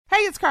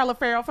Hey, it's Carla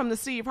Farrell from the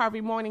Steve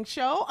Harvey Morning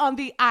Show on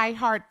the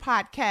iHeart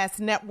Podcast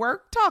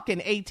Network, talking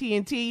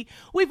AT&T.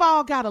 We've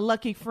all got a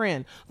lucky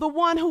friend, the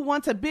one who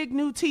wants a big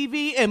new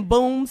TV and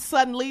boom,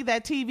 suddenly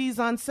that TV's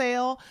on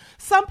sale.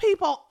 Some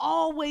people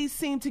always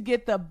seem to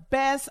get the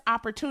best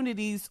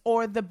opportunities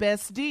or the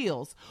best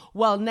deals.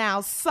 Well, now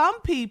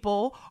some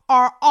people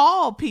are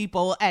all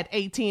people at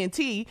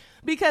AT&T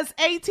because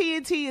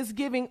AT&T is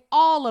giving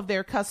all of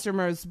their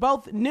customers,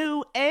 both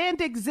new and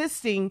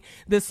existing,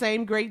 the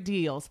same great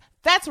deals.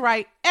 That's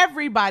right.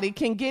 Everybody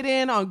can get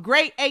in on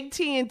great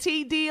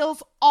AT&T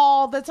deals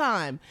all the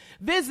time.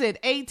 Visit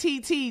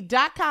att.com/best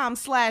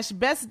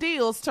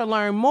deals to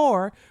learn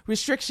more.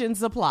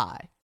 Restrictions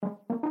apply.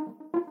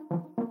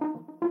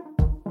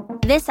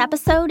 This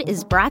episode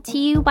is brought to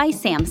you by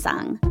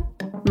Samsung.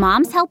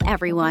 Moms help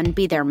everyone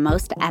be their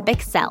most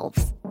epic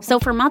selves. So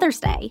for Mother's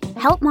Day,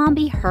 help mom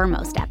be her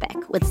most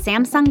epic with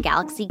Samsung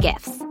Galaxy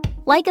gifts.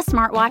 Like a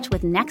smartwatch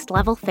with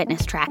next-level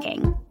fitness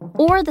tracking.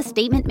 Or the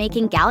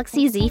statement-making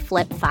Galaxy Z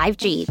Flip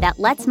 5G that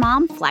lets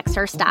mom flex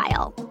her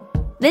style.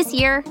 This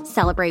year,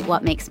 celebrate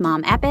what makes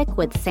mom epic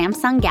with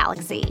Samsung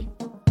Galaxy.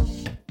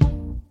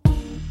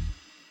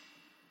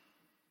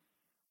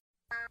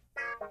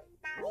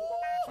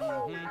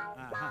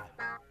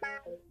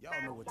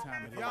 Y'all know what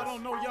time it is. Y'all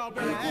don't know, y'all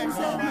better ask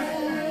somebody.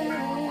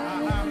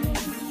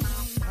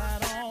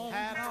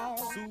 Hat on,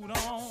 suit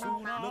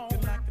on,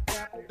 looking like a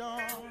dapper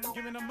dawn,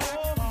 giving them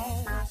all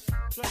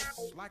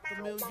dressed like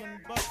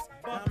 $1,000,000,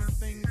 diamond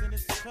things in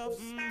its cuffs.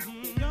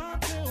 Y'all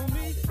tell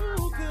me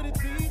who could it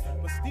be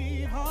but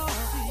Steve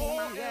Harvey?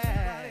 Oh,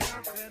 yeah. Everybody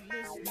out there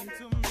listening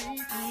to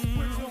me,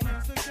 put your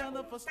hands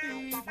together for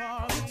Steve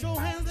Harvey. Put your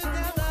hands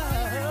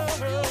together.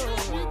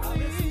 Steve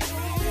Harvey.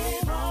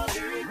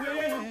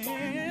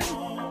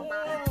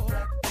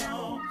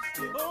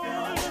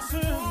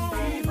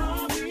 Steve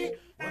Harvey,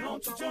 why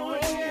don't you join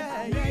in?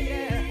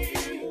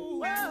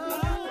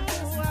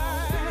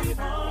 Steve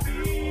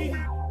Harvey,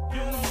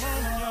 get them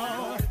on,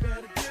 y'all.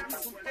 Better give me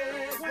some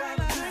eggs while I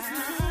listen to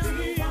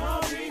Steve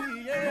Harvey.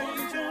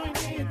 Wanna join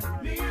in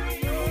with me?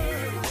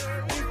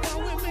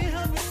 Come with me,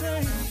 help me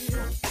say,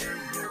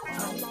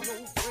 turn your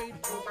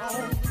radio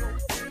on.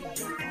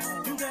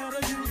 You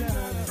gotta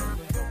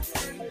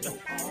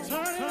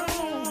turn it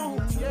on,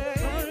 yeah.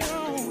 Turn it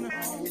on.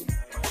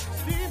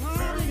 Steve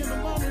Harvey in the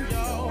morning,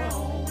 y'all.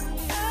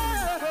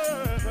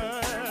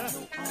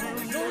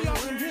 Know y'all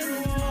can hear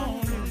me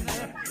on.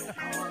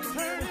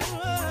 Turn it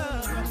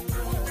up.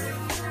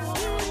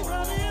 Steve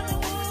Harvey in the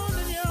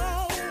morning,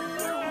 y'all.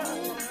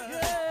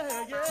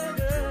 Yeah. Turn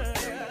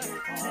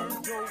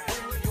your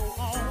radio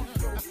on.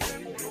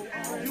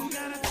 You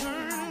gotta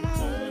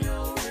turn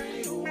your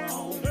radio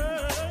on.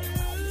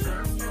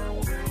 Turn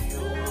your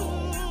radio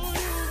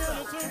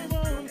on.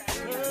 You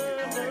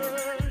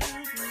gotta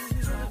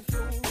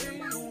turn it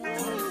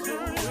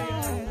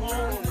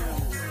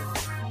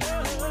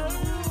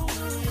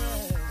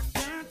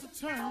on.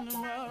 Turn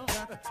them up,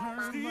 got to turn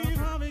them Steve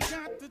Harvey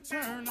got to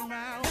turn them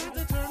out, got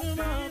to turn them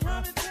up. Steve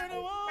Harvey turn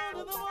them on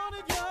to the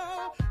morning,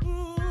 y'all.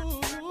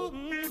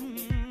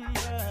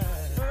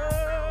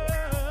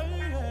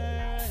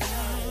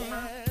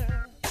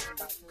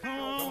 Come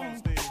on,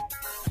 Steve.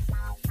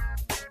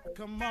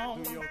 Come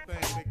on, do your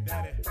thing, Big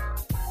Daddy.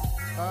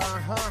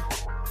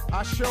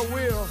 I sure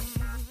will.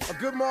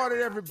 Good morning,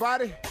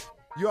 everybody.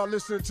 You are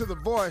listening to The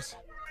Voice.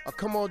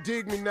 Come on,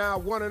 dig me now,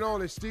 one and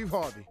only Steve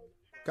Harvey.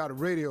 Got a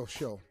radio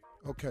show.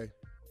 Okay,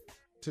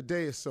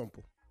 today is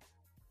simple.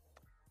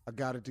 I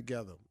got it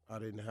together. I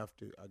didn't have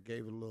to. I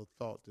gave it a little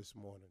thought this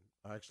morning.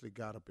 I actually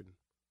got up and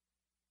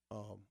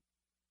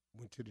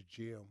went to the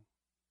gym.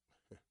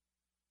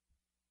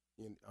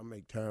 And I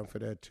make time for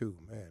that too,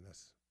 man.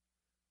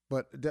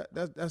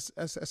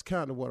 That's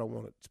kind of what I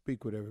want to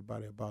speak with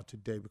everybody about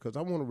today, because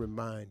I want to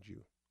remind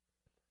you.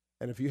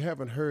 And if you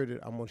haven't heard it,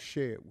 I'm going to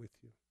share it with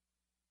you.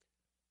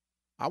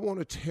 I want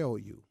to tell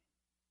you.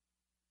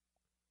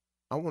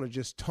 I want to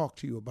just talk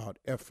to you about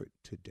effort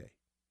today.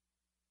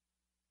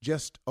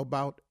 Just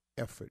about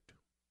effort.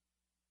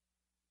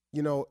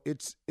 You know,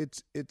 it's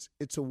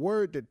a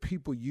word that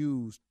people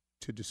use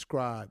to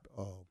describe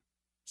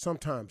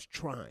sometimes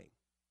trying.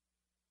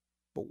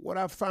 But what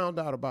I found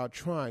out about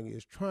trying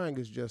is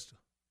just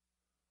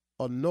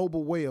a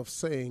noble way of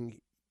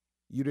saying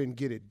you didn't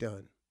get it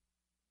done.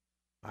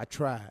 I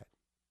tried.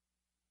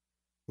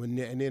 And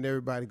then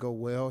everybody go,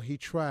 well, he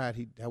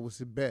tried. That was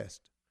the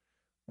best.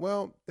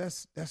 Well,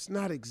 that's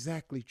not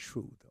exactly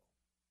true, though.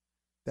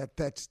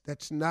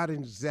 That's not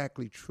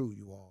exactly true,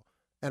 you all.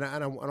 And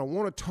I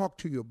want to talk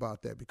to you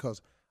about that,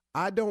 because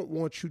I don't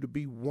want you to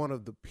be one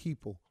of the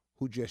people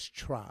who just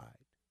tried.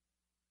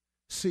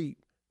 See,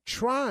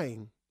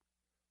 trying,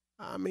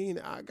 I mean,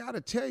 I got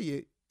to tell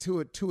you,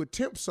 to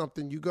attempt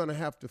something, you're going to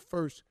have to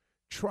first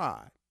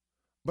try.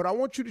 But I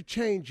want you to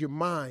change your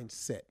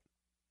mindset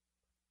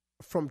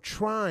from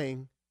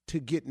trying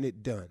to getting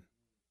it done.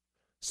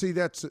 See,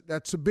 that's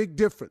a big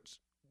difference.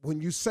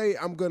 When you say,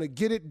 I'm going to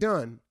get it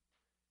done,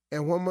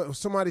 and when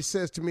somebody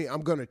says to me,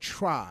 I'm going to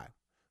try,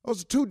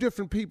 those are two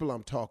different people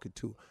I'm talking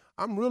to.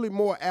 I'm really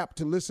more apt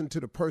to listen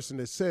to the person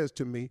that says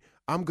to me,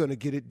 I'm going to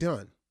get it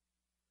done.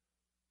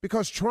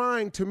 Because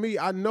trying, to me,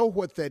 I know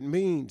what that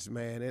means,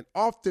 man. And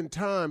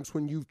oftentimes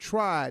when you've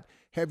tried,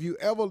 have you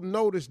ever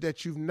noticed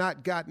that you've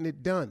not gotten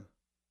it done?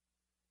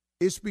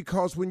 It's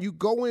because when you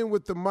go in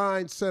with the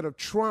mindset of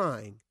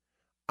trying,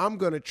 I'm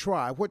going to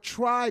try. What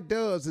try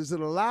does is it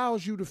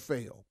allows you to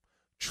fail.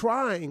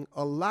 Trying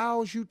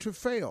allows you to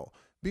fail.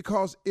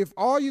 Because if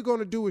all you're going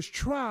to do is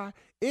try,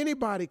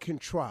 anybody can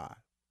try.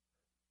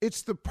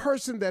 It's the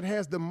person that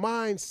has the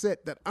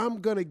mindset that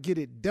I'm going to get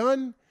it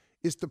done.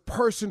 It's the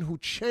person who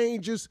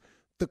changes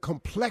the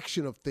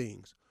complexion of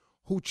things,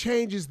 who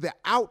changes the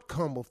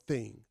outcome of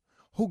things,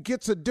 who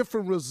gets a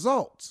different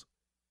results.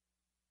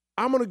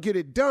 I'm going to get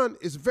it done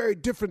is very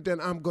different than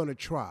I'm going to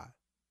try.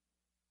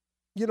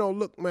 You know,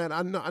 look, man,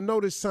 I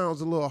know this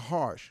sounds a little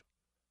harsh,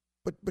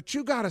 but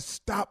you got to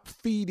stop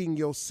feeding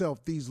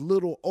yourself these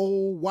little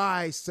old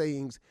wise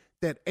sayings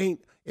that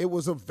it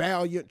was a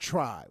valiant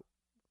try.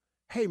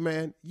 Hey,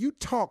 man, you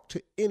talk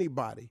to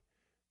anybody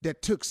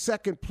that took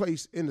second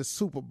place in the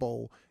Super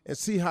Bowl and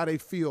see how they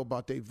feel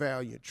about their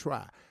valiant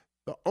try.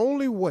 The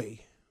only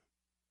way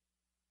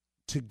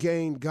to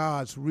gain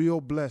God's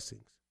real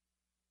blessings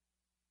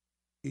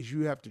is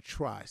you have to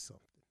try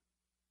something.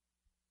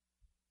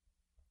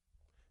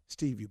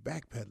 Steve, you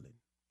backpedaling.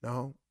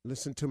 No,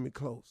 listen to me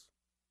close.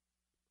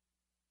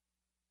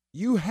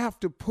 You have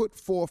to put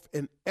forth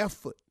an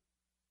effort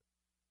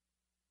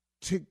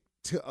to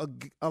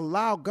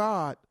allow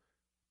God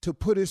to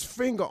put his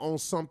finger on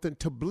something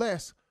to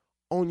bless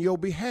on your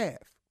behalf.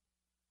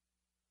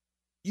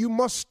 You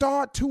must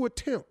start to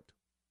attempt.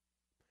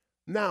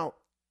 Now,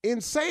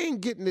 in saying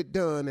getting it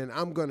done and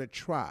I'm going to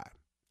try,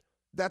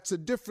 that's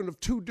of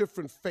two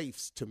different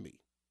faiths to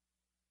me.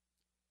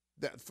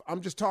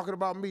 I'm just talking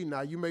about me now.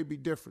 You may be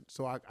different,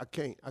 so I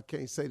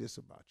can't say this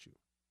about you.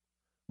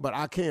 But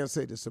I can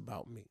say this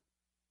about me.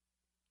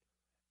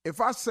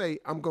 If I say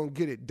I'm going to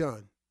get it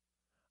done,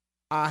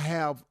 I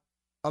have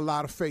a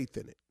lot of faith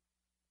in it.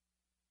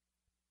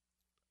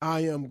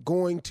 I am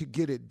going to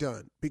get it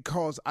done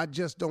because I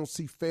just don't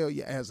see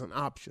failure as an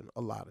option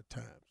a lot of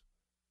times.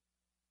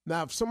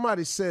 Now, if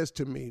somebody says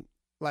to me,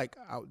 like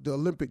the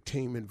Olympic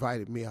team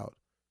invited me out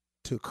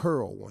to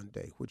curl one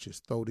day, which is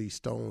throw these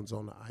stones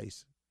on the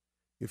ice.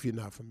 If you're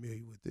not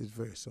familiar with it, it's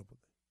very simple.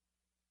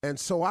 And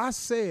so I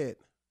said,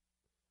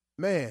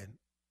 man,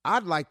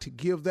 I'd like to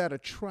give that a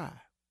try.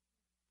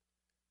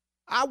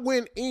 I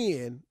went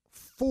in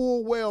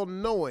full well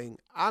knowing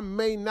I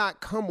may not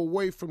come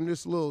away from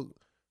this little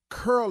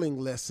curling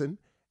lesson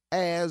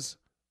as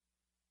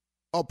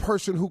a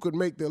person who could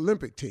make the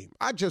Olympic team.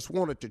 I just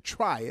wanted to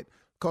try it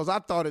because I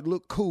thought it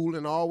looked cool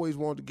and I always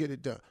wanted to get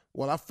it done.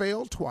 Well, I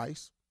failed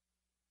twice.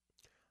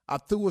 I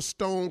threw a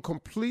stone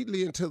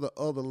completely into the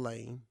other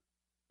lane.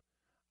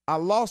 I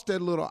lost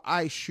that little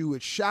ice shoe.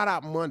 It shot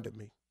out from under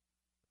me.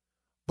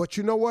 But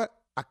you know what?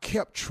 I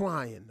kept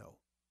trying, though.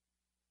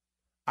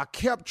 I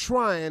kept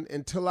trying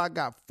until I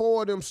got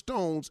 4 of them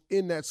stones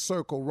in that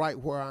circle right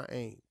where I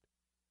aimed.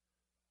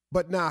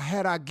 But now,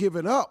 had I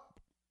given up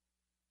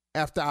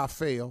after I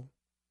failed,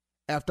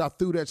 after I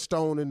threw that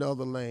stone in the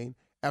other lane,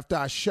 after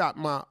I shot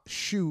my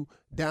shoe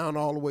down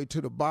all the way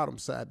to the bottom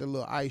side, the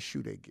little ice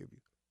shoe they give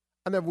you,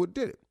 I never would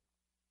did it.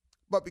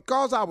 But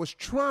because I was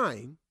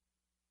trying,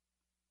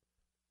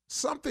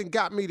 something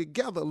got me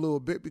together a little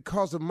bit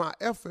because of my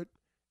effort,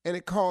 and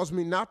it caused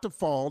me not to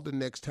fall the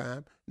next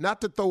time, not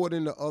to throw it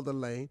in the other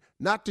lane,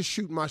 not to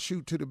shoot my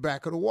shoe to the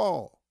back of the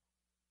wall.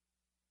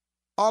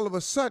 All of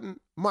a sudden,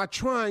 my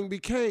trying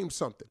became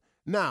something.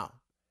 Now,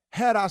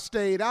 had I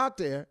stayed out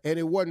there and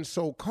it wasn't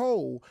so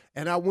cold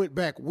and I went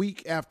back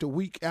week after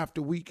week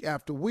after week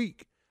after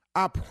week,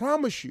 I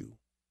promise you,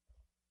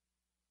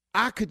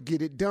 I could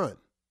get it done.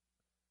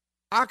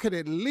 I could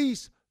at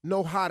least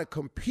know how to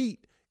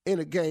compete in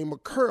a game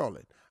of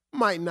curling.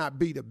 Might not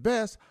be the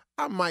best.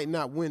 I might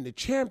not win the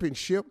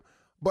championship,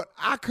 but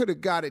I could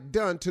have got it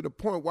done to the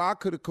point where I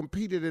could have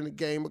competed in a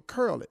game of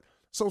curling.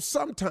 So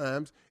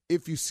sometimes,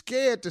 if you're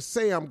scared to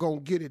say I'm going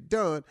to get it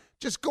done,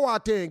 just go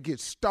out there and get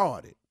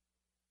started.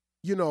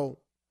 You know,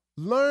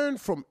 learn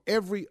from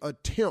every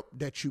attempt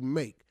that you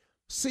make.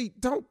 See,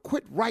 don't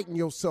quit writing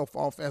yourself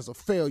off as a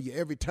failure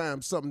every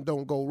time something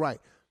don't go right.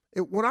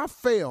 When I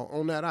fell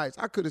on that ice,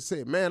 I could have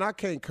said, man, I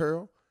can't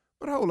curl.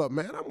 But hold up,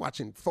 man, I'm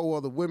watching 4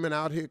 other women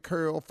out here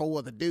curl, 4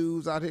 other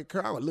dudes out here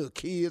curling, little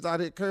kids out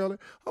here curling.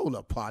 Hold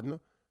up, partner.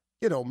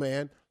 You know,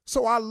 man.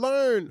 So I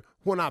learned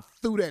when I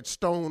threw that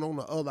stone on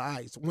the other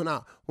ice, when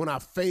I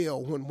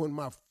failed, when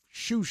my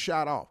shoe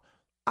shot off.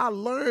 I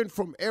learned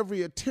from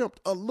every attempt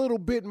a little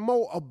bit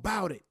more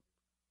about it.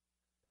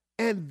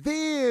 And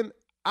then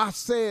I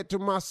said to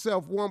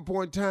myself one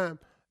point in time,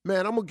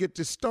 man, I'm going to get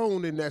this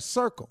stone in that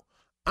circle.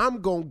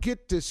 I'm going to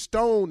get this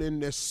stone in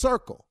this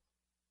circle.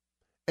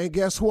 And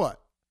guess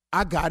what?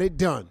 I got it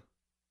done.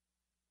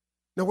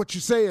 Now, what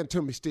you saying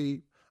to me,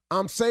 Steve?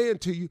 I'm saying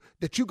to you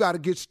that you got to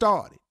get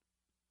started,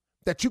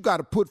 that you got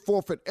to put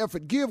forth an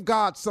effort. Give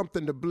God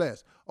something to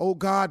bless. Oh,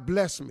 God,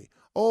 bless me.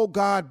 Oh,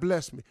 God,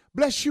 bless me.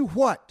 Bless you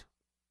what?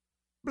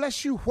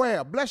 Bless you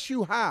where? Bless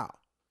you how?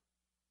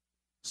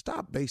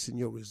 Stop basing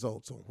your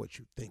results on what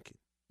you're thinking.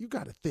 You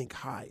got to think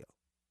higher.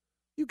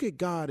 You get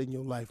God in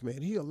your life,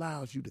 man. He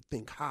allows you to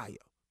think higher,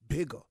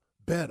 bigger,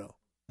 better,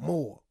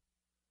 more.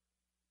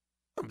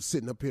 I'm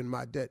sitting up here in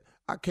my debt.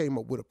 I came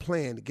up with a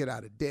plan to get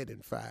out of debt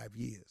in 5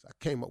 years. I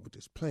came up with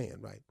this plan,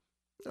 right?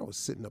 I was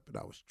sitting up and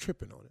I was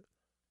tripping on it.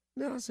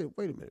 Then I said,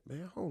 wait a minute,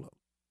 man, hold up.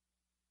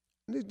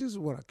 This is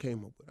what I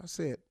came up with. I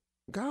said,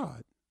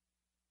 God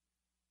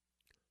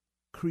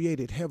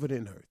created heaven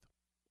and earth,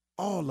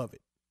 all of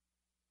it.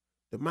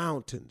 The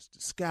mountains, the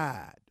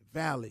sky, the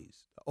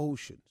valleys, the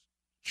oceans,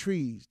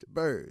 trees, the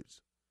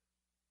birds.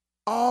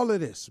 All of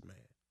this, man.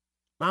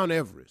 Mount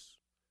Everest,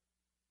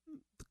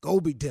 the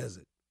Gobi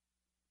Desert,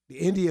 the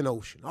Indian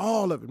Ocean,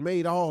 all of it,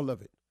 made all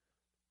of it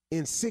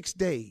in 6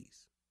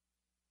 days.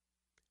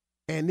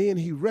 And then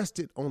he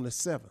rested on the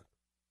 7th.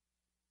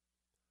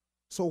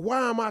 So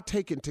why am I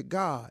taking to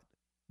God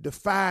the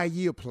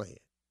 5-year plan?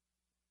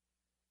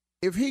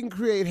 If he can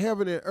create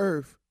heaven and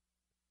earth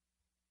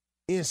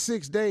in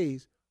 6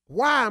 days,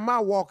 why am I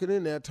walking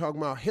in there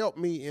talking about help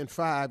me in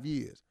 5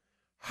 years?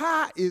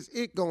 How is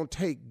it going to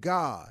take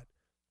God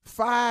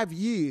 5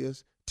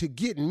 years to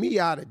get me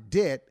out of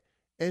debt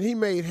and he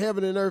made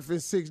heaven and earth in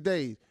 6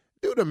 days?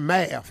 Do the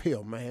math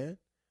here, man.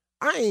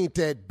 I ain't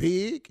that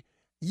big.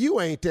 You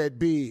ain't that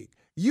big.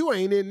 You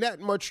ain't in that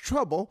much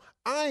trouble.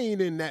 I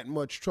ain't in that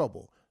much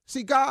trouble.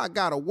 See, God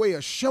got a way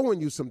of showing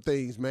you some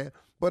things, man,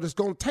 but it's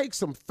going to take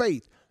some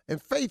faith,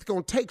 and faith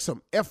going to take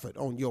some effort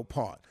on your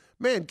part.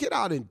 Man, get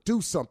out and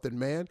do something,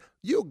 man.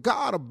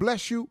 God will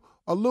bless you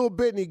a little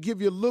bit and he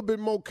give you a little bit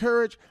more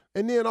courage,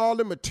 and then all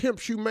them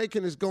attempts you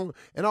making is going,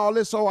 and all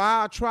this, oh,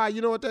 I'll try.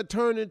 You know what that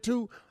turned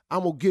into?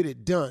 I'm going to get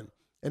it done.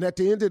 And at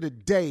the end of the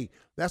day,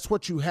 that's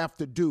what you have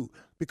to do,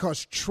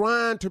 because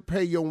trying to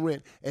pay your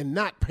rent and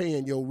not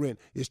paying your rent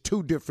is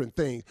two different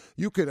things.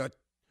 You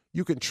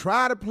can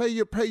try to pay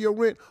your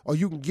rent, or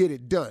you can get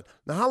it done.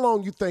 Now, how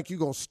long you think you're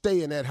going to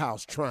stay in that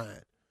house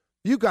trying?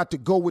 You got to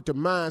go with the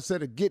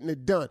mindset of getting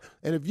it done.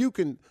 And if you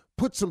can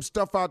put some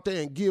stuff out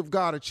there and give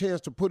God a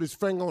chance to put his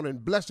finger on it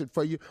and bless it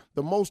for you,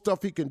 the most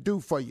stuff he can do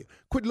for you.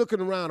 Quit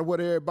looking around at what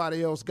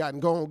everybody else got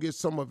and go and get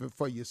some of it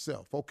for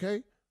yourself,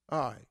 okay? All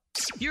right.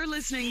 You're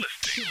listening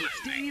to the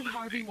Steve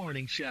Harvey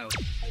Morning Show.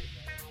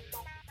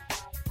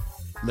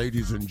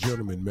 Ladies and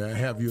gentlemen, may I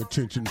have your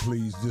attention,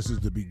 please? This is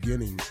the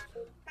beginning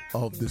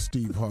of the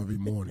Steve Harvey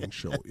Morning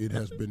Show. It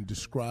has been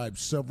described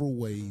several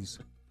ways: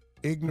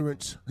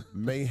 ignorance,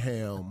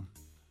 mayhem,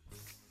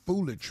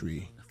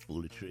 foolery,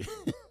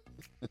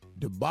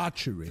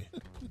 debauchery,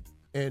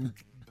 and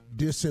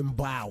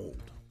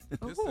disemboweled.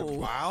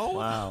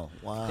 Wow.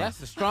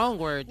 That's a strong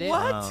word there.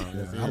 What? Wow.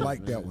 Yeah, I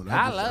like that one.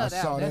 I love I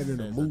that saw one. that in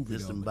a movie.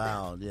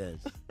 Disemboweled, yes.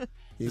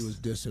 He was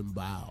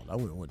disemboweled. I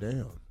went, well,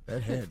 damn,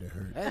 that had to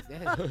hurt.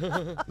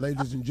 That-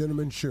 Ladies and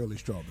gentlemen, Shirley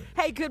Strawberry.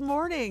 Hey, good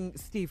morning,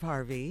 Steve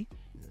Harvey.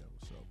 Yeah,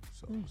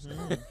 what's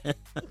up?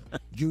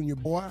 Junior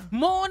boy,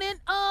 Morning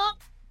up.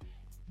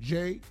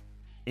 Jay,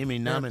 Emmy Anthony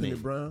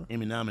nominated. Brown.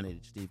 Emmy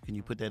nominated, Steve. Can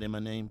you put that in my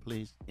name,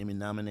 please? Emmy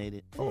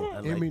nominated. Oh, I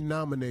like Emmy it.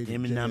 nominated.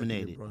 Emmy Jay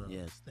nominated. Anthony Brown.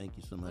 Yes, thank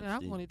you so much, I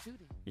Steve. wanted to do.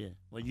 Yeah.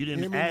 Well, you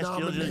didn't Emmy ask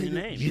children your nominated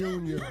name.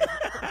 Junior.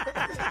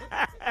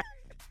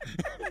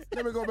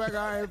 Let me go back.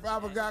 I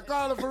forgot.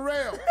 Carla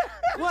Farrell.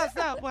 What's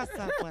up?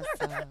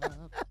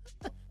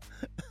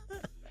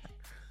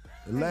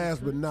 And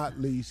last but not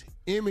least,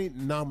 Emmy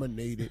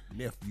nominated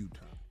nephew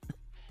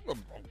Tom.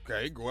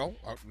 Okay, well,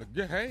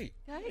 hey. Hey,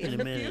 Wait in a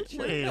the minute.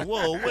 future.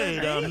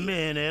 Wait a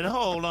minute.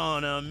 Hold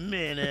on a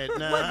minute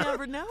now. One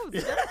never knows.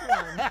 That's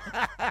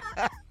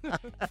one.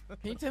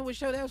 Can you tell me what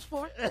show that was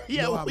for?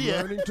 Yeah, No, I'm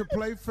yeah. learning to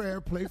play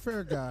fair. Play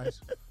fair, guys.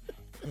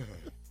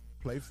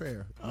 Play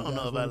fair. I don't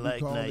know if I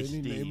like nice,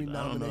 Steve. Emmy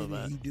I don't know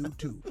nominated, if he do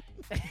too.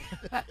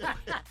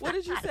 What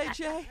did you say,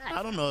 Jay?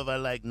 I don't know if I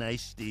like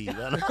nice Steve. I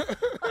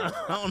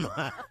don't know.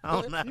 I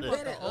don't know how You to.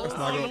 better-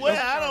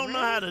 I don't know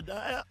how to.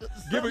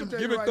 Give I'm it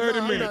telling you right 30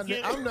 now, minutes.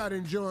 I'm not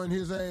enjoying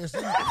his ass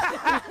either.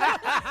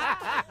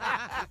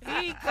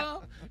 Here you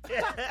go.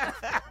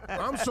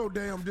 I'm so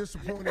damn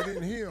disappointed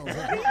in him. nice.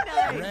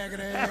 Ragged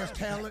ass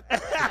talent.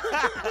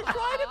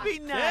 Try to be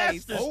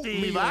nice. That's the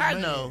Steve Oatmeal I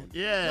man. know.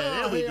 Yeah, No,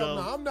 there we hell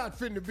go. no, I'm not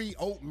finna be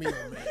oatmeal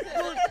man.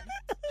 Well,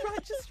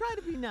 just try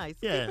to be nice.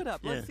 Yeah, Keep it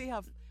up. Let's see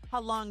how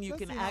long you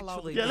Let's can see how long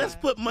actually. we Yeah, Yeah. let's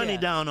put money Yeah.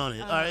 down on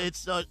it. All right,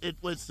 it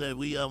was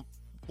we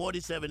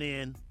 47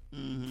 in,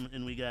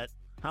 and we got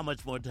how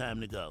much more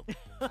time to go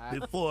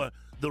before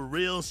the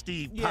real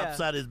Steve pops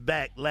Yeah. out his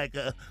back like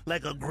a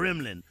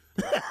gremlin.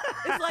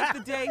 It's like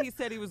the day he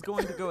said he was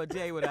going to go a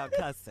day without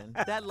cussing.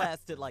 That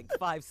lasted like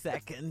 5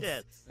 seconds.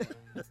 Yes,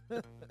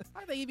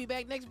 I think he'll be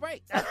back next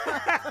break.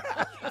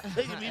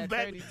 they can be At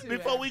back 32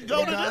 before we after.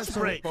 go to Guys, this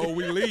so- break. Before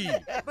we leave.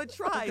 But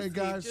try, Okay, Steve,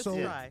 guys, just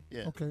so- try.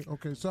 Yeah.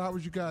 Okay. So how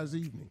was you guys'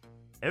 evening?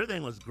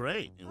 Everything was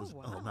great. It was.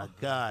 wow. Oh my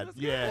God.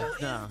 Yeah.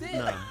 Who No. is this?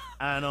 No.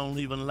 I don't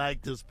even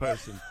like this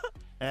person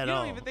at You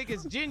all. don't even think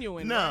it's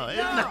genuine. No, right?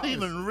 it's not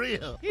even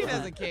real. He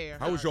doesn't care.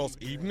 How was y'all's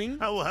evening?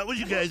 How was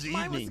you guys'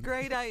 Mine was evening?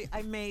 great.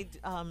 I made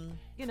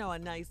a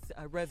nice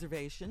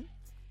reservation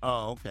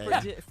Oh,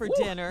 okay. For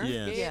dinner.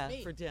 Yeah. Yeah,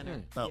 for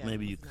dinner. Thought Yeah.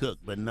 maybe you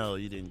cooked, but no,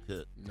 you didn't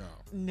cook. No.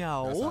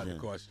 No. That's not the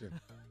question.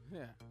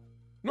 Yeah.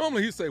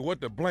 Normally he say,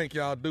 what the blank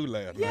y'all do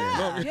last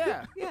night?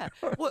 Yeah. Yeah.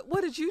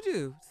 What did you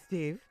do,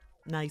 Steve?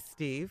 Nice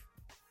Steve.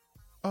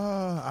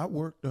 I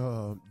worked,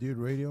 did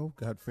radio,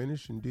 got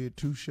finished, and did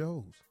 2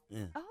 shows.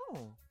 Yeah.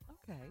 Oh,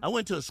 okay. I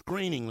went to a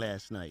screening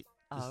last night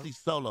to Oh. see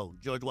Solo.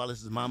 George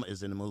Wallace's mama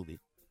is in the movie.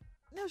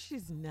 No,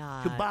 she's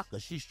not. Chewbacca.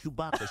 She's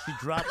Chewbacca. She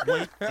dropped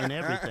weight and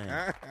everything.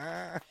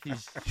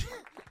 She's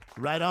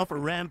right off a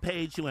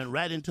rampage. She went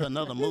right into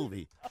another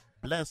movie.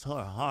 Bless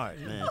her heart,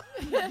 man.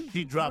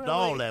 She dropped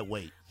all that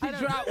weight. She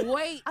dropped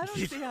weight. I don't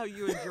see how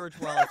you and George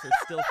Wallace are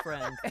still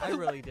friends. I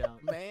really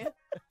don't. Man.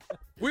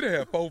 We'd have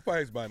had 4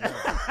 fights by now.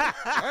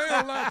 I ain't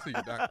gonna lie to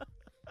you, Doc.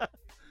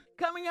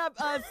 Coming up,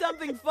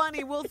 something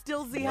funny. We'll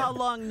still see how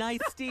long Nice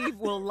Steve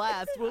will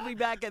last. We'll be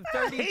back at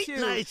 32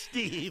 Nice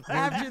Steve.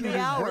 after You the can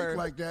just hour. break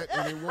like that,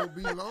 and it won't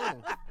be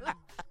long.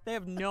 They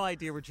have no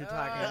idea what you're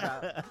talking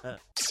about.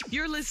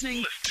 You're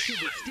listening to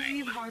the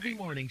Steve Harvey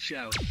Morning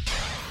Show.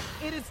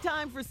 It is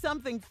time for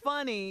something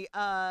funny.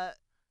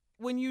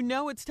 When you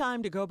know it's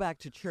time to go back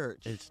to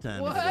church. It's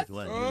time What? to go back to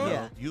what?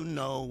 Yeah. You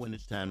know when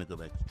it's time to go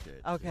back to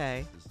church.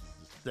 Okay. This is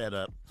the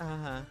setup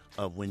Uh-huh.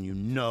 of when you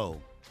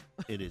know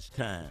it is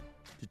time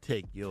to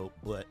take your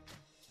butt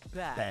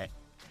back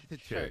to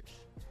church.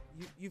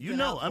 You've You been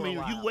know, out I for a mean,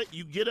 while.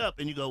 you get up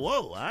and you go,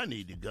 whoa, I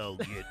need to go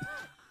get,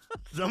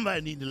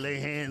 somebody need to lay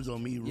hands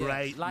on me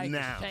right life is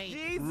now.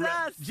 changing.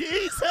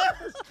 Jesus.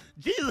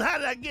 Jesus, how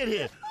did I get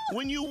here?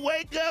 When you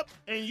wake up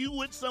and you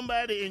with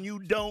somebody and you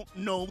don't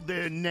know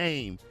their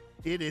name,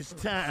 it is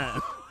time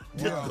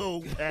to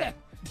go back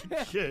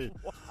to church.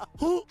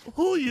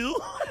 Who you?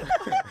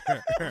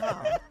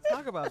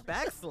 Talk about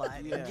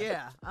backsliding.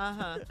 Yeah.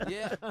 Uh-huh.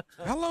 Yeah.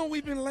 How long we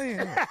been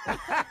laying?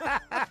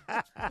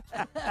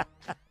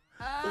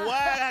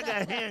 Why I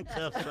got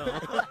handcuffs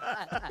on?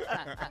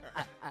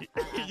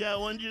 You got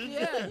one, Juice?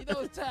 Yeah, you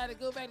know it's time to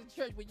go back to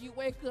church when you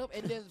wake up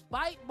and there's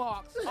bite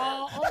marks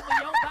all over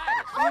your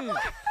body.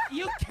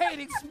 You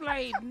can't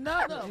explain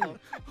none of them.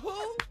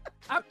 Who?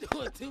 I'm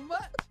doing too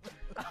much.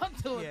 I'm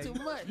doing too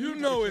much. You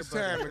know it's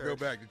time to go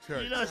back to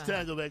church. You know it's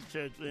time to go back to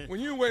church, man. When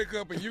you wake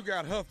up and you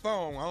got her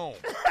thong on.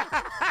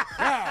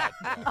 God,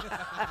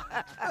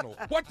 I don't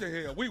know what the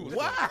hell we was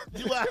Why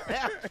do I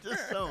have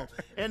this song?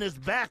 And it's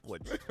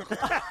backwards.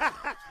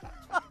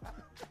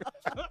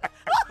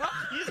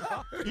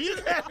 you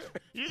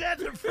got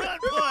the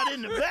front part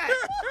in the back,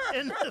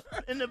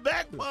 and the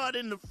back part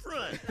in the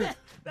front.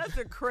 That's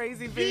a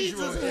crazy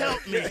visual. Jesus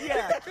help me.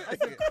 Yeah,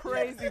 that's a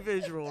crazy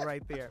visual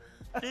right there.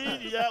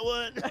 Steve, you got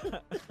one?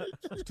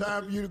 It's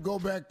time for you to go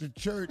back to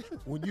church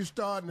when you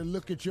starting to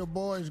look at your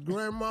boy's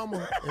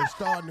grandmama and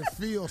starting to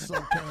feel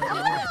some kind of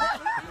way.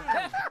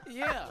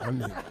 Yeah. I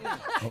mean,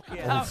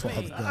 Yeah.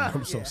 Father God,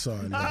 I'm so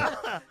sorry, Lord.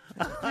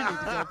 You need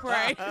to go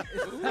pray.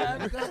 It's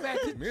time to go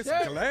back to Miss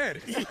church.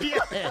 Gladys.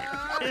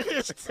 Yeah,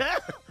 it's time.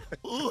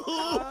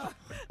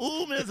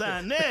 Ooh, Miss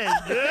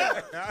Inez,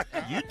 girl.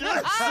 You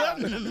done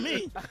something to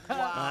me.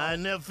 I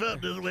never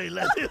felt this way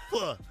like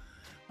before.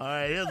 All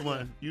right, here's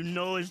one. You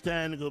know it's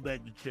time to go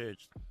back to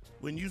church.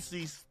 When you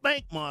see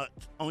spank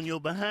marks on your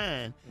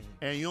behind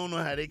and you don't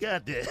know how they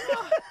got there.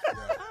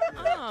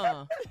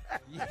 Oh.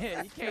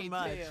 Yeah, you can't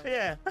much. tell.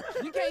 Yeah.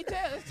 You can't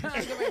tell. It's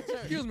time to go back to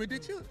church. Excuse me,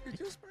 did you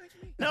spank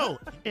me? No,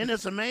 and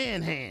it's a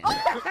man hand.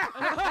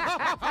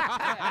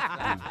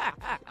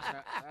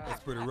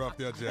 That's pretty rough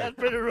there, Jack. That's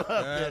pretty rough.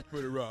 That's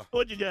pretty rough.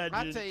 What you got,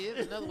 I Juice? tell you,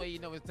 there's another way you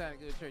know it's time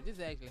to go to church. This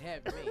actually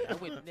happened to me. I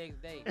went the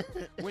next day.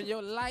 When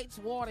your lights,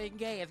 water, and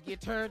gas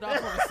get turned off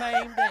on the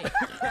same day,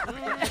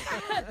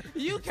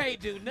 you can't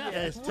do nothing.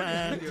 Yeah, it's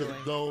time to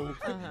go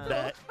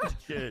back to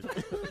church.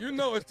 You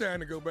know it's time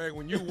to go back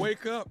when you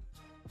wake up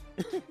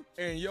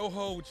and your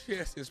whole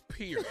chest is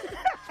pierced.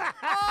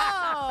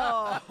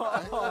 Oh.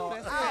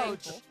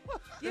 Ouch.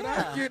 And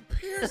I get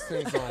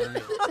piercings on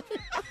me.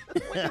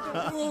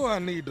 Oh, I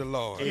need the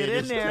Lord. Get It in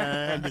is there.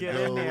 time to Get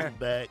go in there.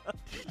 back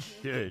to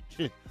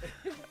church.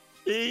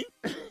 See?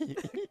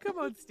 Come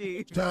on,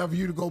 Steve. It's time for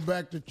you to go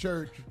back to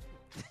church.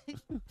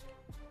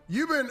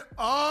 You've been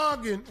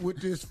arguing with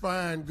this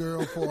fine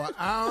girl for an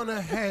hour and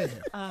a half,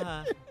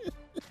 Uh-huh.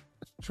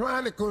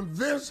 trying to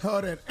convince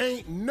her that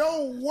ain't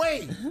no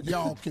way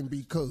y'all can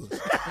be cousins.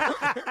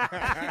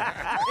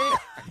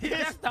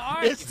 That's the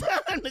argument. It's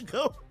time to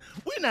go.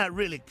 We're not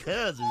really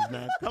cousins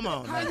now. Come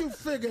on How now. you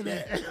figure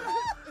that?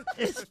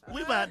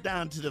 We about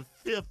down to the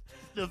fifth.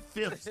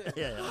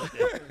 Yeah,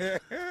 okay.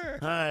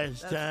 All right,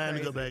 it's time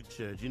to go back to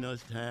church. You know,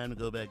 it's time to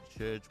go back to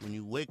church when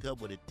you wake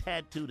up with a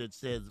tattoo that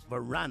says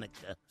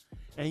Veronica,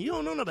 and you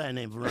don't know nobody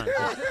named Veronica.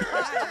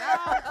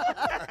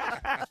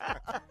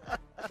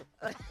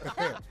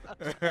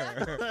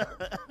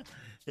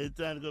 It's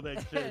time to go back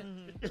to church.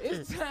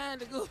 It's time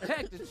to go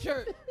back to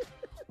church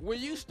when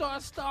you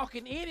start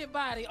stalking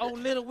anybody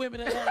on Little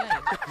Women of LA.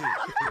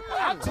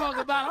 I'm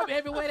talking about them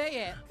everywhere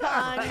they at.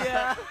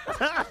 Tanya.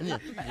 Tanya.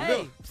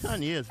 Hey.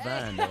 Tanya is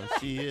fine, though.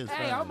 She is fine.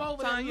 Hey, I'm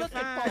over there Tanya looking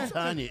fine. for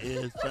Tanya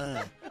is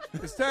fine.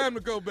 It's time to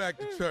go back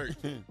to church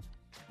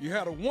You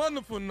had a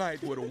wonderful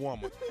night with a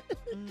woman.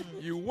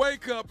 You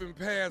wake up and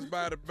pass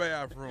by the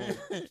bathroom,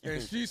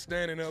 and she's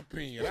standing up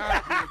peeing.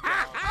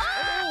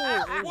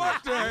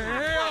 What the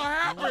hell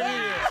happened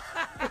here?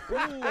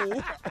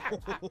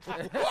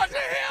 What the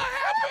hell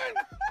happened?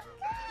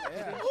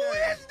 Yeah. Who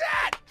is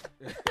that?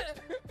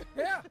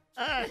 Yeah.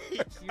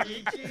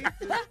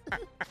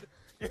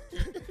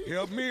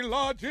 Help me,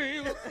 Lord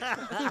Jesus.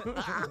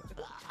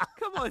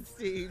 Come on,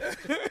 Steve.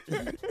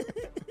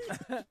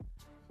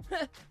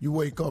 You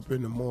wake up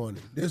in the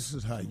morning. This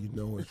is how you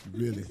know it's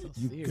really,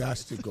 you got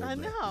to go I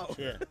back. know.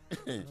 Yeah.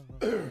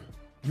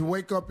 You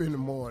wake up in the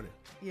morning.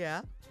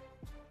 Yeah.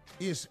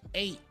 It's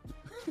 8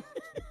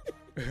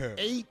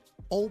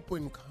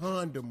 open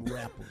condom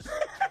wrappers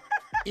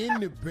in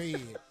the bed.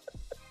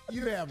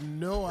 You have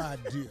no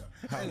idea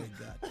how they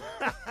got there.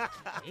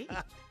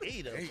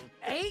 Eight of them.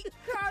 8?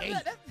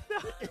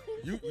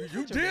 You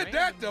did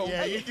that, though.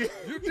 Yeah, you did.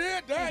 You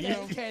did that, You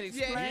though. can't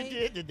You explain.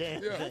 did the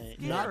damn Yeah. thing.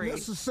 Not Scary.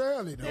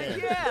 necessarily, though.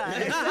 Yeah,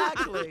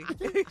 exactly.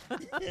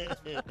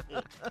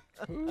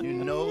 You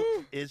know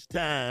it's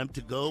time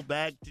to go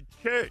back to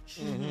church.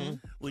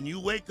 When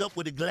you wake up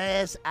with a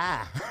glass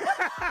eye.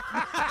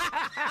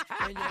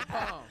 In your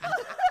palm.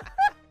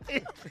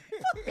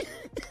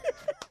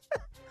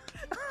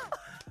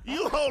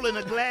 You holding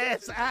a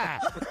glass eye.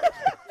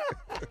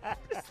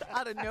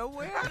 Out of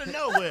nowhere. Out of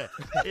nowhere.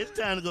 It's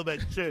time to go back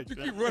to church. You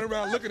man. keep running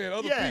around looking at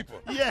other people.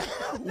 Yeah.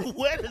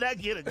 Where did I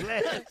get a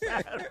glass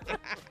eye?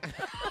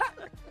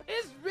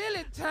 It's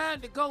really time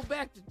to go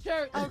back to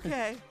church.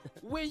 Okay.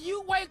 When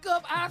you wake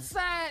up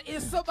outside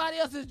in somebody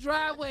else's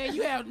driveway and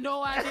you have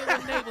no idea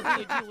what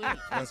neighborhood you in.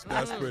 That's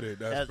pretty.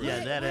 That's pretty.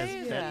 Yeah, that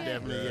is Yeah.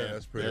 definitely Yeah,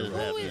 that's pretty that is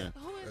rough. happening.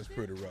 That's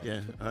pretty rough.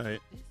 Yeah, all right.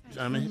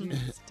 I mean,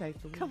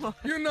 Come on.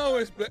 You know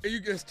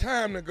it's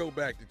time to go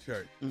back to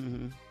church.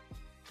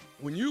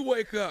 When you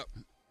wake up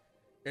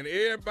and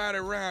everybody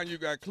around you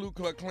got Ku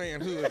Klux Klan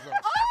hoods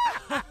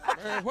on.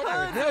 Man, what the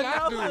hell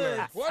I do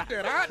last? What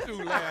did I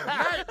do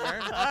last night,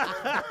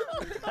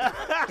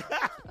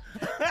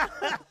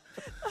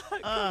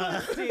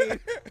 man? Steve.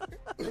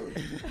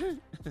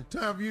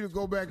 Time for you to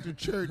go back to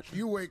church.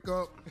 You wake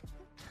up.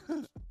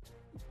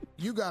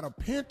 You got a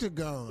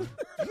pentagon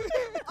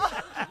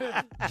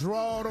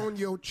drawn on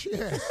your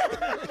chest.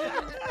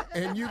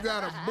 And you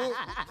got a book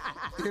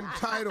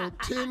entitled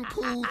 10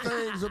 Cool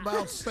Things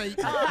About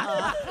Satan.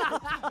 Oh,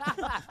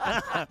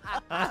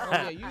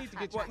 yeah, you need to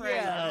get your praise.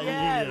 Yeah.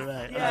 yeah, Yes.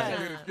 right. Yes.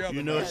 Get it together,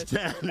 You know man. it's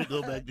time to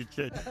go back to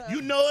church.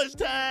 You know it's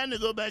time to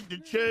go back to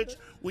church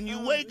when you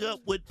wake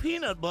up with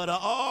peanut butter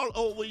all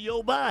over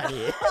your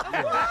body.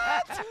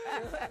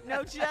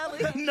 No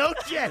jelly. No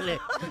jelly.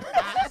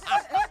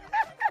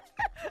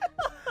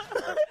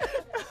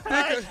 All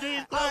right,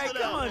 Steve, All close right,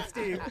 it come out. on,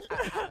 Steve.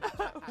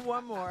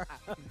 One more.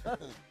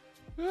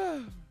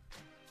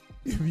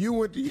 If you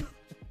went to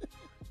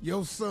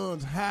your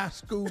son's high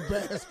school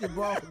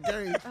basketball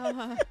game,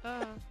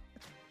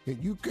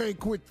 and you can't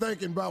quit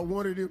thinking about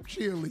one of them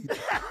cheerleaders.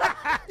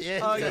 Yeah,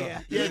 Oh, yeah.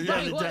 yeah. Yeah, it's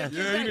time to Yeah,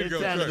 you need to it's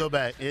go time to church. go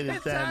back. It is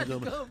It's time to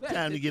go back.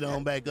 Time to get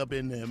on back up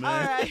in there, All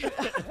man. right.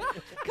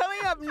 Coming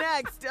up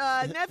next,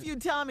 Nephew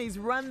Tommy's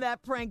Run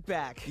That Prank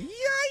Back.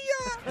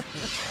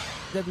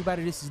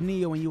 Everybody, this is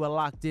Neo, and you are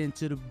locked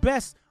into the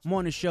best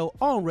morning show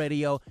on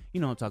radio.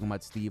 You know I'm talking about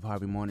the Steve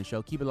Harvey Morning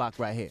Show. Keep it locked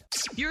right here.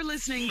 You're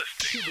listening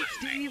to the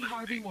Steve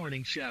Harvey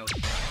Morning Show.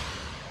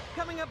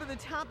 Coming up at the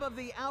top of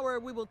the hour,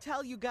 we will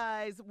tell you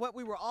guys what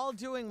we were all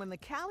doing when the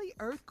Cali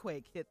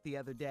earthquake hit the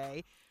other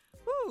day.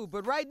 Woo,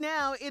 but right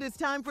now, it is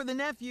time for the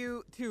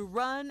nephew to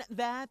run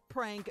that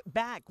prank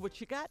back. What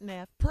you got,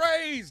 Neff?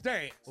 Praise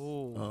dance.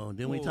 Oh,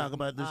 didn't we talk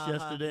about this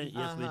yesterday?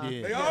 Yes, we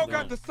did. They all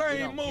got the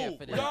same don't care move.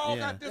 for We that. all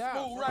Yeah. got this Yeah.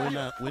 move right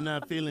here. We're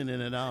not feeling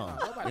it at all.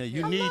 nobody Yeah,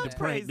 you I need love to prank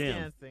praise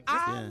them. dancing.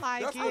 I Yeah.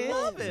 like That's it. what I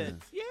love it.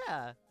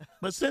 Yeah.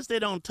 But since they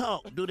don't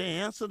talk, do they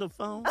answer the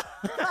phone?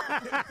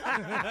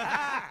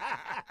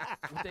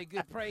 With their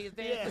good praise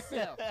dance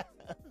yourself.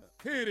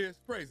 Here it is.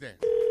 Praise dance.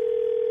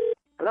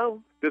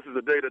 Hello. This is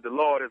the day that the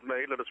Lord has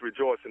made. Let us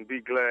rejoice and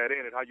be glad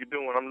in it. How you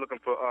doing? I'm looking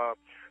for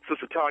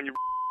Sister Tanya.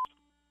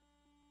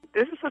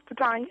 This is Sister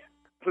Tanya.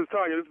 Sister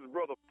Tanya, this is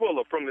Brother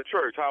Fuller from the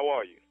church. How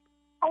are you?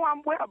 Oh,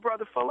 I'm well,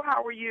 Brother Fuller.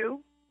 How are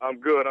you? I'm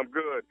good. I'm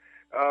good.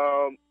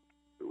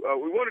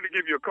 We wanted to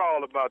give you a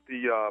call about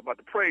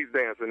the praise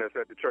dancing that's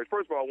at the church.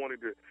 First of all, I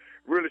wanted to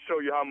really show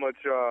you how much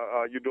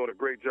you're doing a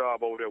great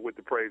job over there with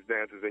the praise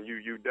dances, and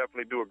you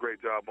definitely do a great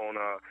job on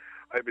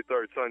every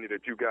third Sunday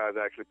that you guys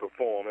actually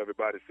perform.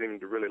 Everybody seems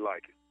to really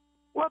like it.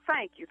 Well,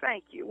 thank you.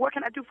 Thank you. What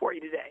can I do for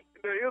you today?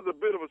 There is a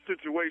bit of a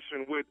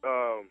situation with,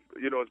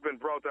 it's been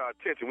brought to our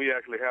attention. We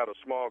actually had a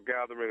small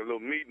gathering, a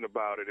little meeting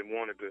about it, and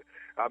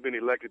I've been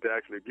elected to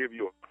actually give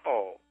you a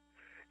call.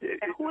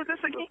 And who is this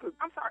again?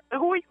 I'm sorry.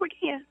 Who are you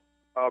again?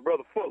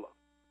 Brother Fuller.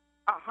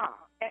 Uh-huh.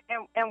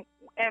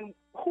 And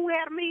who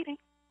had a meeting?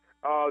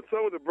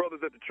 Some of the brothers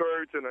at the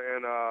church and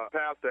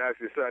pastor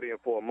actually sat in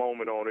for a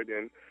moment on it,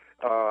 and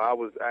I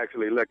was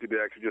actually elected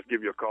to actually just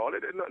give you a call.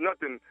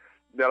 Nothing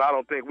that I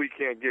don't think we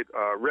can't get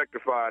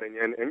rectified and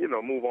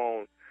move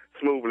on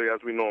smoothly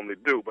as we normally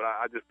do. But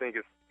I just think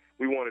it's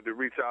we wanted to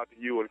reach out to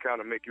you and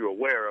kind of make you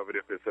aware of it,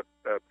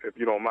 if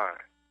you don't mind.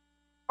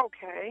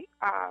 Okay.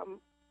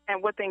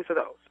 And what things are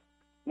those?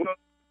 Well,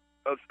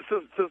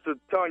 Sister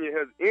Tanya,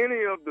 has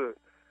any of the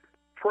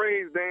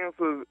praise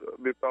dancers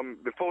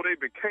before they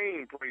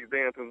became praise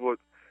dancers was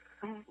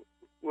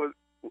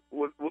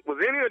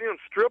any of them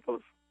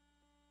strippers?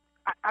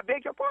 I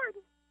beg your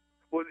pardon?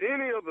 Was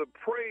any of the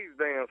praise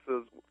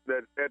dancers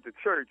that at the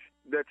church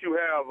that you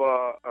have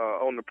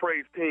on the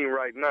praise team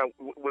right now,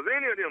 was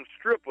any of them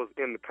strippers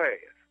in the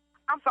past?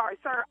 I'm sorry,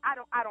 sir. I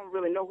don't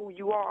really know who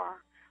you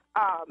are,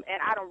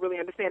 and I don't really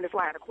understand this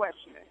line of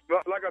questioning.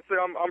 Like I said,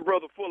 I'm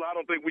Brother Fuller. I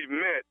don't think we've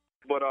met,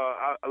 but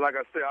like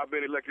I said, I've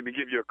been elected to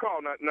give you a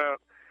call. Now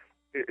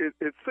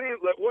it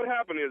seems like what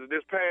happened is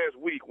this past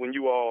week when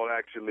you all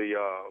actually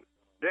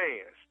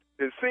danced,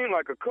 it seemed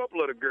like a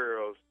couple of the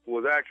girls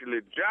was actually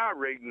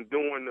gyrating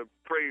during the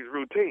praise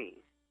routine.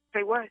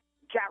 Say what?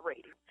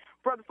 Gyrating.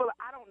 Brother Fuller,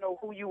 I don't know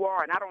who you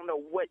are, and I don't know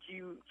what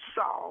you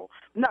saw.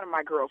 None of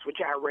my girls were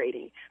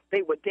gyrating.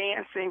 They were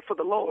dancing for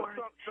the Lord.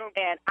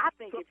 And I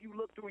think if you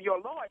look through your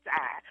Lord's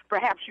eye,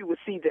 perhaps you would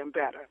see them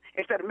better,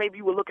 instead of maybe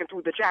you were looking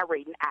through the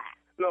gyrating eye.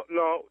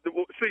 No.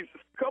 See,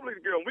 a couple of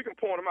these girls, we can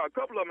point them out. A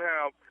couple of them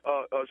have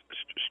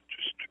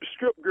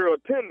strip girl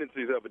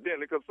tendencies,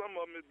 evidently, because some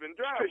of them has been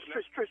driving.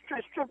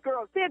 Strip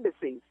girl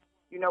tendencies.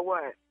 You know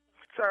what?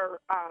 Sir,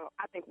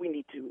 I think we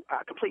need to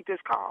complete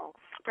this call.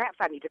 Perhaps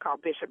I need to call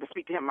Bishop and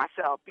speak to him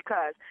myself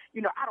because,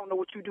 I don't know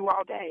what you do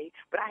all day,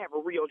 but I have a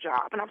real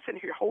job. And I'm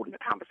sitting here holding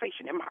a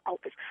conversation in my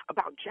office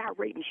about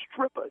gyrating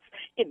strippers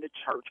in the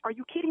church. Are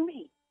you kidding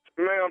me?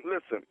 Ma'am,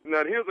 listen.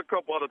 Now, here's a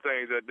couple other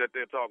things that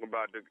they're talking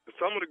about.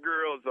 Some of the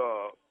girls'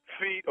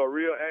 feet are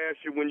real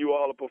ashy when you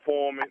all are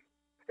performing,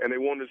 and they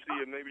want to see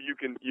if maybe you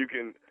can.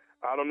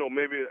 I don't know.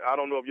 Maybe I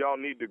don't know if y'all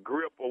need the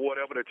grip or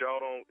whatever that y'all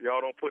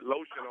don't put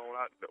lotion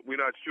on. We're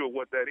not sure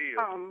what that is.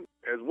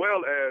 As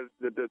well as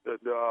the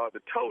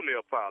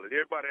toenail polish.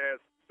 Everybody has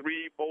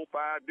 3, 4,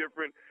 5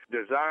 different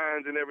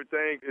designs and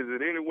everything. Is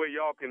it any way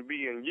y'all can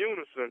be in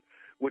unison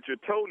with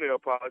your toenail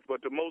polish?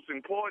 But the most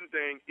important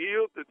thing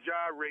is the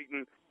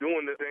gyrating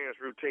during the dance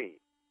routine.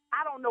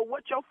 I don't know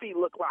what your feet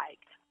look like.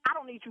 I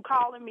don't need you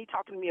calling me,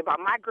 talking to me about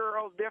my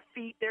girls, their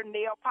feet, their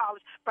nail polish.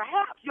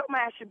 Perhaps your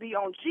mind should be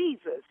on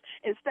Jesus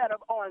instead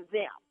of on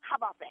them. How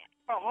about that?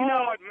 My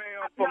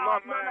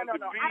mind to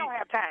be. I don't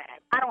have time.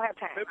 I don't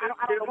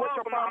know what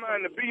your problem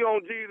mind to be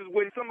on Jesus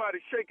when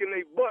somebody's shaking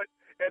their butt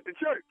at the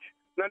church.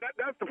 Now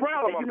that's the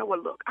problem. You know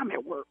what? Look, I'm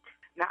at work.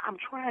 Now I'm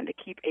trying to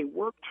keep a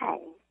work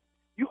tone.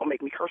 You're gonna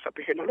make me curse up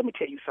in here. Now let me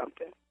tell you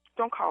something.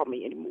 Don't call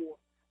me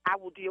anymore. I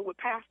will deal with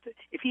Pastor.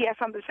 If he has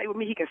something to say with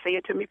me, he can say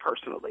it to me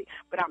personally.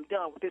 But I'm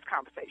done with this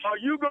conversation.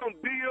 Are you going to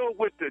deal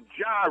with the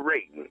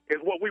gyrating is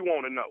what we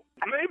want to know.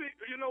 Maybe,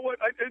 you know what,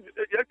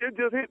 it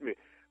just hit me.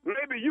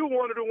 Maybe you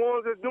one of the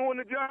ones that's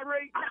doing the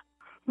gyrating.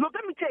 Look,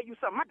 let me tell you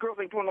something. My girls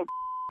ain't doing no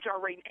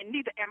gyrating, and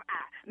neither am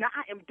I. Now,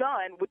 I am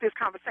done with this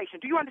conversation.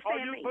 Do you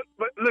understand me?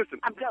 But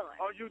listen. I'm done.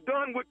 Are you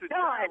done with the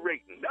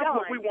gyrating? That's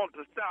what we want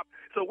to stop.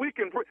 So we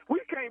can't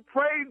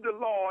praise the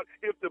Lord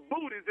if the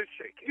booties is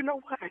shaking. You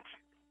know what?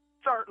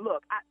 Sir,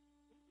 look,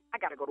 I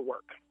got to go to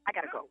work. I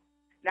got to go.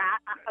 Now,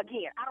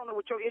 again, I don't know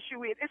what your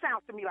issue is. It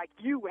sounds to me like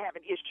you have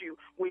an issue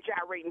with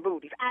gyrating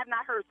booties. I have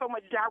not heard so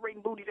much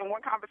gyrating booties in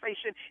one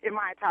conversation in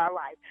my entire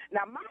life.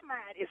 Now, my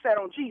mind is set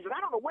on Jesus.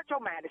 I don't know what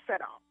your mind is set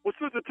on. Well,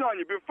 Sister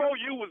Tanya, before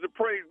you was a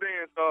praise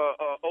dance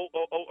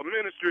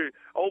ministry,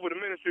 over the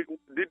ministry,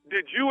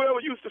 did you ever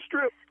used to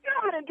strip?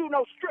 No, I didn't do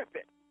no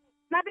stripping.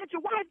 Now, did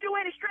your wife do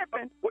any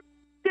stripping?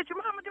 Did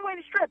your mama do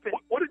any stripping?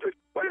 What did you?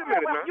 Wait a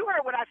minute, man. You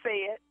heard what I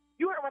said.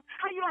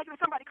 How you like if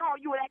somebody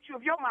called you and asked you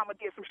if your mama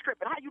did some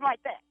stripping? How you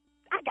like that?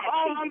 I got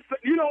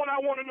you know what I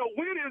want to know?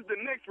 When is the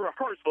next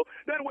rehearsal?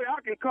 That way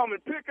I can come and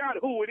pick out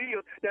who it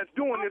is that's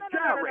doing this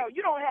gyrating. No.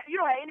 You don't have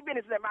any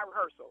business at my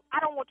rehearsal. I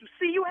don't want to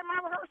see you at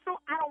my rehearsal.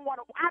 I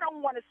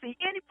don't want to see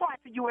any parts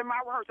of you in my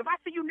rehearsal. If I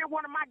see you near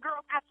one of my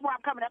girls, I swear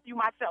I'm coming after you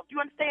myself. Do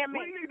you understand me?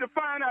 We need to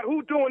find out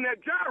who's doing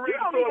that gyrating. You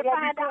don't need to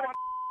find out.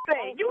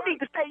 You need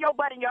to stay your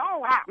butt in your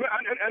own house.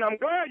 And I'm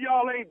glad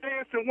y'all ain't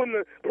dancing when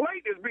the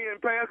plate is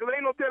being passed, because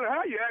ain't no telling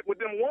how you act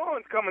with them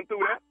wands coming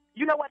through that.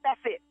 You know what?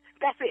 That's it.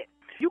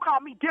 You call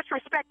me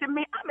disrespecting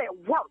me. I'm at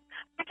work.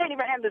 I can't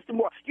even handle this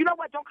anymore. You know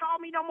what? Don't call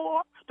me no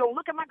more. Don't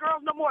look at my girls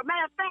no more.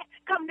 Matter of fact,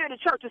 come near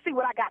the church and see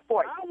what I got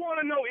for you. I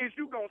want to know is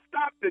you going to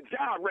stop the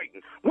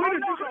gyrating. When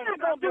is you going to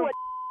stop do it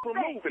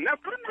from moving?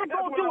 That's I'm not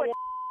going to do it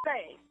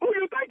thing. Who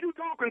you think you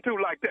talking to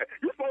like that?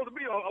 You're supposed to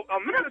be a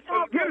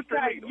minister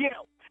leader.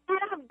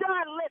 I'm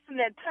done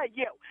listening to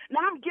you.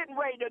 Now I'm getting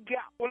ready to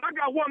go. Well, I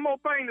got one more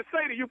thing to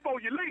say to you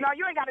before you leave. No,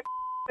 you ain't got a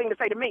thing to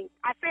say to me.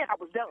 I said I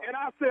was done. And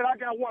I said I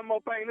got one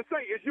more thing to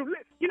say. Is you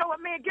listen? You know what,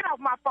 man? Get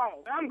off my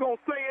phone. I'm going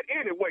to say it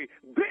anyway.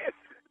 This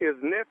is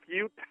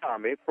Nephew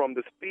Tommy from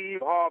the Steve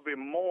Harvey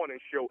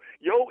Morning Show.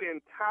 Your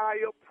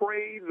entire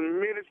praise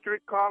ministry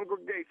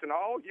congregation,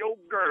 all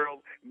your girls,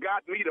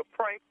 got me to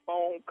prank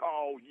phone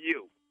call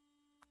you.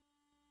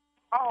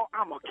 Oh,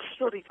 I'm a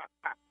cutie.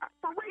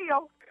 For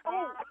real?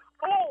 Oh.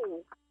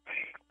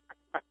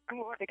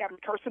 Lord, they got me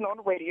cursing on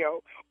the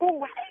radio.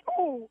 Oh, I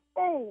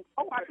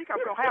think I'm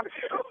going to have it.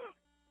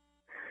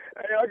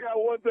 Hey, I got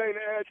one thing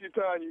to ask you,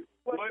 Tanya.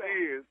 What that?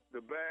 is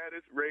the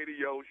baddest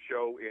radio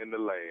show in the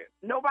land?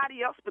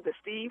 Nobody else but the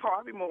Steve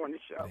Harvey Morning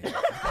Show.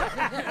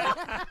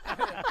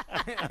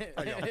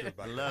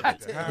 I love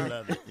it. I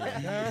love it.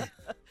 Yeah.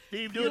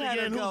 Steve, do it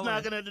again. Who's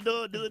knocking at the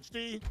door? Do it,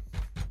 Steve.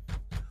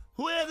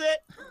 Who is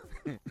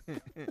it?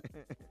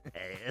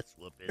 Ass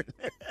whooping.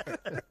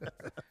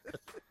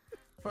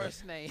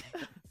 First name.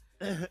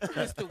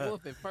 Mr.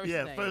 Whooping, first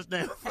name.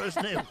 Yeah,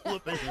 first name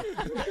Whooping.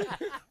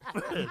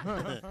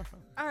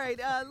 All right,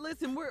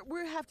 listen,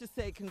 we have to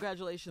say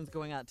congratulations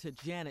going out to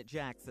Janet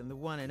Jackson, the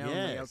one and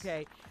only,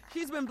 okay?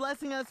 She's been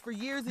blessing us for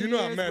years and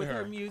years with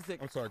her music.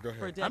 I'm sorry, go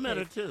ahead. I met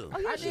her too. Oh,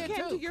 yeah, I she did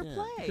came too. to your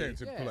play. She came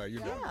to the play, you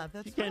know. Yeah,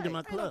 that's She came to my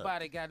Ain't club.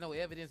 nobody got no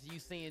evidence of you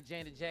seeing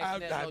Janet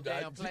Jackson at no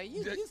damn play.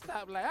 You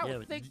stop like, I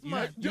was 6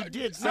 months. You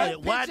did say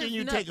it. Why didn't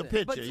you take a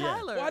picture? But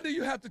Tyler, Why do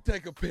you have to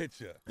take a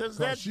picture? Because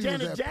that's she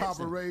Janet was at Jackson.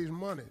 Papa Ray's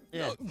money.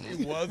 Yeah. No,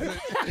 he wasn't.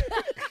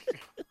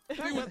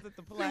 he was at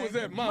the play. He was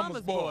at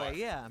Mama's Boy.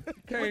 Yeah.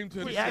 Came to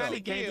the We show. actually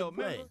came to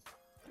play.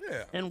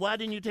 Yeah. And why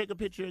didn't you take a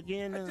picture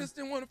again? I just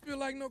didn't want to feel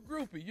like no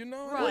groupie, you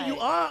know? Well, you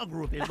are a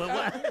groupie, but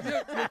why?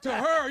 Yeah, to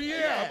her,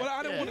 yeah, but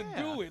I didn't want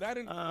to do it. I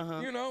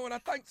didn't, you know, and I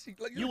think she...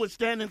 Like, you were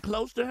standing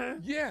close to her?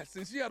 Yes,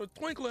 and she had a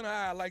twinkle in her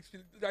eye like she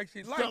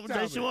liked Something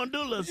that she want to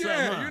do a little something,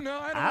 Yeah, huh? you know,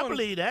 I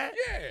believe that.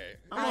 Yeah.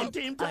 I'm on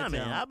Team Tommy.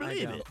 I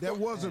believe it. There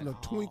wasn't a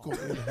twinkle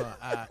in her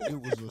eye.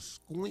 It was a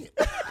squint.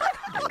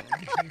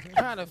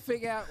 Trying to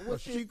figure out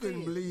what she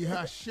couldn't believe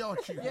how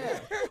short you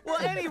were. Well,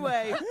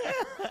 anyway,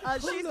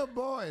 Who the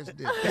boys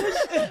did?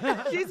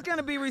 she's going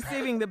to be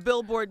receiving the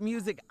Billboard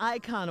Music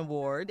Icon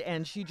Award,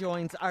 and she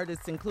joins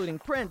artists including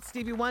Prince,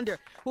 Stevie Wonder,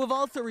 who have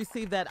also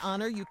received that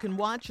honor. You can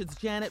watch as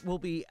Janet will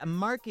be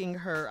marking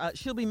her,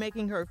 she'll be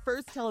making her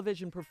first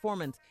television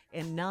performance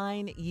in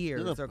 9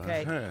 years, Good for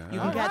okay? her. You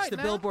can catch the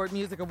Billboard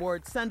Music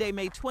Awards Sunday,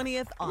 May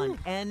 20th on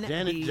NBC.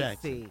 Janet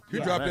Jackson.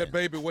 You dropped that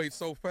baby weight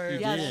so fast.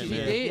 Yes, did, she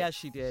man. did. Yes,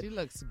 she did. She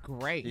looks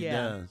great. He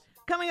Yeah. does.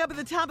 Coming up at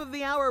the top of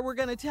the hour, we're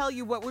going to tell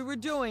you what we were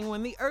doing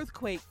when the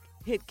earthquake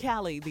hit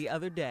Cali the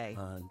other day.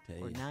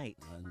 Or night.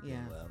 Yeah.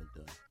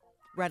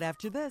 Right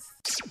after this.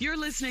 You're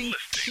listening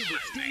to the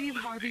Steve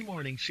Harvey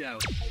Morning Show.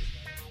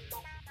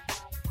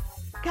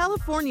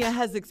 California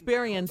has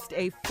experienced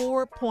a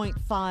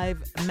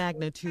 4.5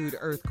 magnitude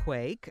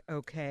earthquake,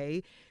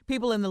 okay?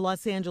 People in the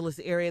Los Angeles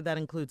area, that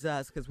includes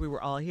us because we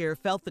were all here,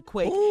 felt the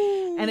quake.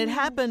 Ooh. And it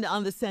happened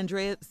on the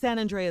San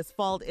Andreas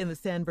Fault in the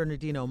San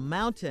Bernardino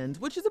Mountains,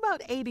 which is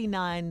about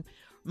 89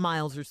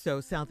 miles or so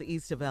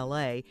southeast of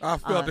L.A. I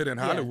felt it in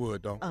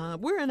Hollywood, though.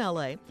 We're in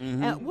L.A.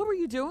 Mm-hmm. What were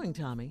you doing,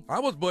 Tommy? I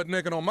was butt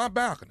naked on my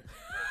balcony.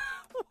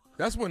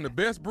 That's when the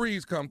best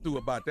breeze come through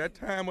about that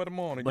time of the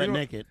morning. Butt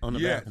naked on the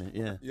Yes. balcony,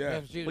 yeah. Yeah.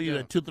 Well, you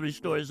at 2-3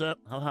 stories up?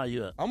 How high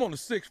you up? I'm on the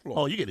 6th floor.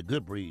 Oh, you get a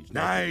good breeze.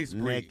 Nice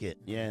breeze. Naked,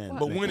 yeah.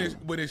 But when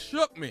it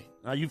shook me,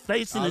 Are you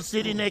facing the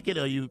city naked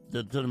or you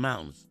to the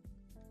mountains?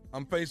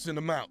 I'm facing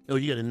the mountain. Oh,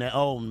 you get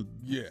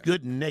a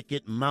good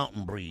naked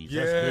mountain breeze.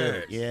 That's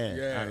good.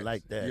 Yeah, I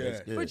like that. That's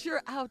good. But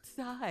you're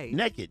outside.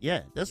 Naked,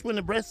 yeah. That's when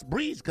the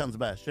breeze comes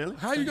by, Shirley.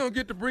 How you gonna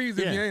get the breeze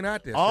if you ain't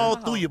out there? All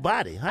Shirley? through your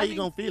body. How I you mean,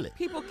 gonna feel it?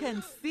 People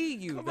can see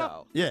you,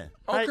 though. Yeah.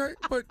 Okay,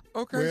 but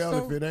okay. Well,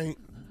 so if it ain't,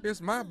 it's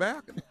my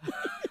balcony.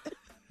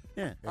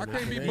 Yeah. I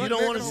can't be. You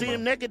don't want to see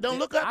him naked, don't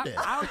look up there.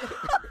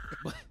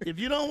 If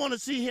you don't want to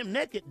see him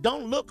naked,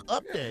 don't look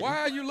up there. Why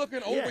are you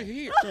looking over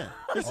here? Yeah.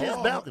 This is his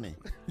balcony.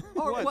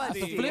 Or what?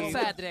 That's the flip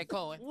side to that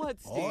coin.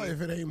 What, Steve? or if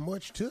it ain't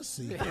much to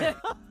see.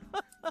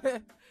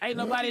 Ain't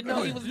nobody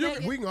know he was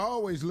naked. We can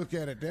always look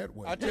at it that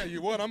way. I tell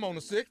you what, I'm on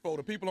the 6th floor.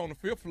 The people on the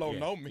 5th floor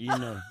know me. You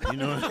know.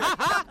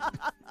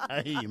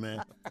 I hear you,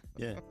 man.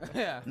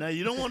 Yeah. Now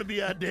you don't want to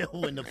be out there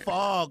when the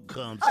fog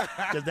comes,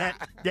 because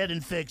that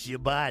infects your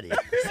body.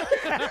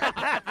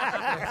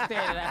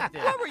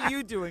 What were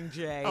you doing,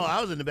 Jay? Oh,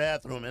 I was in the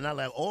bathroom and I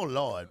like, oh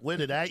Lord, where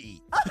did I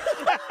eat?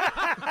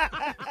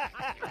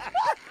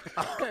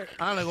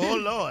 I'm like, oh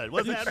Lord,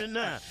 what's happening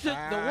now? Shook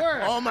the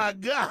world. Oh my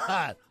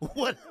God,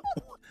 what?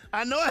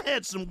 I know I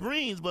had some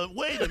greens, but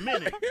wait a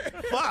minute,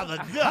 Father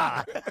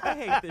God. I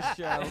hate this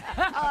show.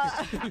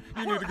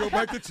 You need to go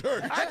back to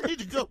church. I need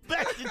to go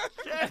back to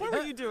church. What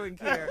were you doing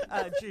here,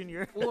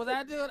 Junior? What was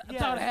I doing? I Yeah.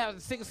 thought I had a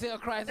sickle cell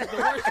crisis.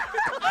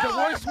 The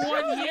worst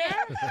one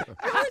yet.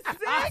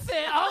 I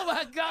said, oh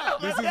my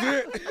God. This is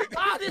it.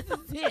 Oh, this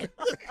is it.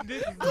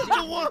 This is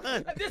the one.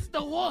 This is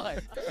the one.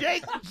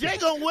 Jay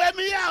gonna wear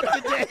me out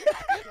today.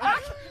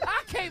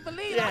 I can't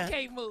believe I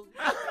can't move.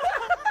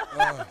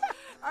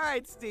 All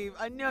right, Steve,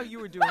 I know you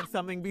were doing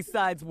something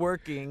besides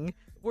working.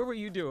 What were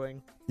you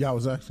doing? Yeah, I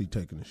was actually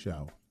taking a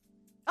shower.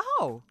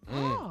 Oh.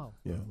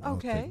 Yeah, I was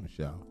Okay. taking a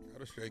shower.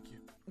 Gotta shake you.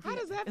 How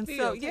does that And feel?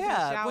 so, taking a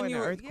yeah, shower when in you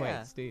an were- earthquake,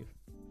 yeah. Steve.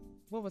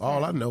 What was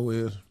All that? I know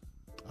is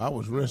I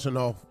was rinsing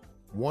off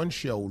one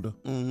shoulder,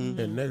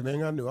 and next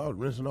thing I knew, I was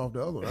rinsing off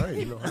the other one. I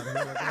didn't know how the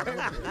hell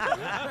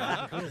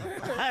I got over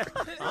there.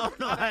 I don't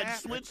know how it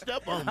switched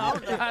up on me. I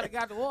don't know how they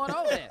got the water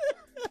over there.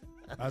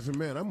 I said,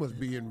 man, I must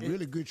be in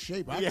really good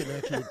shape. I can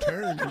actually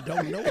turn and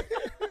don't know it.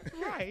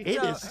 Right.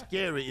 It is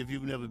scary if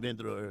you've never been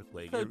through an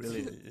earthquake. It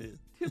really is.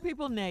 Two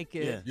people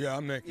naked. Yeah,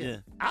 I'm naked. Yeah.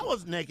 I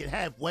was naked,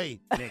 halfway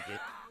naked.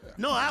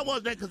 No, I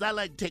was naked because I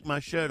like to take my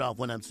shirt off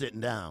when I'm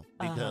sitting down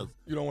because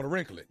You don't want to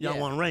wrinkle it. you don't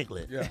want to wrinkle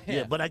it.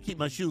 Yeah. But I keep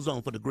my shoes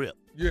on for the grip.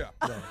 Yeah.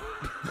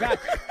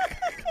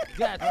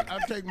 I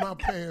take my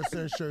pants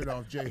and shirt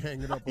off, Jay,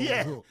 hang it up on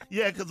the hook.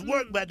 Yeah, because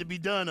work about to be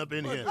done up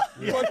in here.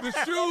 But the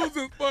shoes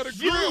is for the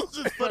grip.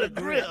 Shoes is for the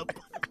grip.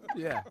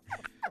 Yeah.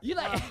 You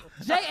like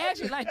Jay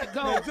actually like to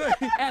go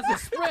as a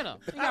sprinter.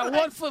 You got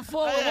 1 foot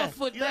forward, 1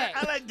 foot back.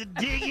 I like to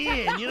dig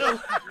in, you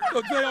know.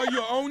 So Jay, are you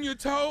on your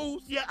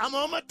toes? Yeah, I'm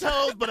on my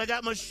toes, but I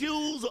got my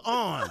shoes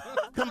on.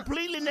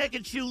 Completely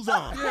naked shoes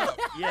on.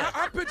 Yeah.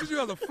 I pictured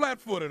you as a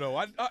flat-footer, though.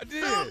 I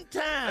did.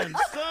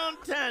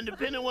 Sometimes,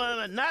 depending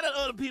on, not at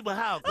other people's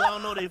house, 'cause I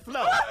don't know they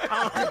flow.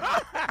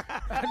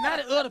 Not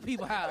at other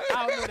people's house.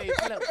 I don't know they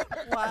float.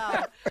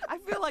 Wow. I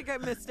feel like I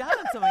missed out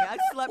on something. I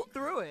slept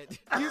through it.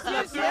 You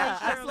slept through Yeah,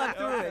 it? I slept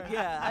through it.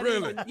 Yeah. I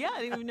Really? I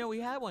didn't even know we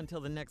had one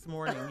till the next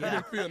morning. You Yeah.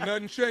 didn't feel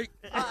nothing shake?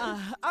 All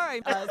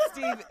right,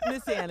 Steve,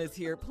 Miss Ann is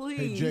here. Please.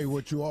 Hey, Jay,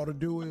 what you ought to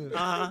do is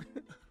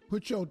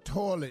put your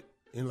toilet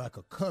in like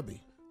a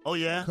cubby. Oh,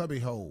 yeah? Cubby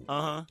hole.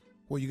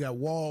 Where you got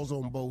walls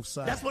on both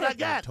sides. That's what I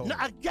got. Toilet. No,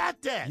 I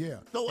got that. Yeah.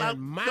 So and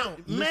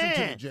mount. Listen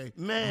to me, Jay.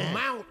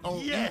 Mount on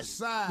each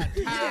side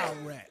towel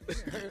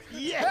racks.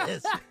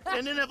 Yes.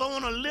 And then if I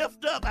want to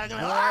lift up, I can.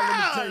 Let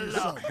me tell you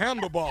something.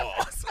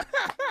 Handlebars.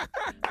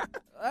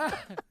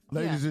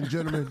 Ladies and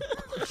gentlemen,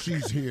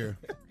 she's here.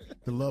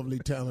 The lovely,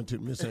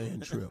 talented Miss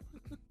Ann Tripp.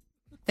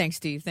 Thanks,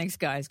 Steve. Thanks,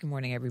 guys. Good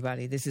morning,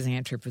 everybody. This is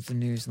Ann Tripp with the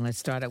news, and let's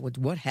start out with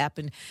what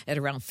happened at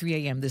around 3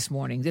 a.m. this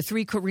morning. The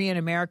 3 Korean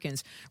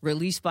Americans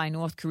released by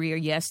North Korea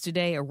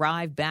yesterday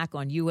arrived back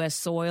on U.S.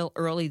 soil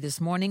early this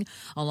morning,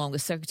 along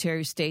with Secretary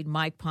of State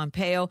Mike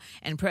Pompeo,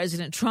 and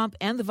President Trump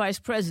and the Vice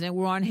President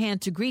were on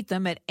hand to greet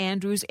them at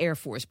Andrews Air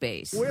Force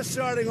Base. We're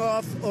starting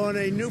off on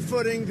a new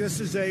footing. This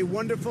is a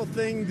wonderful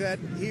thing that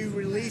he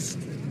released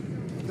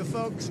the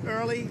folks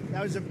early.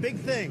 That was a big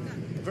thing,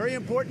 very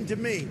important to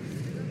me.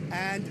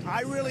 And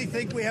I really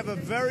think we have a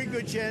very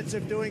good chance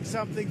of doing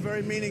something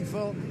very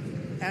meaningful.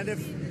 And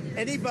if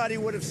anybody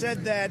would have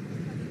said that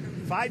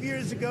 5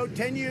 years ago,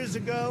 10 years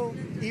ago,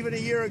 even a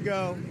year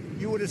ago,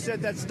 you would have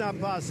said that's not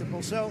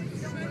possible. So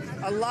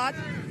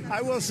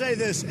I will say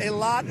this, a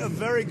lot of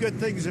very good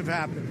things have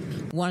happened.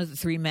 One of the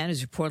 3 men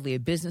is reportedly a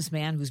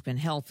businessman who's been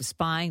held for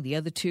spying. The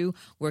other 2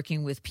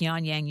 working with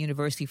Pyongyang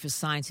University for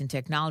Science and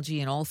Technology,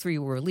 and all 3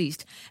 were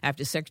released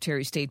after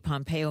Secretary of State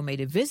Pompeo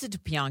made a visit to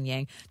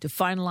Pyongyang to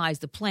finalize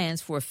the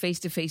plans for a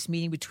face-to-face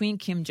meeting between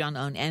Kim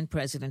Jong-un and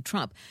President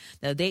Trump.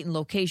 The date and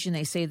location,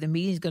 they say the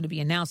meeting is going to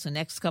be announced in the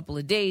next couple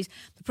of days.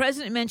 The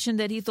president mentioned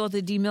that he thought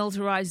the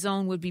demilitarized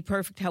zone would be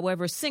perfect.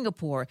 However,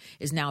 Singapore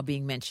is now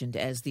being mentioned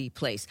as the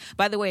place.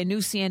 By the way, a new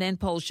CNN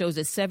poll shows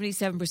that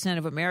 77%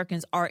 of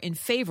Americans are in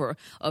favor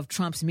of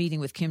Trump's meeting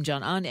with Kim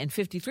Jong-un, and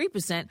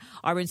 53%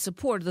 are in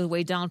support of the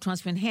way Donald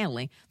Trump's been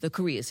handling the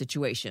Korea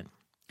situation.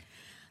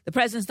 The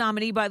president's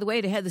nominee, by the way,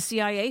 to head the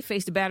CIA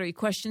faced a battery of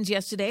questions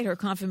yesterday at her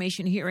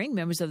confirmation hearing.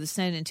 Members of the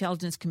Senate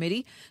Intelligence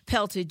Committee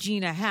pelted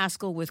Gina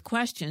Haspel with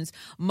questions,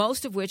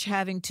 most of which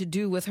having to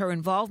do with her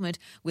involvement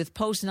with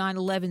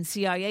post-9/11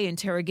 CIA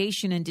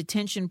interrogation and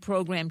detention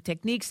program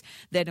techniques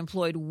that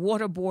employed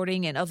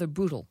waterboarding and other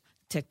brutal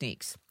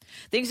techniques.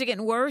 Things are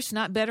getting worse,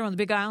 not better on the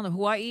Big Island of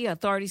Hawaii.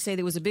 Authorities say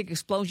there was a big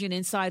explosion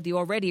inside the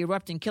already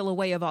erupting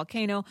Kilauea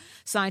volcano.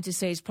 Scientists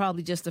say it's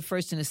probably just the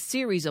first in a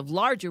series of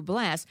larger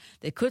blasts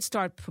that could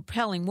start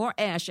propelling more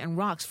ash and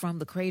rocks from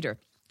the crater.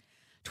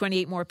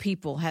 28 more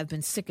people have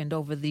been sickened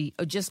over the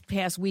just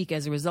past week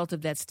as a result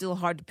of that still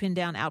hard to pin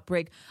down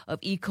outbreak of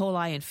E.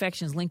 coli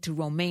infections linked to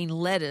romaine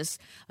lettuce.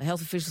 A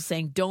health official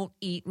saying don't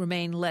eat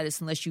romaine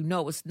lettuce unless you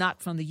know it's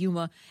not from the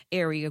Yuma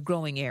area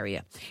growing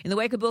area. In the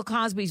wake of Bill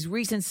Cosby's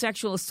recent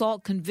sexual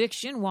assault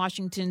conviction,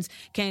 Washington's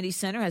Kennedy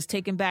Center has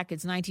taken back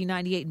its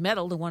 1998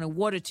 medal, the one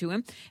awarded to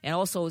him, and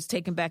also has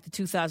taken back the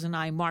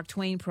 2009 Mark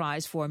Twain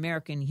Prize for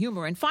American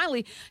Humor. And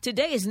finally,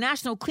 today is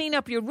National Clean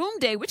Up Your Room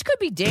Day, which could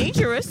be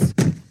dangerous.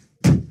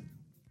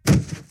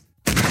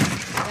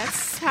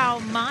 That's how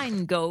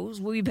mine goes.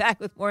 We'll be back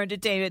with more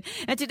entertainment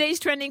and today's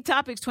trending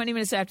topics 20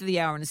 minutes after the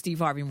hour on the Steve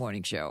Harvey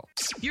Morning Show.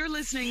 You're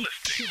listening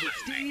to the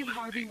Steve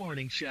Harvey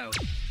Morning Show.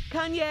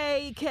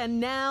 Kanye can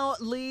now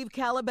leave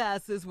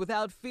Calabasas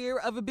without fear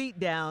of a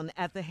beatdown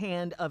at the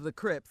hand of the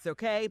Crips,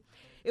 okay?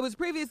 It was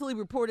previously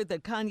reported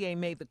that Kanye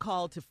made the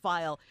call to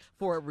file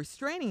for a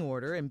restraining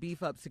order and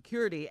beef up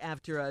security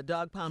after a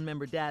Dog Pound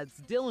member Dads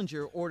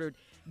Dillinger ordered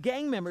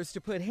gang members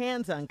to put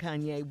hands on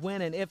Kanye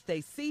when and if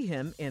they see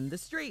him in the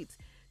streets.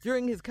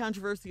 During his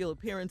controversial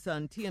appearance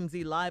on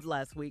TMZ Live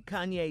last week,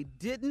 Kanye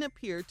didn't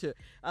appear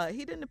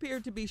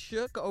to be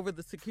shook over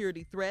the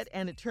security threat,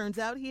 and it turns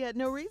out he had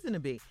no reason to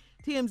be.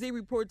 TMZ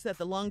reports that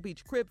the Long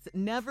Beach Crips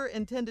never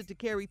intended to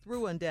carry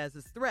through on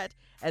Daz's threat,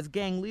 as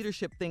gang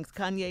leadership thinks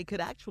Kanye could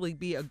actually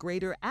be a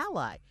greater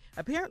ally.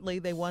 Apparently,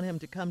 they want him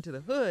to come to the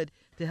hood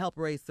to help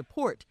raise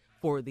support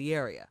for the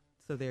area.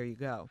 So there you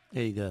go.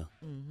 There you go.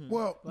 Mm-hmm.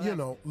 Well, you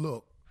know,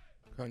 look.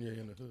 Kanye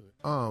in the hood.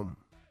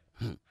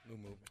 New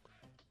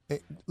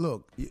movie.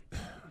 Look,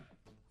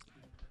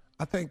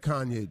 I think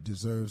Kanye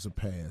deserves a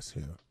pass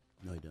here.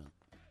 No, he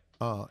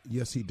don't.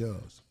 Yes, he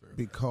does.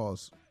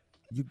 Because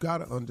you got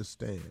to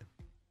understand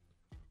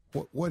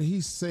what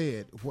he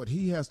said, what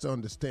he has to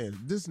understand.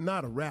 This is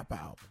not a rap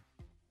album.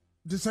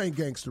 This ain't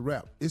gangster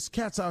rap. It's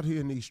cats out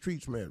here in these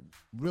streets, man,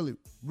 really,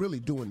 really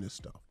doing this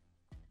stuff.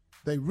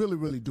 They really,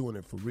 really doing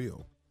it for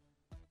real.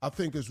 I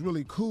think it's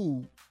really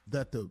cool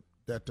that the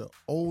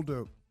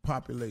older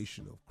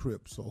population of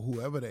Crips or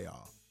whoever they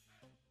are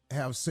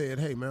have said,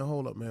 hey, man,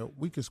 hold up, man,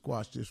 we can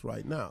squash this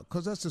right now.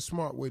 Because that's a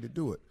smart way to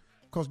do it.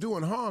 Because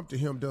doing harm to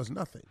him does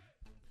nothing.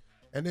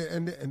 And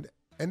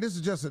this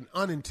is just an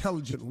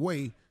unintelligent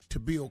way to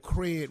build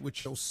cred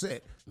with your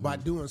set by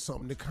doing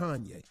something to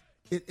Kanye.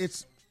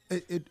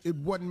 It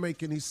wouldn't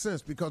make any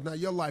sense because now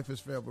your life is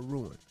forever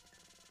ruined.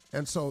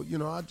 And so, you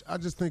know, I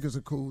just think it's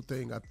a cool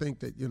thing. I think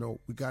that, you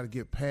know, we got to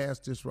get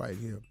past this right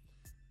here.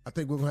 I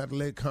think we're going to have to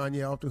let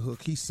Kanye off the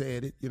hook. He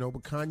said it, you know,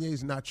 but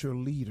Kanye's not your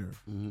leader.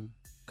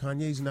 Mm-hmm.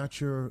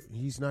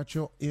 He's not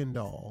your end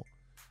all.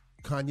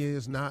 Kanye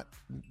is not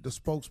the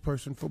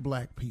spokesperson for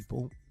black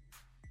people.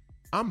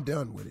 I'm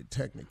done with it,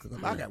 technically.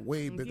 I got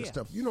way bigger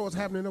stuff. You know what's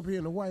happening up here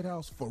in the White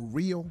House for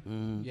real?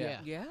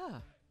 Yeah.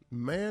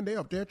 Man, they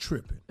up there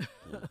tripping.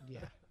 Yeah.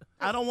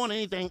 I don't want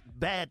anything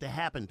bad to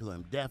happen to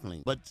him,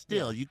 definitely. But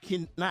still, you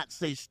cannot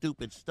say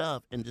stupid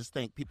stuff and just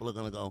think people are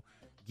going to go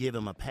give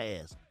him a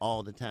pass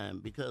all the time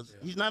because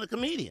he's not a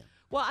comedian.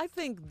 Well, I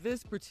think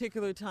this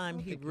particular time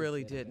he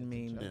really didn't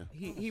mean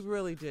he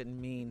really didn't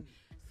mean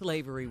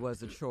slavery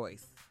was a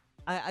choice.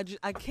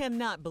 I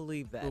cannot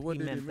believe that he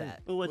meant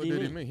that. Well, what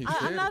did he mean?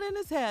 I'm not in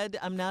his head.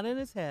 I'm not in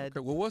his head. Okay,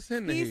 well, what's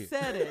in the head? He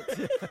said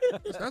it.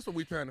 That's what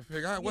we're trying to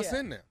figure out. What's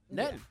in there?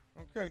 Nothing.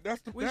 Okay,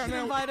 that's the. We should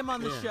invite him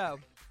on the show.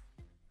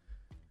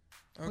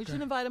 Okay. We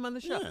should invite him on the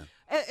show.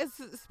 Yeah.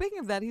 Speaking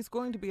of that, he's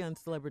going to be on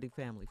Celebrity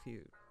Family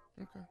Feud.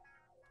 Okay.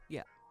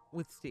 Yeah,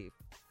 with Steve.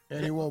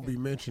 And he won't be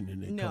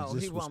mentioning it because No,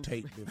 this he was won't.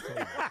 taped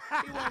before.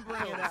 He won't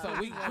bring it up. So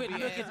we quit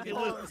looking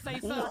to say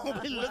We won't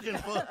something. be looking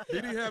for.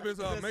 Did he have his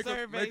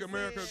Make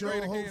America Sure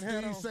Great hope Again hat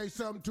Steve on? say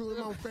something to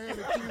him on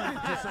Family Feud.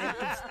 Just ain't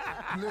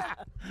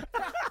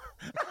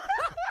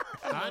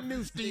I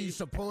knew Steve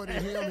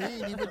supported him.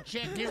 He ain't even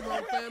checked him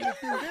on Family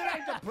Feud. It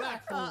ain't the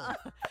platform.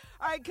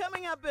 All right,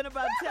 coming up in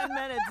about 10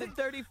 minutes at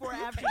 34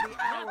 after the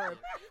hour,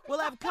 we'll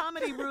have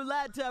Comedy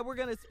Roulette. We're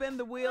going to spin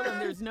the wheel, and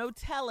there's no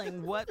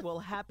telling what will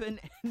happen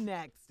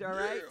next, all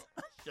right?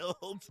 Sure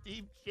hope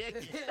Steve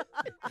checked it.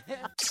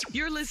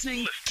 You're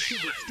listening to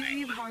the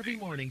Steve Harvey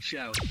Morning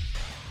Show.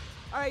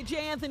 All right, J.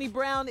 Anthony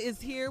Brown is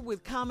here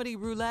with Comedy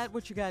Roulette.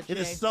 What you got, Jay? It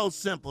is so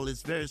simple.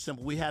 It's very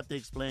simple. We have to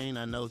explain.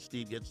 I know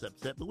Steve gets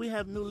upset, but we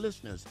have new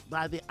listeners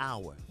by the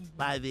hour.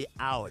 By the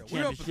hour.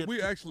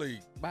 We actually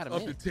By the up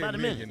to minute. 10 By the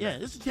million minute. now.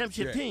 Yeah, it's a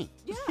championship team.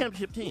 It's a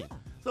championship team.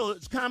 So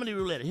it's Comedy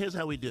Roulette. Here's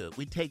how we do it.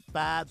 We take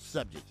 5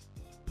 subjects,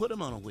 put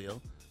them on a wheel,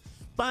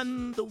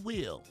 spun the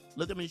wheel.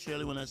 Look at me,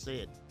 Shirley, when I say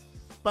it.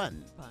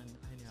 Spun. Fun,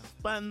 I know.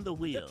 Spun the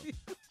wheel.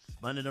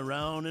 Spun it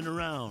around and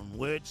around.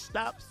 Where it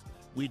stops,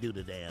 we do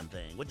the damn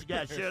thing. What you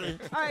got, Shirley?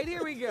 All right,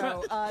 here we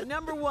go.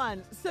 Number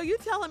 1. So you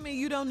telling me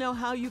you don't know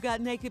how you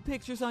got naked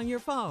pictures on your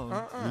phone? No.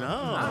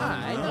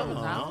 I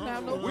don't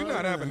have no We're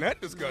not having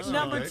that discussion.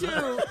 Number today.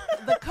 2,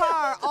 the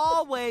car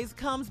always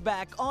comes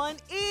back on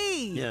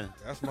E. Yeah.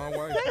 That's my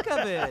wife. Think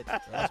of it.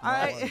 That's All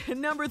my right, wife.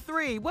 number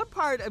 3, what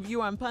part of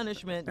You on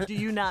Punishment do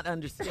you not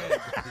understand?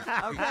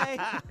 Okay?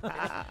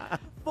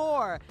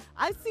 4,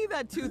 I see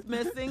that tooth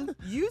missing.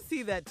 You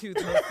see that tooth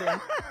missing.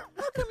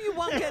 How come you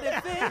won't get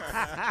it fixed?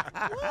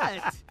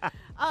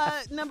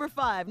 What? Number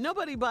 5,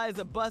 nobody buys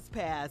a bus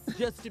pass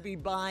just to be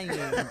buying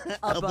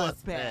a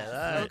bus pass. All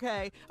right.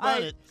 Okay?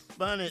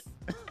 Spun it.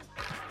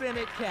 Spin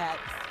it, cats.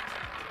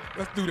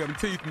 Let's do them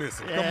teeth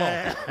missing.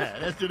 Yeah. Come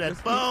on. Let's do that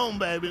phone,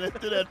 baby. Let's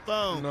do that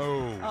phone.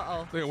 No.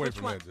 Uh-oh. Stay away Which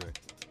from one? that, Jay.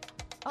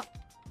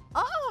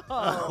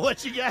 Oh.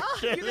 What you got,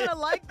 You're Shirley? going to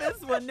like this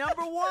one.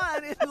 Number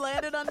 1. It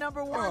landed on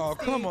number 1. Oh,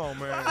 Steve. come on,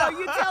 man. So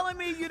you telling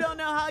me you don't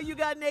know how you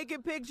got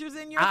naked pictures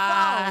in your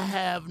I phone?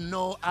 have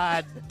no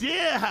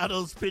idea how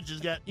those pictures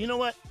got. You know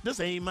what?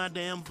 This ain't my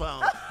damn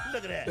phone.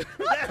 Look at that.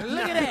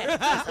 Look at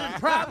that.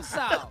 Problem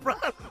solved.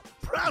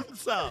 Problem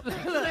solved.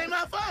 This ain't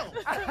my phone.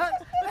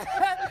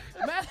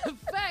 Matter of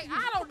fact,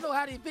 I don't know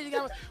how these pictures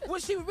got.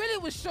 What she really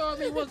was showing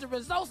me was the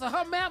results of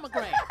her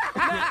mammogram.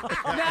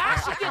 Now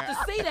I should get to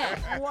see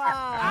that.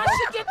 Wow. I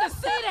should get to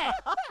see that.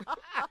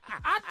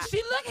 She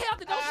look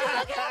healthy. Don't she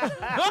look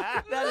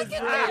healthy? That is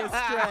really a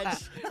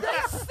stretch.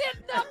 They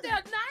sitting up there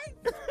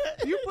nice.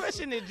 You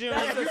pushing it, Junior.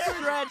 That's a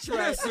stretch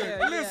right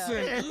there.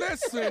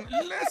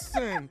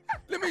 Listen.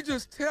 Let me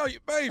just tell you,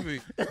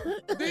 baby.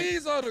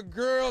 These are the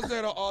girls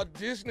that are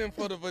auditioning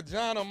for the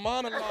vagina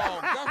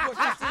monologue. That's what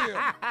this is.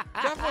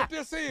 That's what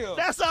this is.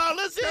 That's all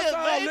this is, That's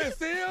all baby.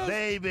 this is.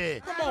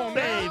 Baby. Come on,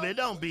 now. Baby,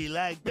 don't be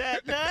like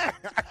that now.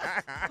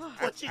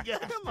 What you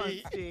got, Come on,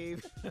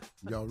 Steve? Steve.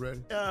 Y'all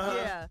ready?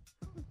 Yeah.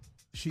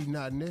 She's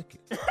not naked.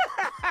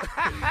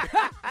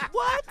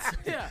 What?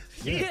 Yeah.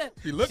 Yeah.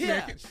 She looked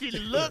naked. She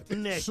looked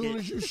naked. As soon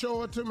as you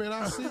show it to me and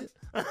I see it,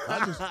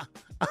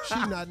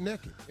 she's not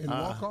naked and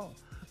walk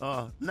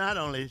off. Not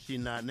only is she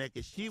not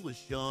naked, she was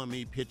showing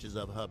me pictures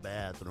of her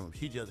bathroom.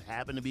 She just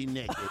happened to be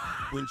naked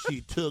when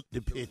she took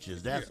the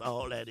pictures. That's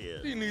all that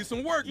is. She needs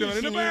some work done in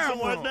the She needs bathroom.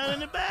 some work done in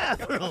the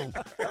bathroom.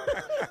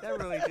 That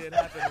really did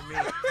happen to me.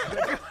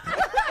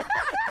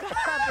 That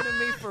happened to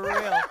me for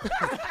real.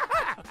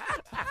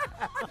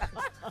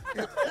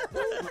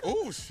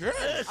 Oh, shit.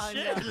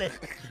 Shirley,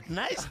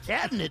 nice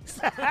cabinets.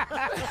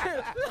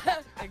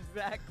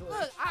 Exactly.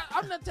 Look,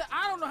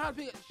 I don't know how to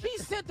be. She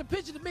sent the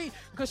picture to me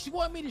because she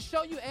wanted me to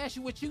show you, ask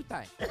you what you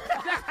think.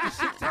 That's what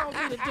she told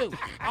me to do.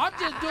 I'm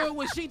just doing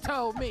what she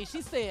told me.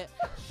 She said,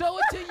 show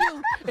it to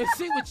you and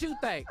see what you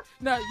think.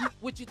 Now,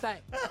 what you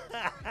think?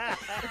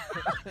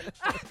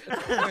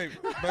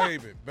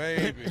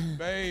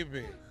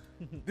 Baby.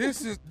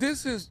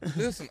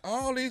 Listen,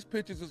 all these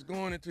pictures is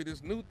going into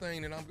this new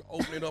thing that I'm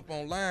opening up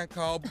online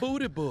called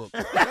Booty Book.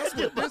 That's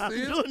what this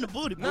is. Doing the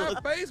booty book.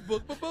 Not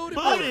Facebook, but Booty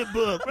Booty Book.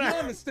 book, right. You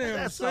understand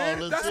That's what I'm all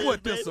saying? it That's is,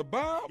 what this baby.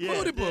 about. Yeah,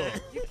 Booty Book.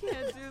 You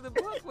can't do the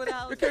book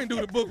without. You can't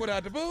do the book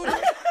without the booty.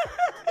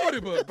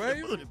 Booty Book,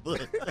 baby. Booty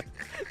book. Come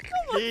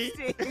on,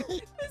 Steve.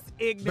 This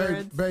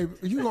ignorance. Baby,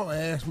 you gonna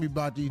ask me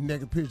about these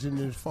naked pictures in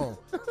this phone.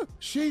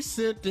 She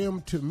sent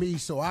them to me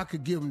so I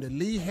could give them to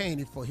Lee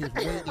Haney for his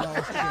weight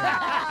loss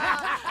journey.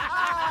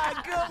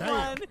 Good Damn.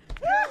 one.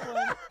 Good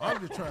one. I'm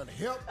just trying to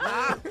help.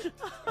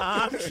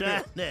 I'm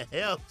trying to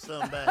help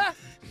somebody.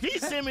 She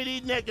sent me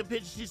these naked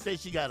pictures. She said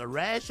she got a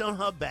rash on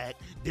her back.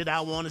 Did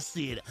I want to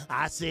see it?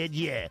 I said,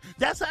 yeah.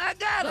 That's how I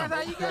got them.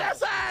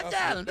 That's how I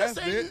got them. That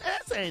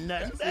ain't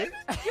nothing, baby.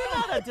 You're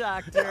not a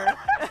doctor.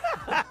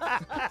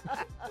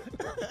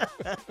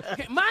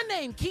 Okay, my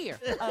name Kier.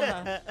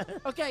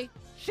 Okay,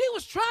 she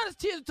was trying to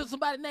tell it to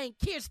somebody named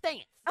Kier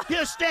Stance.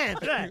 Kier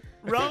Stance, right?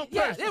 Wrong person.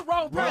 Yeah, it's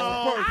wrong person.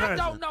 Wrong person. I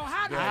don't know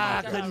how to.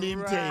 I couldn't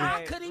even tell you.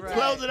 I couldn't even tell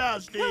Close you. it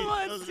out, Steve. Come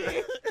on,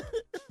 Steve.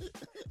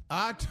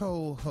 I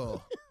told her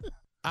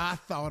I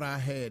thought I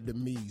had the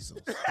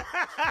measles.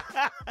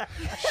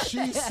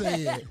 She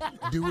said,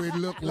 do it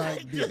look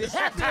like this?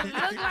 It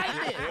look like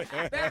this.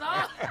 That's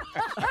all.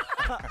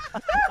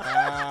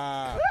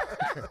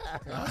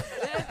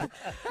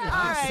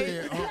 I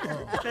said,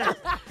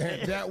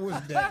 and that was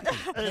that.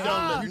 It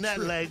don't look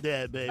nothing like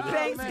that, baby.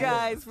 Thanks,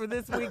 guys, for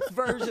this week's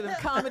version of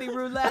Comedy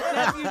Roulette.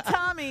 Nephew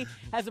Tommy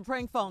has a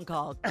prank phone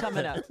call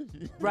coming up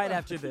right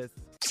after this.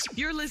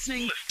 You're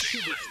listening to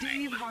the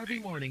Steve Harvey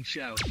Morning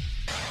Show.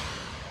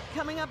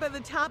 Coming up at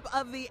the top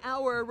of the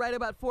hour, right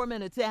about 4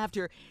 minutes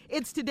after,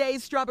 it's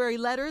today's Strawberry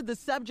Letter. The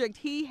subject,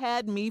 he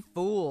had me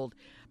fooled.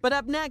 But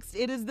up next,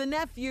 it is the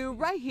nephew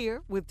right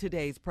here with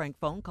today's prank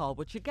phone call.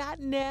 What you got,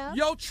 Nev?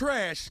 Your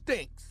trash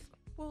stinks.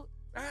 Well,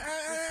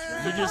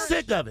 You're just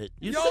sick of it.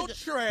 Your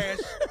trash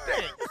stinks.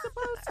 it's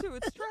supposed to.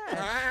 It's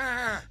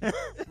trash.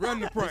 Run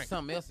the prank. There's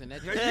something else in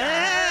that.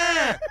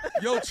 Yeah.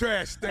 Your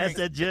trash stinks. That's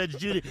that Judge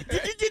Judy.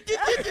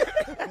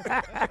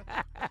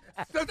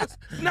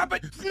 Snap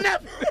it.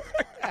 Snap it.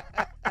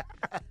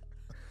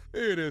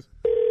 Here it is.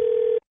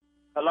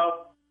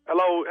 Hello.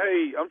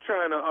 Hey, I'm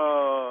trying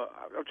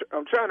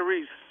to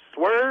reach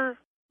Swerve.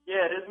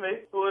 Yeah, this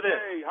me. Who it is?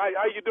 Hey,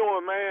 how you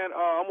doing, man?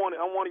 I'm one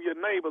of your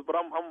neighbors, but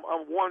I'm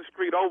one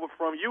street over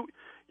from you.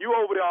 You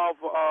over there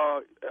off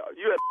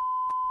you at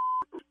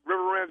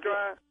River Ranch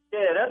Drive?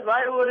 Yeah, that's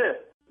right. Who it is?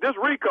 This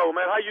Rico,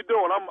 man. How you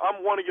doing?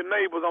 I'm one of your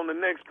neighbors on the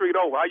next street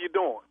over. How you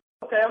doing?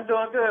 Okay, I'm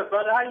doing good,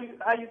 brother.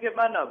 How you get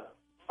my number?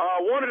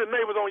 One of the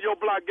neighbors on your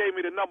block gave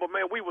me the number,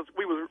 man. We was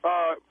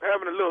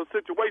having a little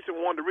situation.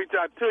 Wanted to reach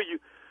out to you.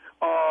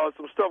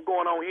 Some stuff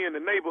going on here in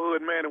the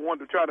neighborhood, man, and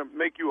wanted to try to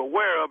make you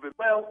aware of it.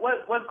 Well,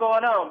 what's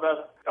going on,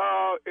 brother?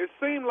 It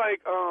seemed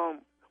like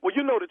well,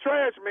 you know, the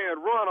trash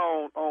man run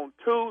on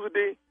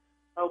Tuesday,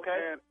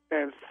 okay,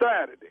 and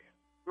Saturday.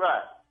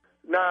 Right.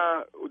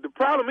 Now the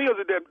problem is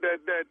that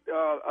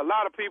a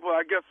lot of people,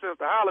 I guess, since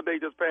the holiday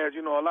just passed,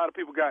 you know, a lot of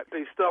people got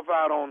their stuff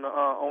out on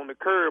the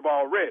curb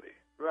already.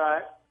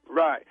 Right.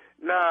 Right.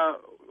 Now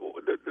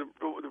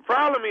the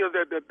problem is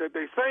that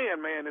they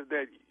saying, man, is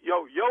that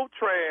your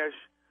trash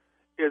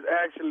is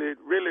actually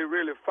really,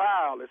 really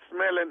foul. It's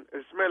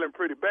smelling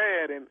pretty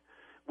bad, and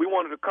we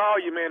wanted to call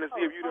you, man, and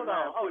see if you didn't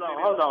mind. Hold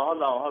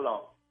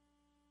on.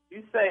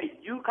 You say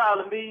you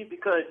calling me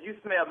because you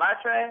smell my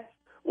trash?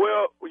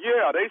 Well,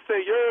 yeah, they say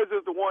yours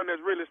is the one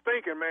that's really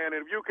stinking, man.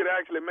 And if you could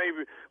actually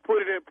maybe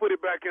put it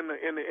back in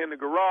the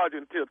garage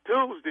until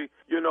Tuesday,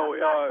 you know.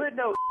 I'm not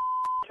putting no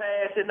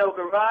trash in no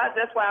garage.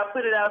 That's why I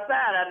put it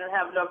outside. I didn't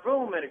have enough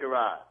room in the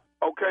garage.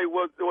 Okay,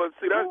 well,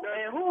 see that.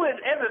 And who is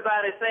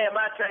everybody saying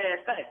my trash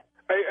stinks?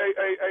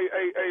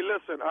 Hey,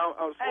 listen,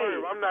 I'm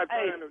sorry. I'm not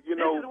trying to, you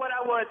know. This is what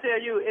I want to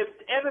tell you. If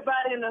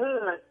everybody in the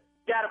hood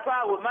got a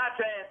problem with my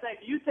trash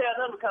tank, you tell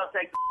them to come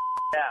take the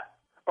out.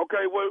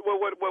 Okay, well,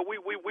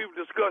 we've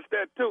discussed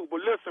that too.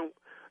 But listen,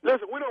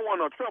 we don't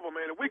want no trouble,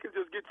 man. If we can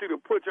just get you to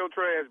put your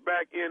trash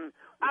back in.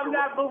 I'm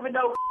not moving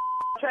no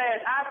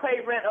trash. I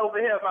pay rent over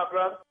here, my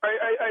brother.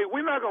 Hey,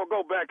 we're not gonna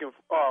go back and.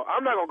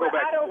 I'm not gonna go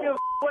back. I don't give a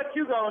what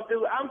you gonna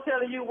do. I'm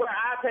telling you where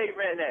I pay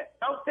rent at.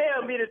 Don't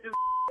tell me to do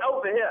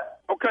over here.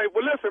 Okay,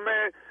 well listen,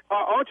 man.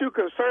 Aren't you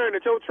concerned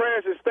that your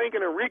trash is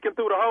stinking and reeking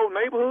through the whole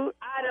neighborhood?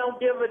 I don't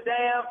give a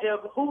damn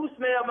if who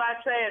smell my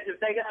trash.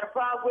 If they got a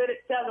problem with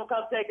it, tell them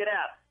come take it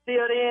out.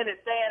 Seal it in and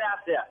stand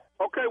out there.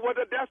 Okay, well,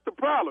 that's the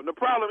problem. The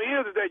problem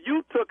is that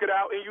you took it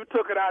out and you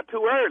took it out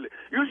too early.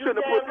 You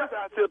shouldn't have put this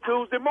out till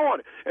Tuesday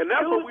morning. And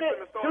that's what we're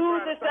going to start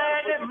Tuesday,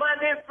 Saturday,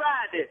 Monday,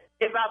 Friday.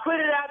 If I put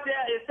it out there,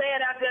 it's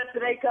staying out there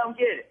till they come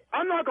get it.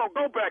 I'm not going to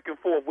go back and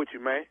forth with you,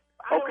 man.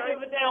 I don't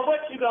give a damn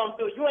what you going to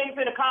do. You ain't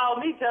finna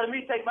call me telling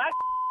me to take my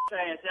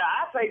trash out.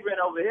 I pay rent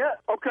over here.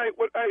 Okay,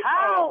 well, hey.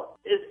 How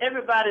is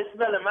everybody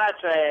smelling my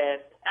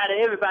trash out of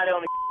everybody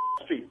on the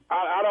street?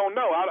 I don't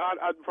know.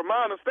 I from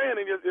my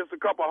understanding, it's a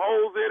couple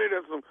holes in it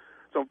and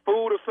some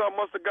food or something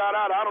must have got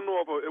out. I don't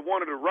know if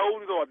one of the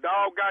rodents or a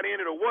dog got in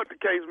it or what the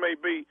case may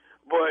be.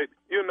 But,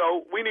 you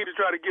know, we need to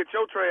try to get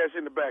your trash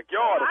in the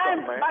backyard or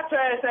something, man. My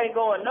trash ain't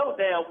going no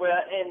damn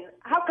well. And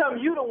how come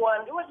you the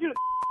one, what you the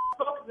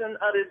focusing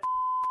of this?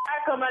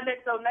 How come my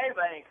next door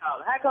neighbor ain't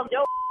calling? How come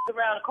your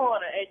around the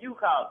corner and you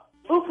calling?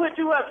 Who put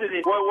you up to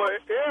this? Well,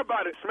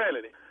 everybody's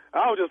smelling it.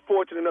 I was just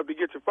fortunate enough to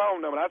get your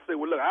phone number. I said,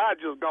 well, look, I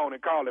just gone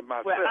and called it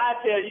myself. Well, I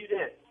tell you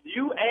this.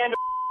 You and the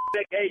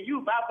that gave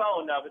you my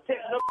phone number.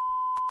 Tell them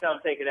come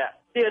take it out.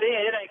 Till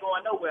then, it ain't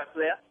going nowhere,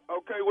 Flair.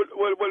 Okay, well,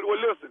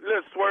 listen,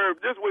 let's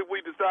swerve. This week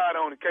we decide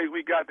on in case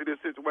we got to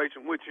this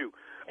situation with you.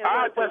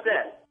 What's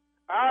that?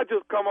 I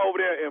just come over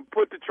there and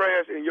put the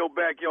trash in your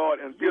backyard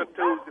until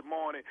Tuesday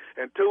morning.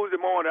 And Tuesday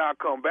morning, I'll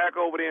come back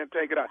over there and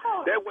take it out.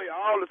 That way,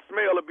 all the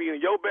smell will be in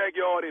your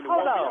backyard and it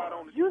won't be out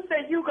on the. You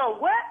say you go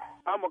what?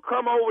 I'm gonna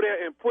come over there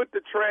and put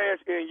the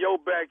trash in your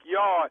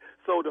backyard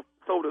so the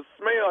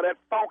smell, that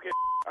funky.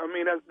 I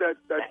mean, I'm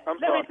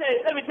sorry.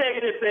 Let me tell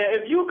you this, Flair.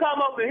 If you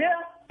come over here,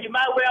 you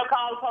might well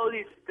call the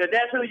police, because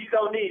that's who you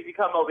gonna need if you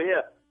come over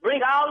here. Bring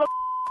all the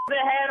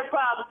that had a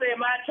problem saying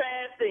my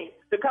trash thing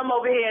to come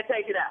over here and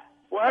take it out.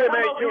 Well, hey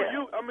man,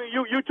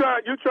 you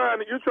trying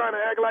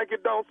to act like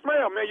it don't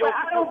smell, man.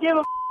 I don't give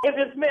a if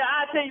it smell.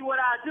 I tell you what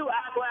I do. I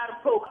go out and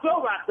put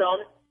Clorox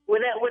on it. Would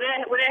that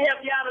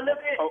help you out a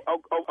little bit?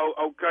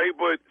 Okay,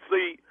 but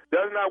see,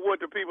 that's not what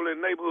the people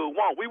in the neighborhood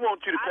want. We want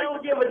you to take. I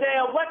don't give a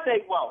damn what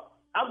they want.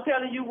 I'm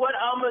telling you what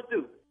I'm gonna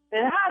do.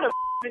 And how the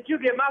did you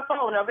get my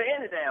phone number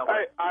any damn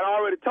way? Hey, I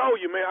already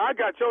told you, man. I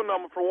got your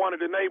number from one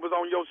of the neighbors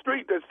on your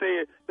street that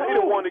said they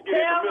didn't want to get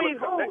in the middle.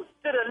 Tell me who,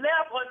 to the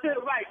left or to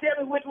the right? Tell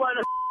me which one.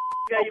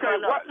 Okay,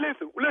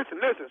 listen,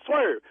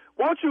 swerve.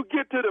 Once you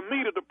get to the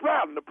meat of the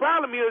problem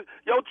is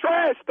your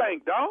trash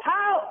stink, dog.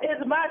 How is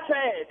my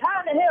trash?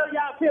 How the hell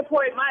y'all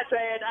pinpoint my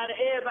trash out of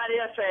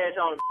everybody else's trash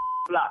on the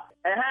block?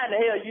 And how in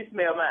the hell you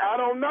smell mine? I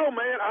don't know,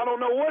 man. I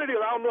don't know what it is.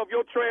 I don't know if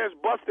your trash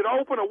busted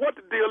open or what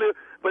the deal is.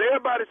 But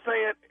everybody's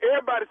saying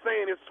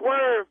it's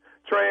Swerve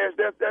trash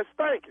that's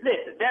stinking.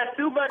 Listen, that's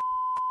too much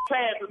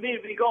trash for me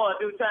to be going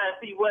through trying to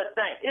see what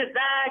stinks. It's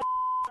 9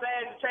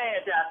 bags of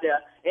trash out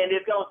there, and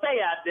it's gonna stay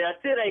out there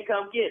until they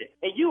come get it.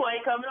 And you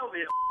ain't coming over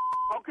here.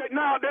 Okay,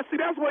 now that's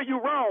where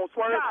you wrong,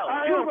 Swerve.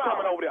 I am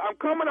coming over there. I'm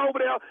coming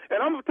over there, and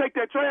I'm gonna take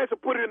that trash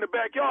and put it in the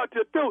backyard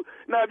till 2.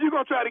 Now, if you're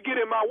gonna try to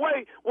get in my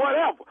way,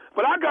 whatever.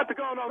 But I got to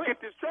go and get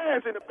this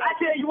trash in the backyard.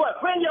 I tell you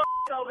what, bring your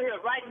over here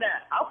right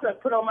now. I'm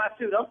gonna put on my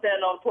suit. I'm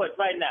standing on the porch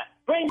right now.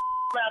 Bring your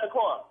around the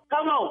corner.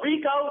 Come on,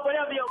 Rico,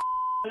 whatever your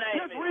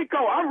name is. It's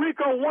Rico. I'm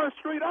Rico 1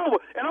 street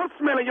over, and I'm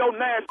smelling your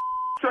nasty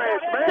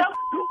trash, man.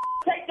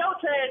 Take your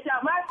trash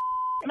out. My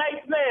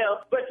may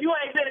smell, but you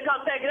ain't gonna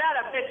come take it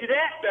out. I bet you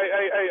that.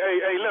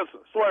 Hey,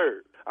 listen,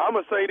 Swerve. I'm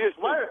gonna say this.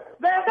 Swerve,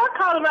 man, stop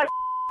calling my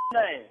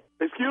name.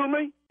 Excuse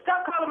me?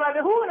 Stop calling my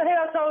name. Who in the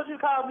hell told you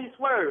to call me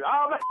Swerve?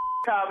 All my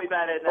call me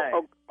by that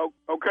name.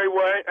 Okay,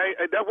 well, hey,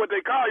 that's what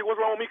they call you. What's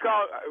wrong with me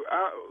calling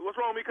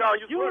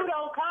you Swerve? You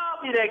don't call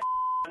me that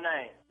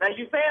name. Now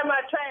you fan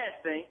my trash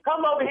thing.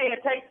 Come over here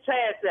and take the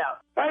trash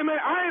out. Hey man,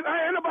 I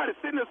ain't nobody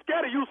sitting there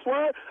scared of you,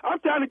 Swerve.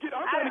 I'm trying to get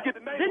the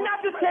name. Didn't I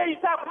just tell you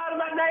stop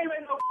calling my name?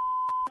 Ain't no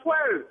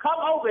Swerve. Come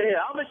over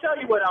here. I'm gonna show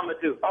you what I'm gonna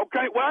do.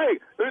 Okay, well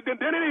hey, then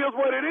it is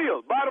what it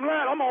is. Bottom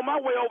line, I'm on my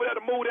way over there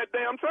to move that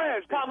damn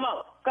trash. Come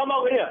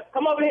over here.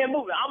 Come over here and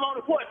move it. I'm on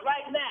the porch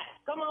right now.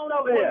 Come on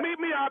over here. Meet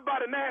me out by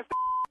the nasty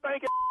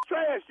stinking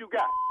trash you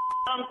got.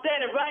 I'm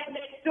standing right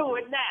next to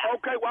it now.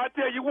 Okay, well I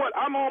tell you what,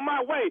 I'm on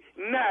my way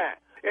now.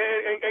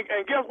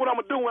 And guess what I'm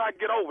gonna do when I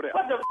get over there?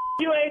 What the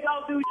you ain't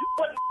gonna do?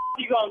 What the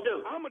you gonna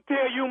do? I'm gonna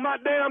tell you my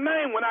damn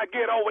name when I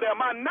get over there.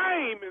 My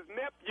name is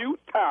Nephew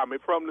Tommy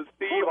from the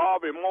Steve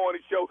Harvey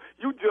Morning Show.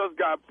 You just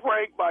got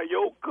pranked by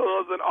your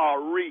cousin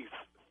Reese.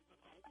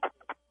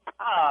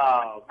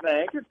 Oh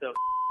man, get the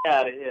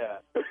out of here.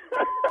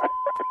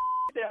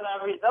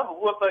 Tell Reese, I'm a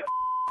whoop her.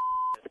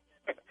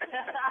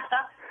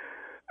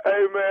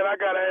 Hey, man, I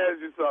got to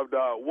ask you something,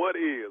 dog. What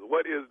is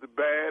the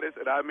baddest,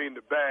 and I mean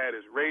the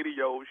baddest,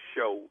 radio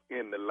show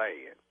in the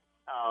land?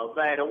 Oh,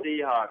 man, don't be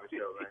Harvey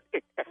show,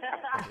 man.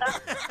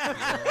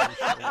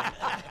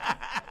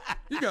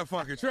 You got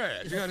funky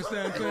trash. You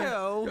understand what I'm saying?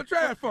 Ew. You're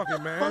trash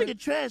funky, man. Funky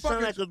Trash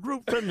sound like a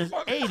group from the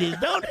 80s,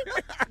 don't it?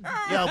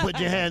 Y'all put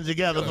your hands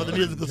together for the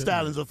musical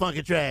stylings of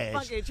Funky Trash.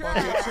 Funky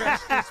trash.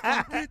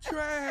 Funky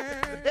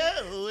trash.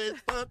 Oh, it's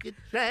Funky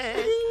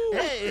Trash.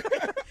 Hey.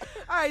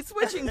 All right,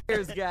 switching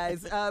gears,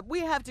 guys.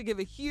 We have to give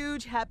a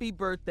huge happy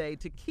birthday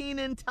to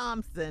Kenan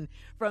Thompson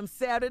from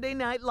Saturday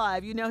Night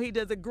Live. You know, he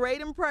does a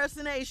great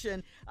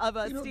impersonation of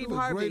Steve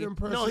Harvey.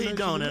 No, he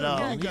don't at all.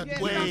 Yeah, He got you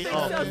way don't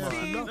off. think so,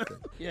 Steve?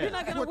 Yeah. You're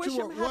not going to wish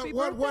him a happy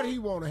birthday? What he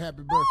want a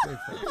happy birthday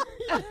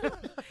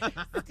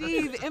for?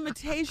 Steve,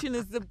 imitation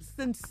is the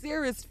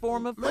sincerest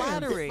form of Man,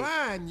 flattery.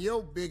 find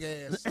your big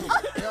ass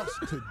something else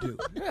to do.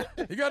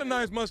 He got a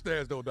nice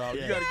mustache, though, dog.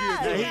 Yeah. You got to give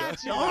it to him.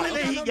 The only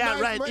thing he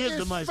got right is the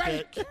It's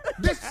mustache. fake.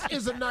 This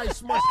is a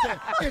nice mustache.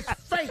 It's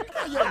fake.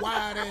 Your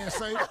wide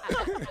ass ain't.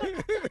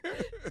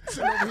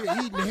 Sitting over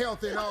here eating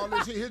healthy and all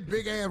this. His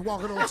big ass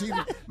walking on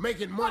TV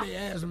making money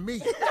as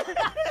me.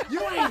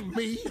 You ain't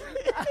me.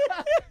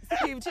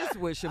 Steve, just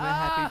wish him a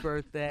happy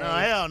birthday. No,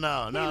 hell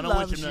no. No, He don't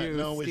loves wish him nothing. you,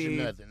 Don't wish him Steve.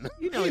 nothing.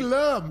 You know, He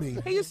love me.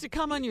 he used to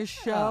come on your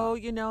show,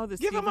 you know. The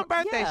Give Steve, him a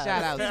birthday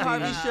shout out, Steve Steve.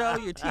 Harvey show,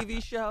 your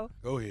TV show.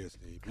 Go ahead,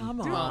 Steve. Come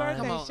Do a on.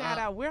 birthday come on. shout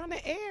out. We're on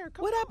the air.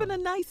 Come What happened to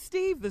Nice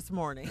Steve this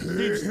morning?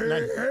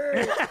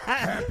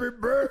 Happy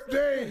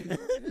birthday.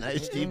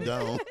 Nice Steve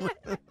gone.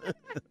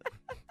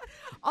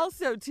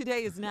 Also,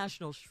 today is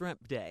National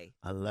Shrimp Day.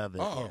 I love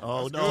it. Uh-oh.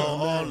 Oh, That's no. good.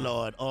 Oh,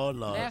 Lord. Oh,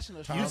 Lord. National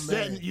You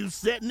Shrimp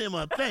setting him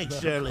up. Thanks,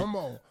 Shirley. Come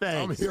on.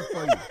 Thanks. I'm here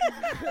for you.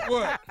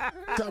 What?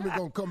 Tommy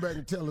gonna come back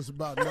and tell us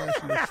about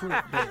National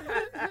Shrimp Day.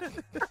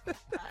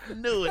 I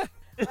knew it.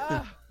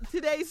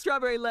 Today's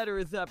Strawberry Letter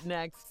is up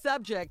next.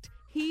 Subject,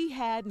 he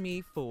had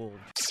me fooled.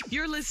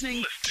 You're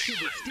listening to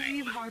the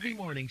Steve Harvey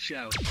Morning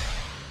Show.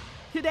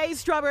 Today's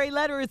Strawberry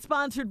Letter is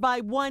sponsored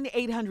by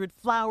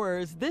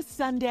 1-800-Flowers. This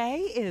Sunday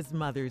is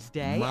Mother's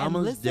Day. Mama's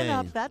and listen Day.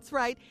 up, that's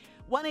right.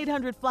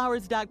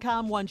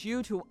 1-800-Flowers.com wants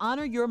you to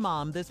honor your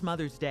mom this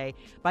Mother's Day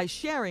by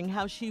sharing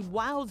how she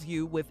wows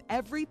you with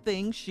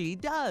everything she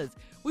does.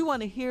 We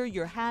want to hear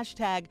your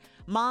hashtag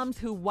Moms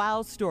Who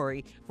Wow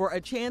story for a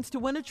chance to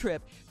win a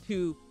trip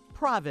to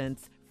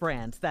Provence,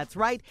 France. That's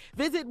right.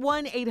 Visit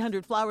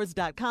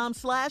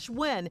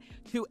 1-800-Flowers.com/win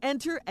to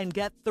enter and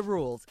get the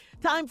rules.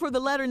 Time for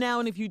the letter now.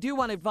 And if you do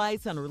want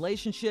advice on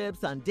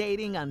relationships, on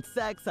dating, on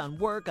sex, on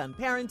work, on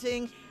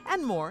parenting,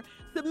 and more,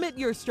 submit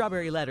your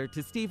Strawberry Letter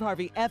to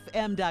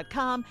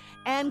steveharveyfm.com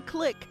and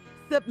click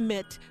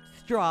Submit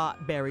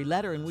Strawberry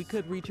Letter. And we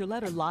could read your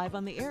letter live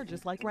on the air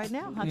just like right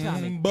now, huh,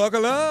 Tommy?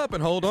 Buckle up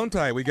and hold on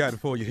tight. We got it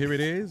for you. Here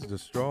it is, the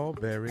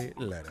Strawberry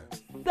Letter.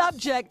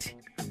 Subject,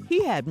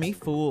 he had me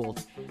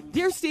fooled.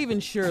 Dear Steve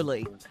and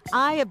Shirley,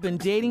 I have been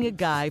dating a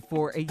guy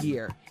for a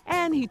year,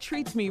 and he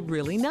treats me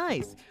really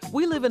nice.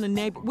 We live in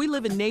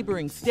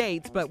neighboring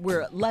states, but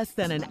we're less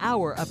than an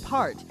hour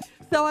apart.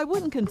 So I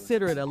wouldn't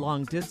consider it a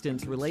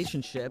long-distance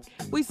relationship.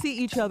 We see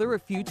each other a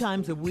few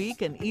times a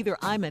week, and either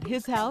I'm at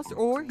his house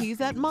or he's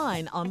at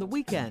mine on the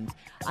weekends.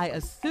 I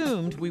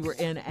assumed we were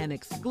in an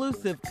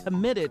exclusive,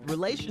 committed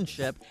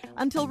relationship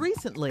until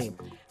recently.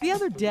 The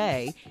other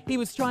day, he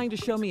was trying to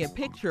show me a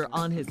picture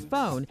on his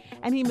phone,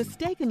 and he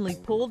mistakenly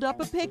pulled up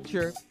a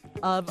picture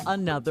of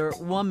another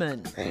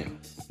woman.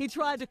 He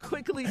tried to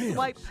quickly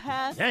swipe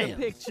past the Damn.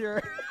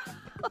 picture.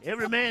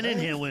 Every man in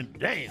here went,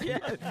 damn.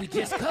 We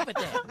just covered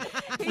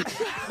that.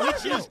 We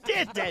just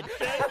did that.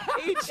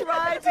 He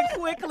tried to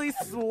quickly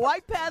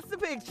swipe past the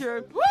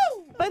picture,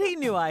 but he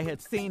knew I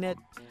had seen it.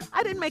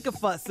 I didn't make a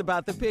fuss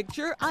about the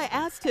picture. I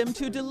asked him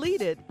to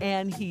delete it,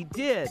 and he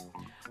did.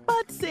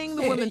 But seeing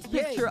the woman's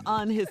Yay. picture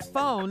on his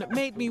phone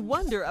made me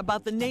wonder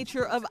about the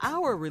nature of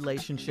our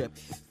relationship.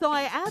 So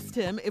I asked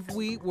him if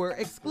we were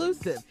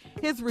exclusive.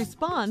 His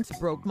response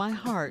broke my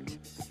heart.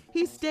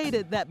 He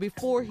stated that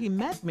before he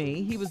met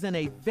me, he was in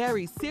a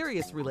very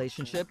serious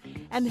relationship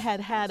and had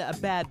had a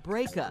bad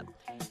breakup.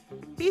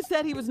 He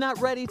said he was not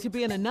ready to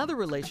be in another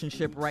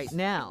relationship right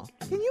now.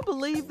 Can you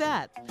believe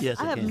that? Yes,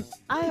 I can.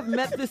 I have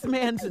met this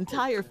man's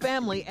entire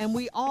family, and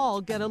we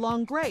all get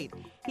along great.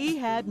 He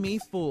had me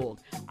fooled.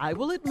 I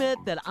will admit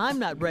that I'm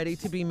not ready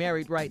to be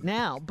married right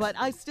now, but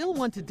I still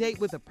want to date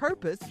with a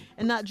purpose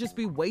and not just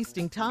be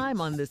wasting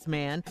time on this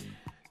man.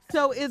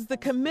 So is the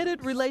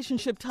committed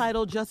relationship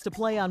title just a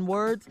play on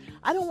words?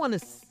 I don't want to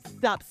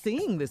stop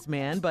seeing this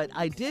man, but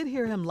I did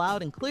hear him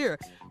loud and clear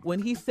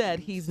when he said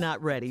he's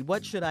not ready.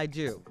 What should I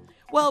do?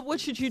 Well,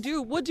 what should you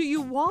do? What do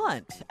you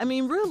want? I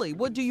mean, really,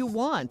 what do you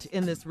want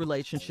in this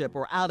relationship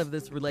or out of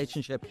this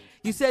relationship?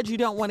 You said you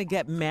don't want to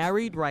get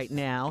married right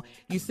now.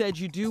 You said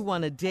you do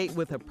want to date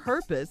with a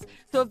purpose.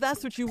 So if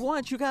that's what you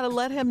want, you got to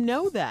let him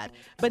know that.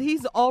 But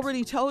he's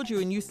already told you,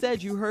 and you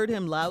said you heard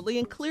him loudly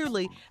and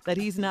clearly that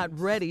he's not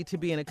ready to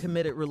be in a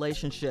committed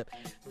relationship.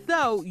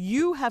 So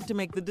you have to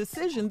make the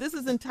decision. This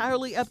is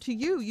entirely up to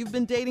you. You've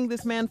been dating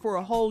this man for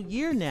a whole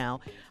year now.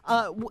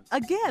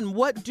 Again,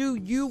 what do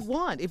you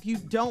want? If you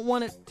don't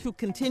want it to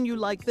continue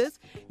like this,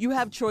 you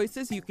have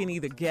choices. You can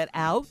either get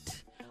out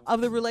of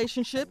the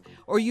relationship,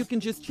 or you can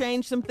just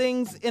change some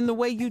things in the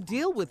way you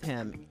deal with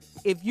him.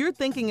 If you're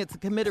thinking it's a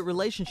committed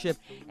relationship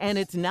and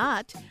it's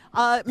not,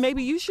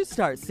 maybe you should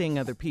start seeing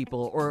other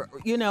people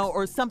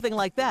or something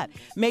like that.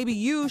 Maybe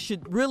you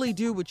should really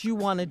do what you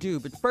want to do,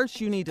 but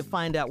first you need to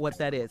find out what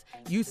that is.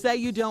 You say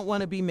you don't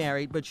want to be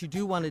married, but you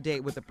do want to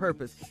date with a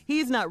purpose.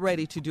 He's not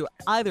ready to do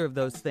either of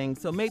those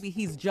things, so maybe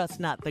he's just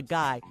not the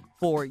guy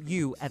for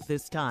you at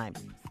this time.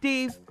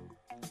 Steve?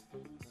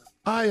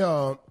 I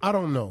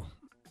don't know.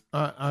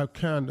 I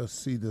kind of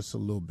see this a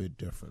little bit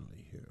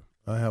differently here.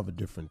 I have a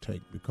different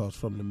take because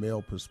from the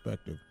male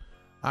perspective,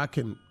 I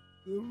can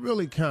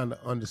really kind of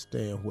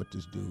understand what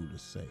this dude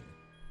is saying.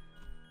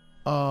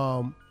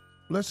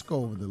 Let's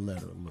go over the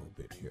letter a little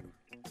bit here.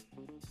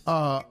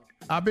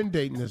 I've been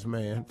dating this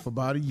man for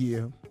about a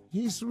year.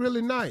 He's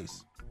really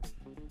nice.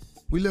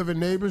 We live in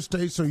neighboring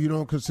states, so you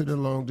don't consider a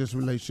long-distance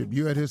relationship.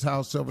 You're at his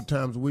house several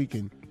times a week,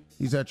 and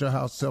he's at your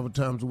house several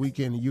times a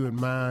weekend, and you at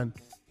mine.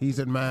 He's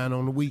at mine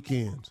on the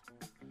weekends.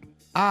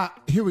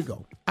 Here we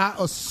go. I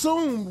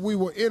assumed we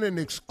were in an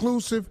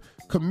exclusive,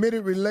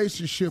 committed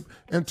relationship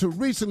until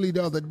recently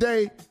the other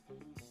day.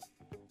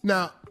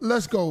 Now,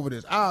 let's go over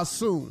this. I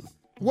assume.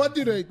 What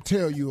do they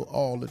tell you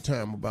all the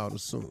time about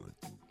assuming?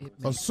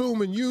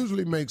 Assuming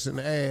usually makes an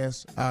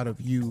ass out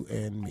of you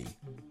and me.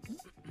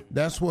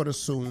 That's what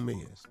assume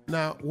is.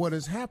 Now, what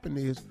has happened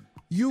is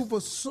you've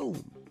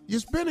assumed.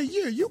 It's been a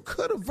year. You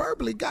could have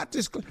verbally got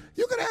this.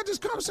 You could have had this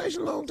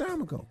conversation a long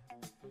time ago.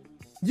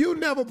 You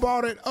never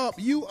brought it up.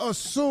 You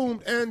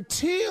assumed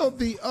until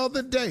the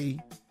other day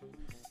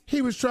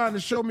he was trying to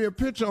show me a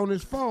picture on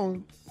his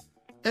phone,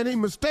 and he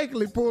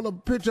mistakenly pulled up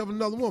a picture of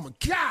another woman.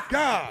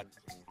 God!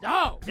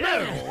 Oh,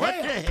 yeah,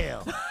 what the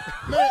hell?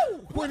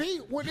 Man,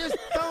 when his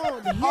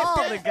thumb hit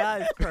all the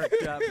guys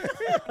perked up.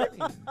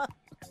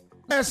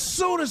 As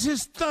soon as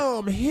his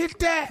thumb hit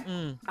that,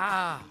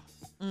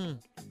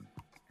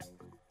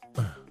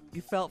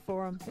 you felt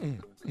for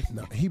him?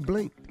 No, he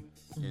blinked.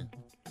 Yeah.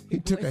 He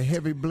took a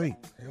heavy blink.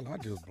 Hell, I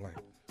just blinked.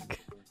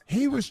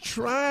 He was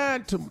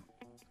trying to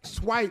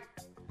swipe.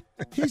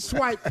 He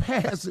swiped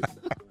past it,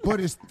 but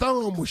his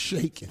thumb was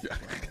shaking.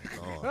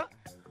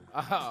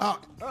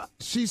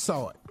 She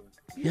saw it.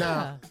 Yeah.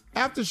 Now,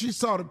 after she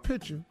saw the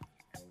picture,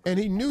 and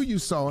he knew you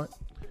saw it,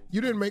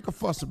 you didn't make a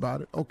fuss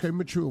about it. Okay,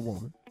 mature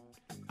woman.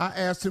 I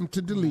asked him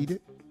to delete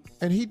it,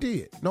 and he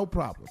did. No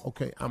problem.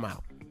 Okay, I'm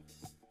out.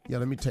 Yeah,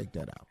 let me take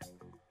that out.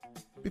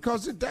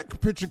 Because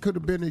that picture could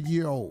have been a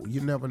year old.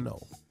 You never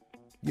know.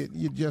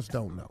 You just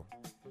don't know.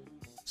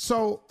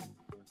 So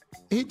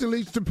he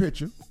deletes the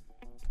picture,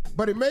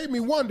 but it made me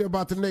wonder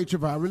about the nature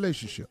of our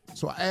relationship.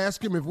 So I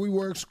asked him if we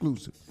were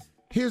exclusive.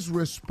 His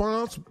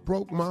response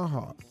broke my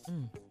heart.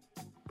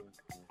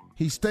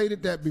 He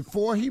stated that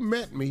before he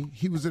met me,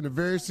 he was in a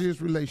very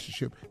serious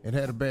relationship and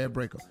had a bad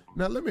breakup.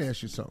 Now let me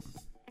ask you something.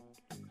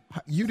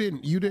 You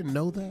didn't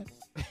know that?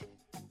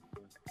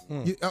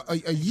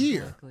 A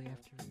year.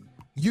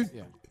 You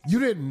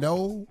didn't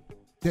know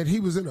that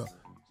he was in a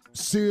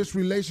serious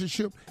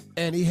relationship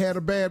and he had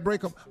a bad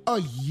breakup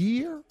a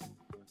year?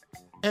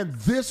 And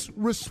this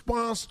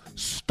response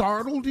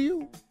startled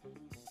you?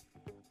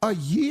 A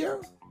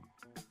year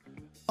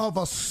of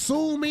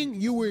assuming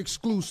you were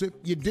exclusive.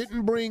 You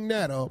didn't bring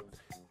that up.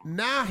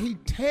 Now he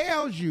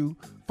tells you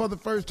for the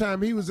first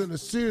time he was in a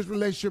serious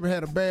relationship and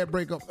had a bad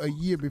breakup a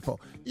year before.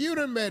 You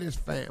done met his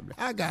family.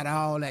 I got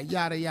all that,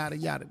 yada, yada,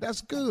 yada.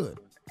 That's good.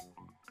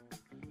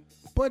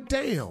 But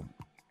damn,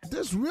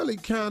 this really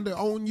kind of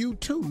on you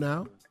too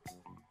now.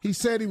 He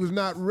said he was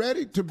not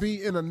ready to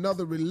be in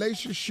another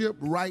relationship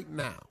right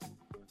now.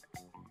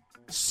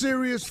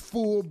 Serious,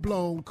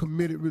 full-blown,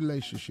 committed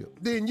relationship.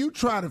 Then you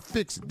try to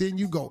fix it. Then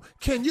you go,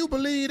 can you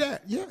believe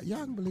that? Yeah,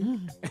 y'all can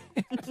believe it.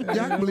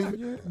 Y'all can believe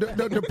it.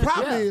 The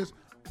problem is,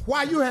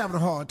 why you having a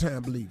hard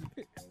time believing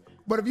it?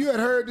 But if you had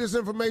heard this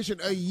information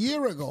a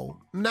year ago,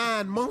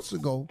 9 months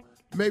ago,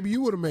 maybe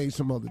you would have made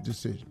some other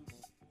decision.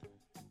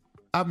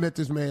 I met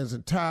this man's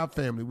entire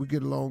family. We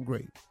get along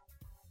great.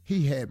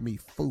 He had me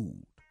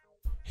fooled.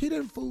 He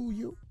didn't fool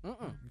you. You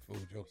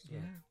fooled yourself.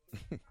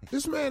 Yeah.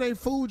 This man ain't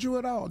fooled you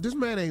at all. This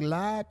man ain't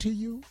lied to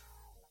you.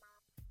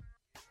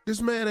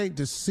 This man ain't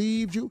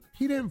deceived you.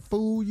 He didn't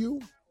fool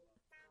you.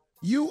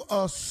 You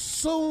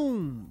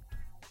assumed.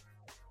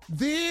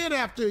 Then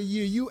after a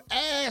year, you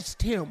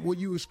asked him, were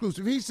you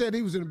exclusive? He said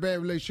he was in a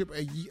bad relationship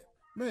a year.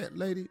 Man,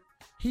 lady,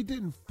 he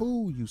didn't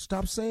fool you.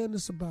 Stop saying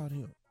this about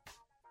him.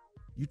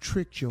 You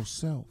tricked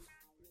yourself.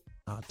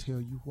 I'll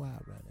tell you why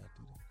right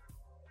after that.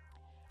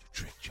 You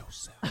tricked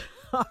yourself.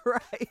 All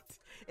right.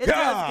 It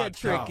does get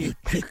tricky. You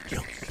tricked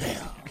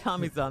yourself.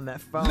 Tommy's on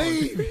that phone.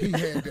 Leave. He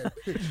had that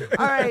picture.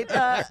 All right.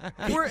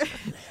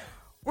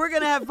 We're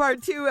going to have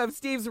part 2 of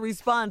Steve's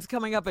response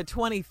coming up at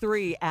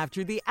 23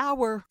 after the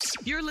hour.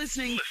 You're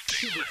listening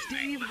to the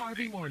Steve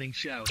Harvey Morning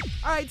Show.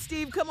 All right,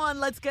 Steve, come on.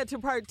 Let's get to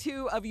part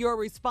 2 of your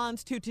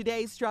response to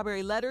today's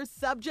Strawberry Letter.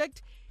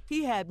 Subject,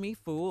 he had me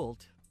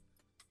fooled.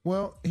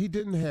 Well, he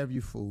didn't have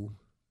you fooled.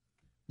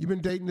 You've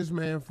been dating this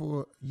man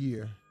for a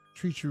year.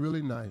 Treats you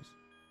really nice.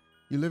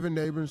 You live in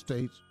neighboring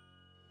states,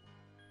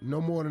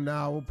 no more than an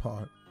hour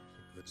apart.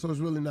 So it's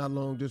really not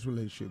long distance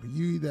relationship.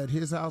 You either at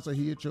his house or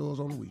he at yours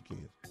on the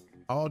weekends,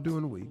 all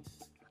during the week.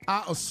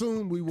 I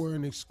assumed we were in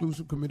an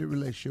exclusive committed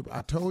relationship.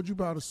 I told you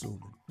about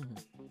assuming.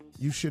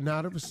 You should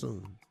not have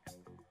assumed.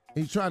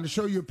 He's trying to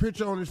show you a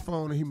picture on his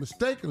phone, and he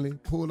mistakenly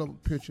pulled up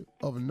a picture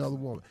of another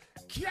woman.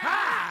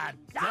 God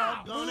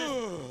doggone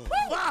it.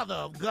 Father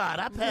of God,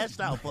 I passed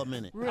out for a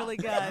minute. Really,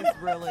 guys?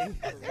 Really?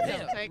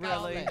 Take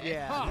all Really? that.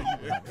 Yeah.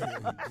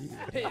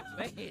 Hey,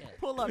 man.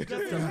 Pull up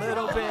just a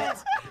little bit.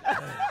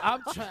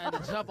 I'm trying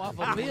to jump off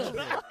a building.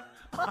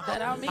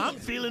 That I mean. I'm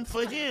feeling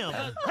for him.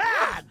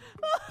 God.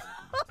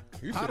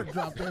 I'd have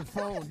dropped that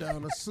phone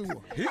down the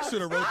sewer. He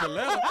should have wrote the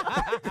letter.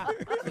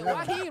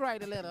 Why he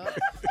write a letter?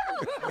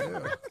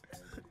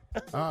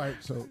 All right,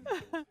 so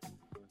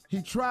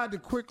he tried to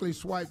quickly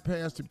swipe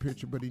past the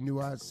picture, but he knew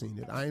I'd seen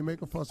it. I ain't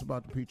make a fuss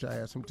about the picture. I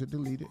asked him to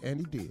delete it, and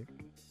he did.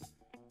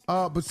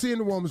 But seeing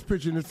the woman's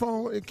picture in his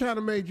phone, it kind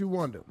of made you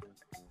wonder.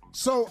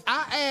 So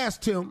I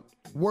asked him,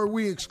 were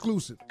we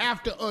exclusive?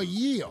 After a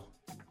year,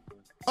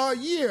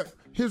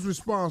 his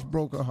response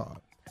broke her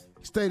heart.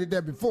 He stated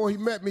that before he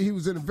met me, he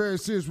was in a very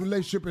serious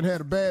relationship and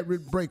had a bad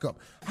breakup.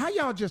 How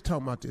y'all just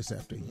talking about this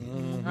after a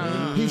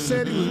year? He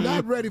said he was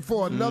not ready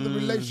for another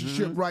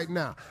relationship right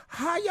now.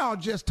 How y'all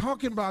just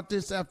talking about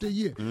this after a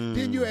year?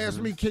 Then you ask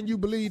me, can you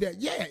believe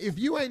that? Yeah, if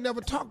you ain't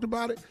never talked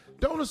about it,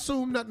 don't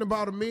assume nothing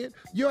about a man.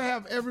 You'll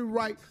have every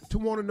right to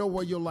want to know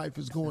where your life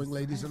is going,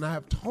 ladies. And I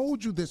have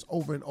told you this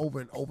over and over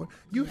and over.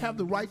 You have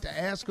the right to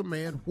ask a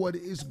man what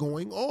is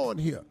going on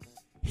here.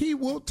 He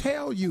will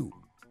tell you.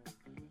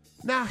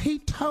 Now, he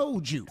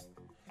told you.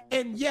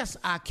 And yes,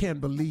 I can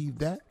believe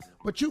that.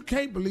 But you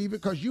can't believe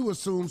it because you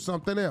assume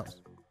something else.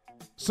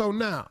 So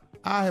now,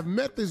 I have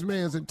met this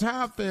man's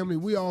entire family.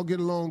 We all get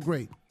along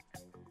great.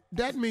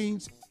 That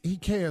means he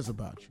cares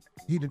about you.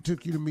 He done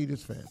took you to meet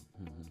his family.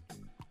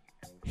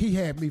 He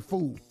had me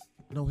fooled.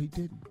 No, he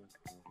didn't.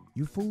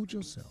 You fooled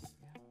yourself.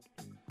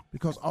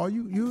 Because all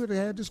you could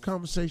have had this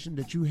conversation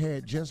that you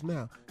had just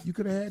now. You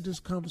could have had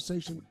this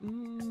conversation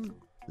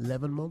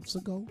 11 months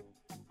ago.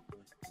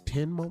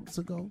 10 months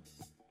ago,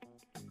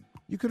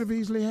 you could have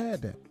easily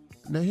had that.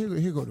 Now, here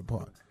go the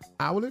part.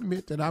 I will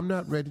admit that I'm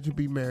not ready to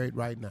be married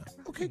right now.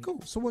 Okay,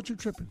 cool. So what you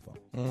tripping for?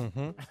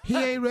 He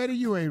ain't ready,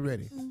 you ain't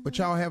ready. But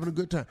y'all having a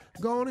good time.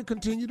 Go on and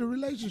continue the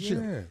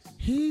relationship. Yes.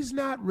 He's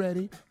not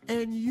ready,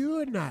 and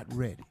you're not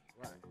ready.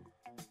 Right.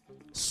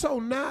 So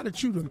now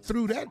that you done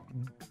threw that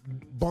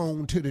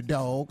bone to the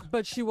dog.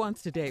 But she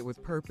wants to date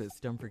with purpose.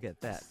 Don't forget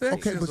that.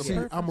 Okay, but see,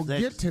 I'm going to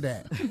get to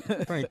that.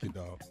 Thank you,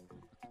 dog.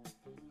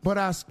 But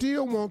I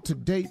still want to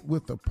date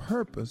with a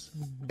purpose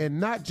and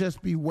not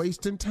just be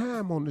wasting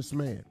time on this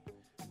man.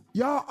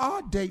 Y'all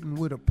are dating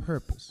with a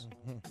purpose.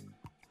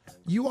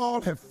 You all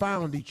have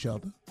found each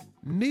other.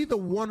 Neither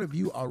one of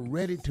you are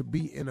ready to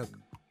be in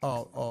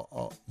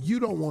you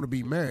don't want to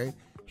be married.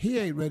 He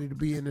ain't ready to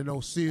be in no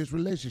serious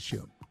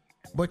relationship.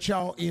 But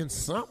y'all in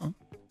something.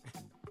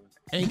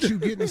 Ain't you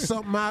getting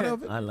something out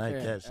of it? I like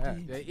that,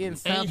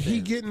 Steve. Ain't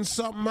he getting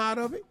something out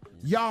of it?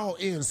 Y'all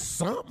in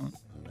something.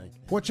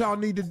 What y'all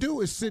need to do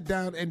is sit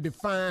down and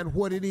define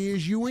what it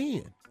is you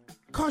in.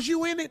 Because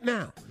you in it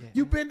now. Yeah.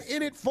 You've been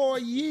in it for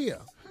a year.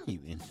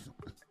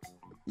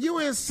 You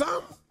in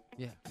something.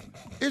 Yeah.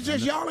 It's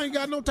just y'all ain't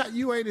got no time.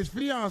 You ain't his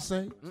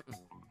fiance.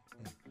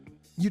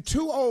 You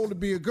too old to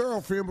be a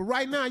girlfriend, but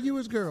right now you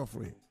his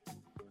girlfriend.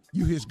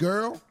 You his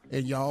girl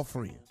and y'all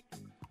friends.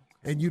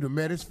 And you done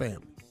met his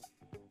family.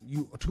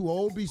 You too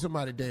old to be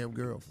somebody's damn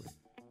girlfriend.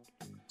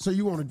 So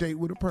you want to date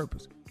with a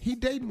purpose. He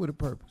dating with a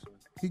purpose.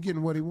 He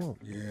getting what he want.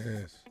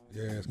 Yes.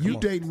 You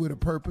dating with a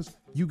purpose.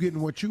 You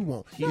getting what you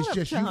want. It's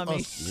just you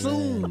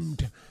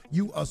assumed. Yes.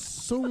 You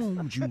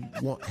assumed you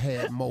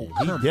had more.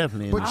 He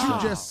definitely. But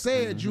you just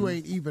said you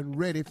ain't even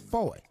ready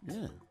for it.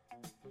 Yeah.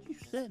 You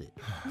said it.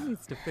 He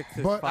needs to fix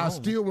his But phone. I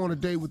still want to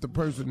date with the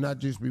person, not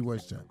just be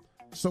wasting time.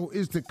 So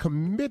is the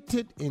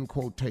committed, in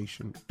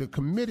quotation, the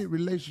committed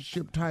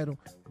relationship title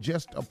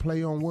just a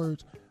play on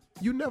words?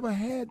 You never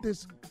had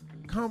this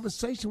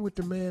conversation with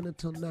the man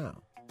until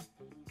now.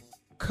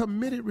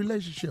 Committed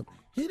relationship.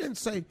 He didn't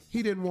say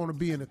he didn't want to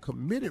be in a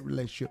committed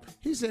relationship.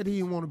 He said he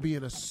didn't want to be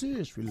in a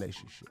serious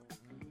relationship.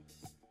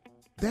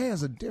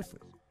 There's a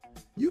difference.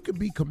 You can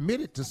be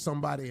committed to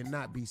somebody and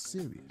not be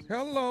serious.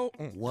 Hello.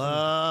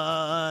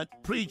 What?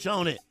 Preach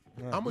on it.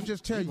 I'm going to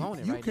just tell you,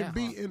 you right can now,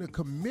 be in a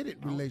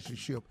committed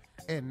relationship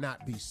and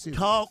not be serious.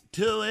 Talk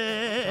to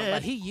it.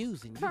 But he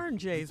using you. Turn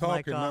Jay's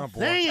mic off.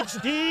 Sing it,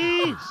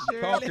 Steve.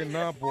 Talking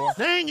now, boy.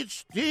 Sing it,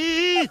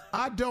 Steve.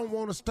 I don't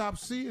want to stop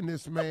seeing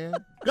this man.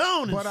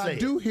 Go on and But say I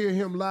do hear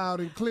him loud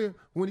and clear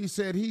when he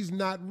said he's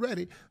not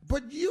ready.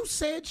 But you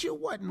said you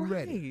wasn't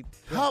ready.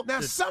 Talk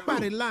Now the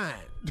somebody truth.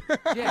 lying.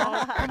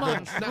 Yeah. Come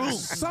on. Now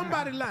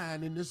somebody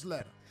lying in this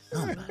letter.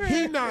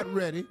 He not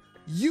ready.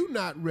 You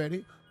not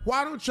ready.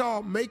 Why don't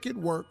y'all make it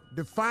work,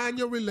 define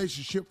your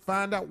relationship,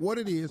 find out what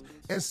it is,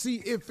 and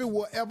see if it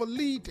will ever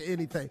lead to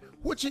anything,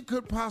 which it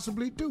could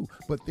possibly do.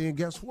 But then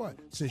guess what?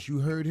 Since you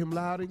heard him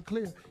loud and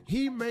clear,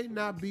 he may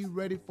not be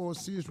ready for a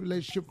serious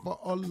relationship for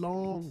a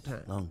long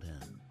time. Long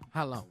time.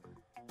 How long?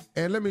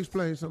 And let me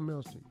explain something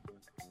else to you.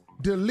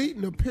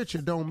 Deleting a picture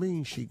don't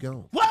mean she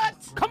gone. What?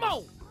 Come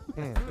on.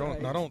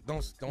 Don't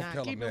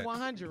tell keep him it that.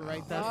 100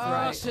 right there. That's That's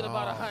right. right. Shit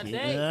about 100.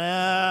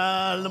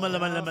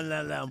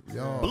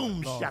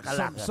 Boom, Lord,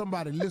 shakalaka.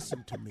 somebody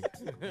listen to me.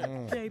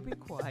 Jay, be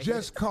quiet.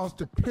 Just cause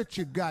the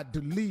picture got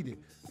deleted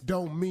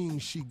don't mean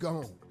she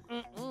gone.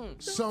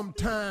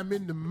 Sometime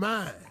in the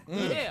mind,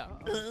 Yeah.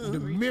 the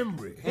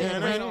memory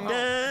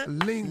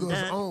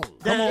lingers on.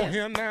 Come on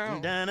here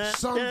now.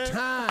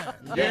 Sometime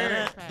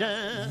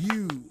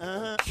you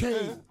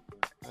can't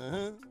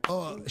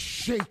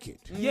shake it.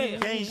 Yeah.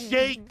 Can't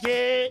shake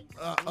it.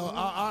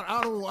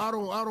 I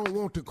don't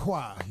want the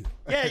choir here.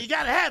 Yeah, you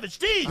gotta have it,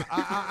 Steve.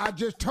 I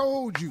just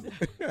told you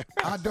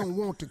I don't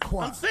want the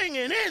choir. I'm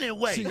singing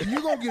anyway. See,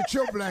 you gonna get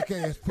your black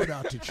ass put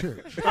out to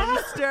church.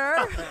 Pastor.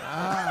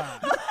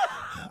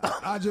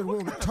 I just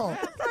want to talk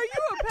Are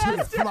you a to the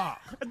pastor?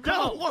 flock I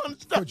don't want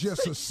to for stop.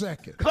 just a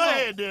second. Go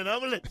ahead, then. I'm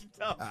gonna let you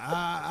talk.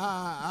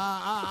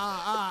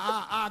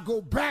 I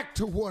go back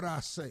to what I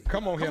say.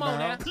 Come on here Come on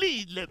now. now.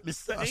 Please let me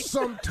sing.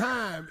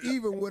 Sometime,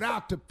 even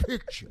without the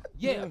picture,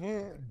 Yeah.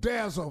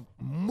 there's a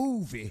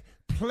movie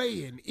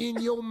playing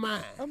in your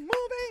mind. A movie?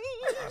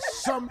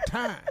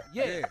 Sometime.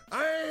 Yeah.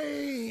 I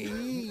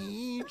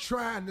ain't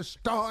trying to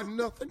start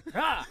nothing,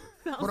 Ah.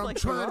 but I'm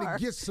like you trying are.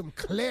 to get some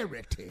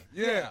clarity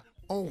Yeah.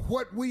 on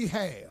what we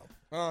have.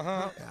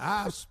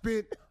 I've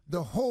spent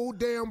the whole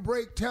damn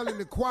break telling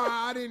the choir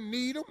I didn't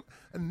need them,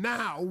 and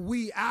now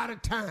we out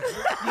of time.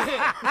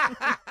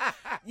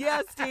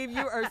 Yeah, Steve,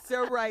 you are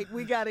so right.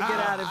 We got to get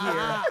out of here.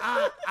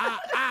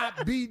 I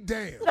be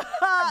damned.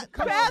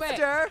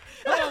 Pastor,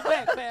 Come on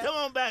back, man. Come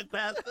on back,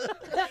 Pastor.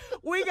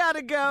 we got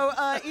to go.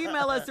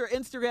 Email us or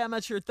Instagram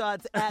us your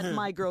thoughts at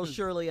My Girl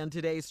Shirley on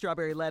today's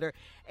Strawberry Letter.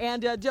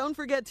 And don't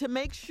forget to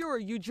make sure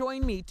you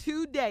join me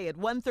today at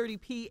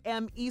 1:30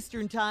 p.m.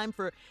 Eastern Time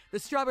for the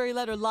Strawberry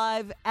Letter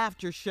Live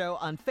After Show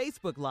on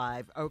Facebook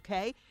Live,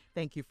 okay?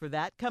 Thank you for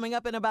that. Coming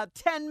up in about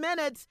 10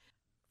 minutes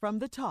from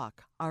The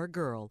Talk, our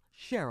girl,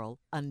 Cheryl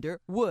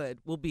Underwood,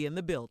 will be in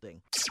the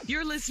building.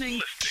 You're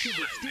listening to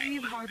the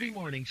Steve Harvey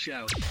Morning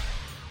Show.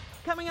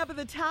 Coming up at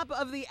the top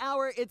of the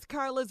hour, it's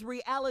Carla's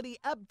reality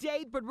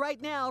update. But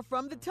right now,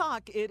 from The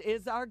Talk, it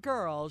is our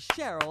girl,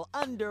 Cheryl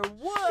Underwood.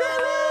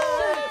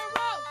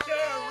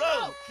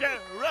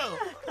 Cheryl.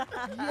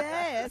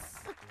 Yes.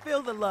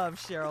 Feel the love,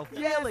 Cheryl.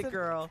 Feel Yes, it,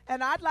 girl.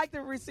 And I'd like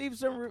to receive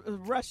some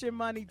Russian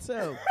money,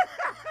 too.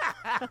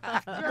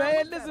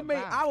 Man, listen to me.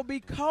 I will be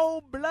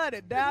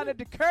cold-blooded down at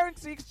the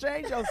currency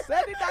exchange on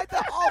Saturday night to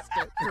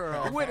Austin.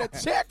 Girl. With a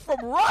check from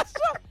Russia.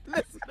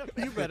 Listen to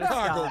me. You better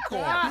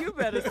stop. You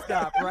better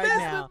stop right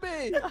now.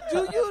 Listen to me.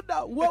 Do you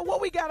know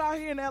what we got out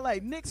here in L.A.?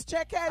 Nick's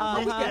check cash? What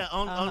we got? Yeah,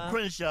 on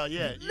Crenshaw,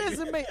 yeah.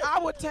 Listen to me. I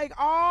would take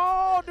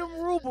all them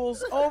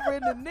rubles over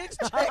in the Nick's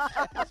check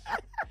cash.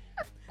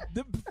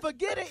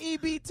 Forget an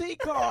EBT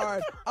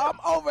card. I'm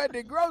over at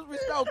the grocery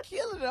store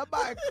killing it. I'm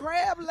buying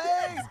crab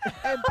legs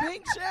and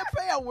pink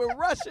champagne with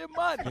Russian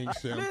money. Pink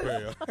champagne.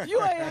 Listen,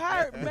 you ain't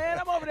hurt, man.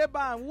 I'm over there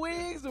buying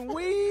wigs and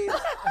weaves.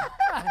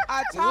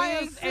 I tie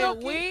Wigs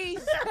and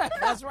weaves.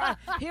 That's right.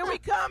 Here we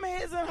come,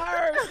 his and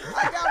hers.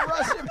 I got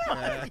Russian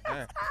money.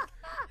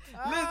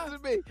 Listen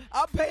to me.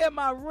 I'm paying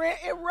my rent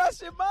in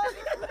Russian money.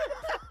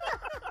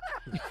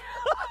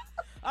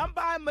 I'm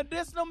buying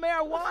medicinal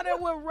marijuana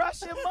with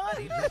Russian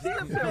money.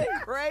 Listen to me.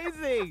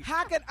 Crazy.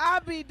 How can I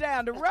be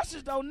down? The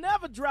Russians don't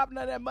never drop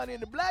none of that money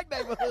in the black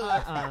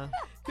neighborhood.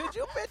 Could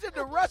you picture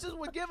the Russians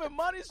were giving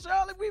money,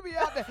 Shirley? We be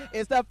out there.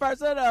 It's the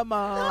first of the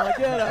month.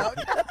 Get up.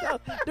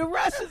 The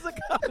Russians are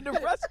coming. The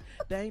Russians,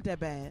 they ain't that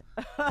bad.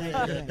 They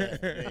ain't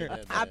that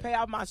bad. I pay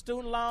off my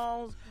student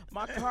loans,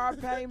 my car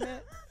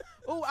payment.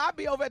 Ooh, I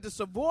be over at the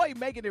Savoy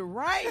making it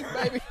rain,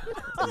 baby.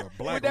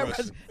 Black With that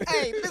Russian.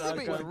 Hey, listen to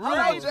me. That's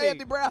I know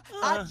Andy Brown.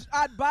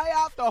 I'd buy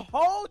out the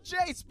whole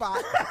J spot.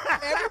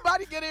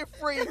 Everybody get in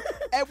free,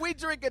 and we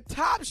drinking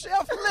top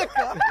shelf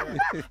liquor.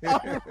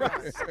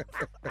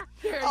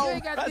 You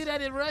ain't got to do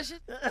that in Russian.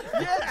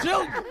 Yeah,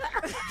 Junior.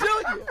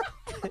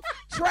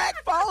 Track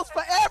phones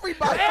for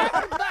everybody.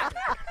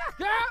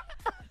 Girl,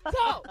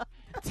 go.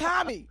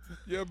 Tommy.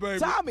 Yeah, baby.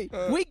 Tommy,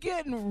 we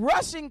getting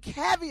Russian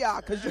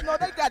caviar because you know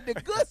they got the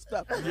good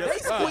stuff. They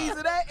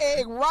squeezing that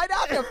egg right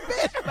out the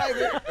fish,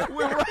 baby,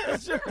 with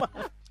Russian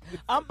money.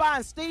 I'm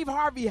buying Steve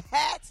Harvey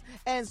hats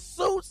and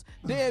suits.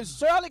 Then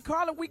Shirley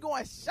Carlin, we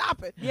going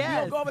shopping.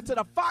 Yes. We gonna go over to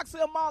the Fox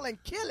Hill Mall and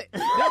kill it.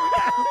 Then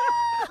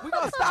we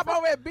gonna stop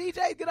over at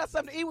BJ's, get us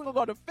something to eat. We gonna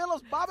go to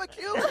Phillips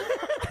Barbecue.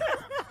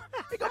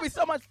 It's gonna be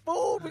so much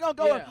food. We gonna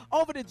go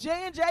over to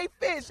J&J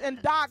Fish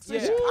and Doc's in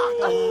Chicago.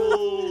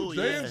 Oh,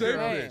 J&J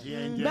Fish.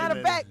 J&J, Matter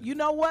of baby. fact, you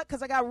know what?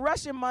 Because I got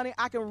Russian money,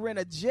 I can rent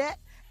a jet,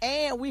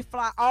 and we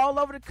fly all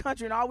over the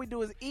country, and all we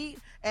do is eat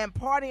and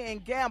party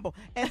and gamble.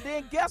 And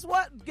then guess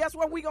what? Guess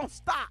where we gonna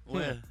stop?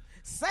 Where?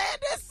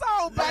 Sandy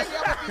Soul, baby.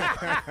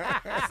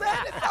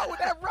 Sandy Soul with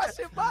that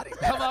Russian money.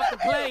 Come off the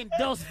plane,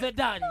 dos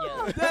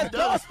vidanya. That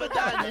dos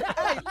vidanya.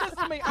 Hey, listen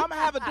to me. I'm gonna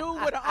have a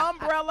dude with an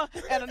umbrella,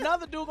 and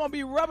another dude gonna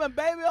be rubbing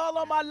baby all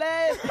on my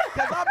legs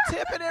because I'm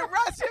tipping in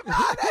Russian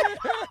money.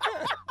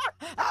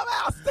 I'm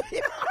out,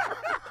 Steve.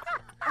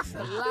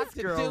 a lot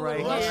to girl do with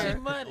right Russian here.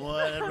 money.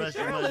 Boy, that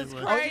Russian money was.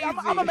 I'm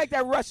gonna make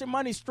that Russian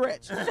money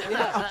stretch.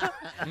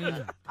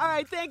 All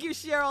right, thank you,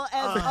 Cheryl,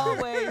 as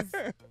always.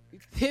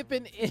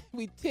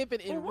 We tipping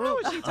in Why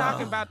was she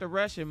talking about the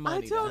Russian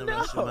money? I don't That know.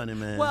 Russian money,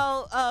 man.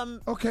 Well,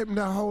 Okay,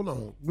 now hold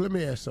on. Let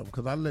me ask something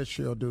because I let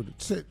Cheryl do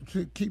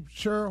it. Keep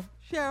Cheryl.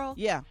 Cheryl.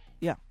 Yeah.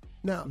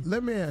 Now,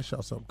 let me ask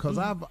y'all something because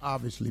I've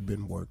obviously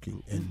been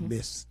working and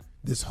missed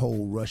this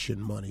whole Russian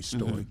money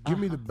story. Give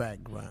me the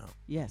background.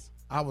 Yes.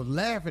 I was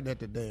laughing at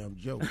the damn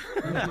joke.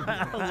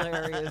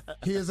 Hilarious.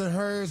 His and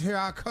hers, here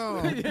I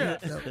come.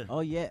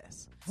 Oh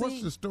yes. What's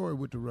See, the story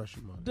with the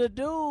Russian money? the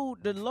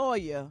dude, the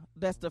lawyer,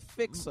 that's the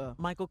fixer.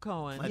 Michael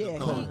Cohen. Yeah,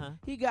 Cohen.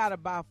 he got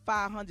about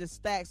 500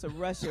 stacks of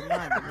Russian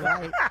money,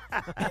 right?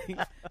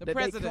 that they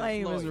president's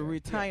claim is a lawyer.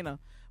 retainer.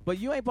 But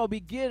you ain't supposed to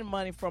be getting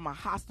money from a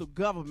hostile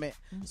government.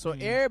 So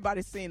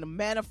everybody seen the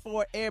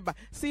Manafort, everybody.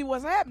 See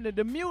what's happening,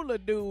 the Mueller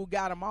dude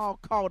got them all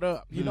caught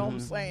up. You know what I'm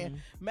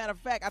saying? Matter of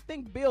fact, I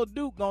think Bill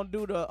Duke gonna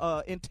do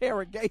the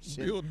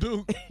interrogation. Bill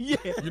Duke. Yeah.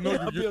 You know,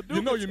 Bill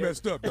Duke you is here.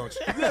 messed up, don't you?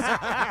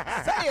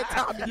 Say it,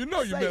 Tommy. You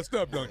know you Say it. messed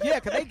up, don't you? Yeah,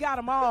 because they got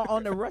them all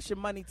on the Russian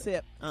money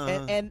tip.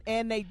 And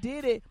they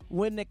did it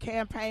when the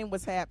campaign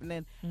was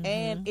happening.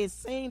 And it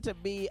seemed to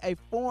be a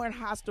foreign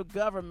hostile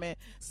government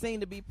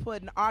seemed to be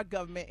putting our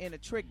government in a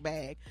trick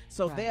bag.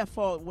 So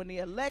therefore, when the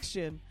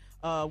election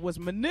was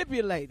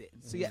manipulated,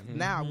 see,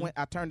 now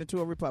I turned into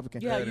a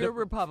Republican. Yeah, you're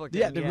Republican.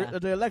 Yeah,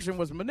 the election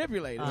was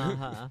manipulated.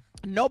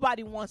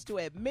 Nobody wants to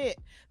admit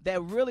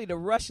that really the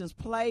Russians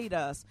played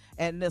us,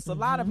 and there's a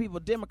lot of people,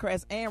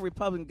 Democrats and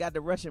Republicans, got the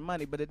Russian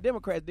money, but the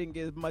Democrats didn't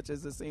get as much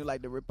as it seemed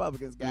like the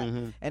Republicans got,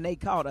 and they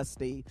caught us,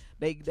 Steve.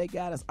 They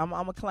got us. I'm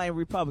gonna claim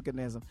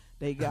Republicanism.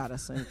 They got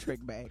us in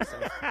trick bags. So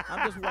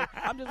I'm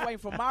just waiting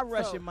for my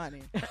Russian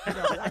money. You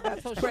know, I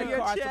got So credit your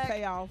cards check- to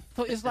pay off.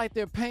 So it's like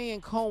they're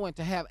paying Cohen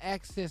to have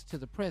access to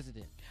the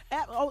president.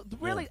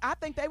 Really, I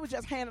think they were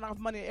just handing off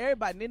money to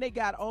everybody. And then they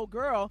got old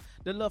girl,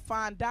 the little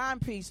fine dime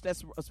piece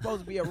that's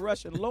supposed to be a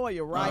Russian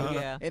lawyer, right?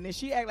 Yeah. And then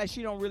she act like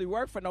she don't really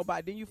work for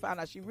nobody. Then you find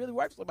out she really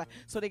works for somebody.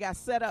 So they got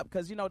set up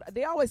because, you know,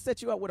 they always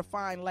set you up with a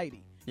fine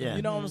lady. Yeah.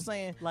 You know what I'm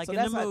saying? Like So in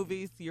that's the how-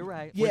 movies, you're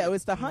right. Yeah,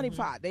 it's the honey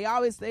pot. They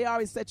always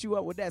set you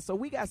up with that. So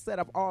we got set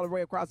up all the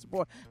way across the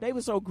board. They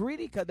were so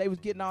greedy because they was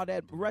getting all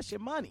that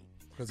Russian money.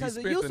 'Cause he Because it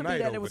spent used the to be night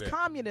that it over was there.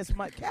 communist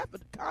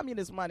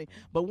money.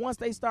 But once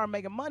they start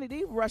making money,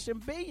 these Russian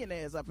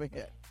billionaires up in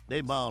here,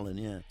 They balling,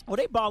 yeah. oh,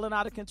 they balling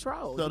out of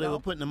control. So you they know? were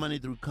putting the money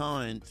through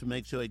Cohen to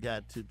make sure it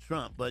got to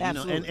Trump. But,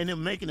 Absolutely. and they're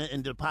making it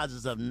in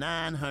deposits of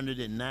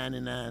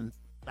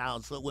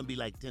 $999,000, so it wouldn't be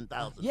like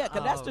 $10,000. Yeah,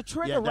 because that's the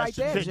trigger Yeah, that's right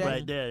the there, trick Jay.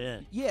 right there, yeah.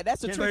 Yeah,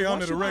 that's the Stay trick. under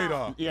Once the you-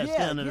 radar. Yeah, stay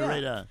under the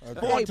radar. Okay,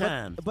 4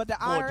 times. But the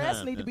 4 IRS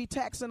times, need to yeah. be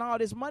taxing all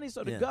this money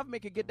so the Yeah.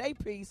 government can get their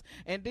piece.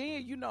 And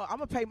then, you know, I'm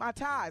going to pay my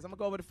tithes. I'm going to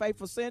go over to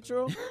Faithful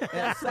Central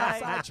and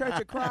Southside Church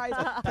of Christ,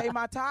 pay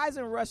my tithes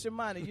in Russian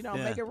money. You know,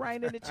 Yeah. make it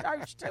rain in the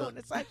church, too, and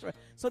et cetera.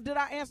 So did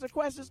I answer the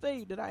question,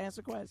 Steve? Did I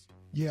answer the question?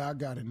 Yeah, I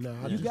got it now.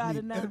 I You just got need-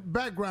 it now? and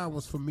background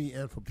was for me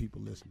and for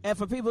people listening. And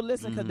for people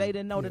listening, because they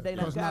didn't know that they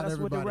done 'Cause got not us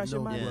with the everybody Russian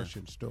know money. the Yeah.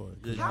 Russian story.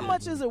 Good How deal.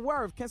 much is it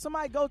worth? Can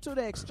somebody go to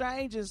the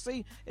exchange and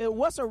see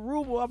what's a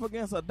ruble up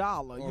against a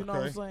dollar? You know what I'm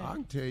Okay. saying? I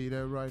can tell you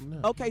that right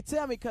now. Okay,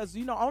 tell me, because,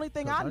 you know, only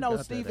thing 'Cause I I know,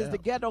 got Steve, that is the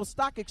app. ghetto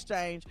stock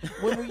exchange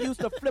when we used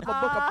to flip a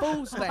book of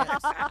food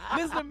stamps.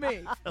 Listen to me.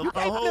 You A can't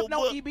whole flip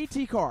no book.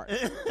 EBT card.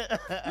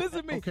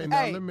 Listen to me. Okay, now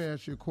Hey, let me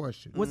ask you a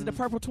question. was it the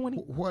purple 20?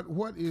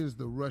 What is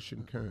the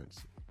Russian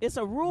currency? It's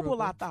a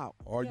ruble, I thought.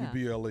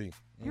 RUBLE.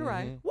 You're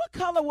right. What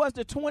color was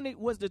the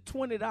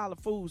 $20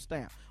 food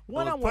stamp?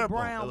 One It of them was was purple.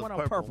 brown, It was one of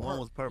them purple. One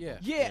was purple. Yeah.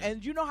 Yeah,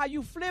 and you know how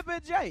you flip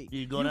it, Jay?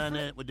 You go down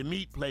there with the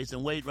meat place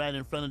and wait right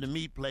in front of the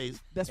meat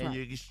place, That's and right.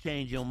 you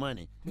exchange your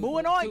money.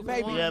 Moving on,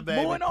 baby. Yeah,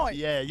 baby. Moving on.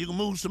 Yeah, you can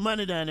move some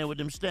money down there with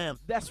them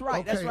stamps. That's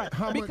right. That's Okay, right.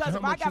 how much- Because how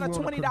if I much got a you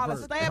wanna $20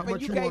 convert? stamp How and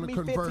much you you gave wanna me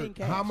convert? 15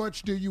 cash. How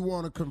much do you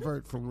want to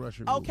convert from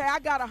Russian rubles? Okay, I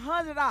got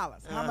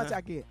 $100. How much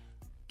I get?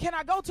 Can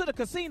I go to the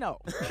casino?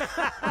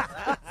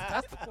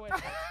 That's the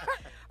question.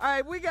 All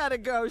right, we got to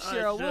go,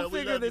 Cheryl. Cheryl, We'll we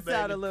figure love you, this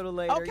out baby. a little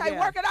later. Okay, yeah.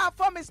 work it out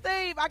for me,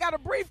 Steve. I got a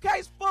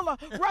briefcase full of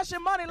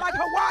Russian money like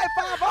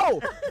Hawaii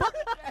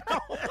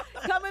 5-0.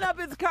 Coming up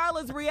is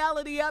Carla's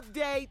reality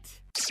update.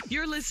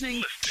 You're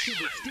listening to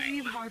the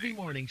Steve Harvey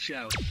Morning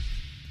Show.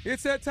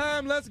 It's that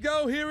time. Let's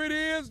go. Here it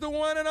is, the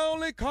one and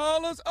only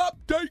Carla's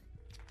update.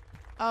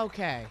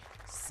 Okay,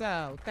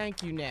 so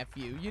thank you,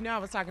 nephew. You know I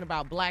was talking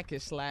about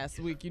Blackish last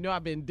week. You know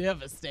I've been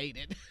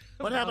devastated.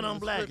 What happened on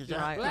Blackish?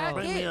 Right. Blackish,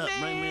 Bring me up.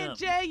 Bring me man, up.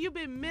 Jay, you've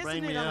been missing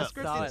Bring me it on a up.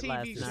 Saw scripted it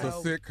last TV It's night. show.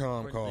 a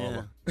sitcom,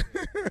 Carla.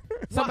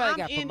 Somebody well,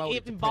 got I'm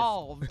promoted to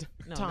involved,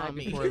 No,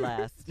 Tommy. night before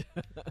last.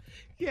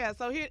 Yeah,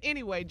 so here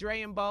anyway,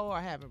 Dre and Bo are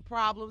having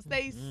problems.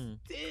 They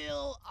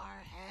still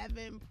are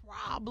having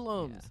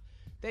problems.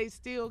 They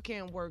still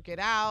can't work it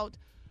out.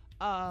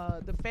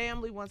 The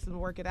family wants them to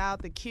work it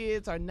out. The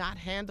kids are not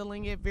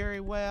handling it very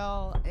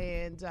well.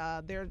 And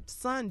their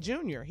son,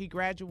 Junior, he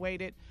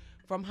graduated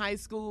from high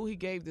school. He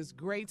gave this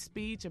great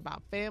speech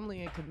about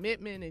family and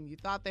commitment, and you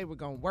thought they were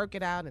going to work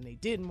it out, and they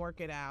didn't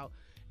work it out.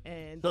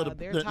 And So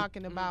they're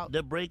talking about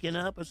they're breaking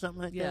up or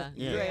something like that.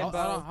 Dre and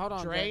Bo. Hold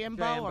on, Dre and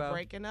Bo are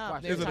breaking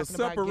up. Is it a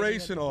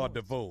separation or a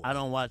divorce? I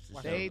don't watch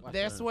the show.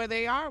 That's where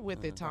they are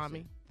with it,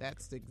 Tommy.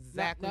 That's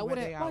exactly now where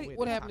they are with it.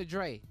 What happened to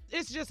Dre?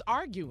 It's just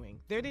arguing.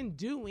 They didn't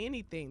do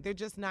anything. They're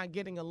just not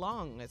getting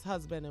along as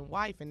husband and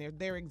wife, and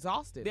they're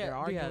exhausted. They're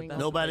arguing.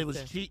 Nobody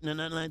was cheating or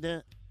nothing like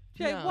that?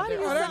 Jay, why do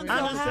you sound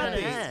so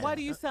happy? Why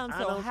do you sound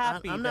so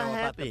happy? I'm not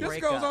happy. This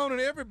goes on in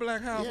every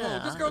black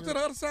household. Just go to the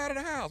other side of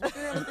the house. What the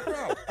hell is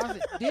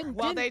the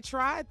problem? They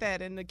tried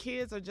that, and the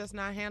kids are just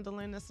not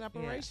handling the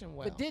separation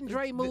well. But didn't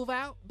Dre move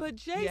out? But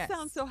Jay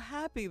sounds so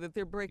happy that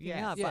they're breaking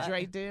up. Yeah,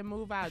 Dre did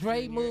move out.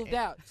 Dre moved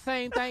out.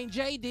 Same thing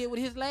Jay did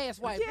with his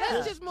last wife. Yeah.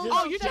 Let's just move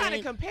Oh, on. you're trying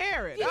to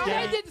compare it.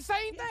 Jay did the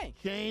same thing.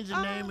 Change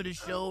the name of the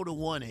show to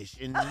One-ish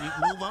and you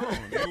move on.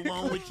 Move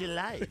on with your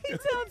life. He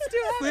sounds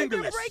too happy.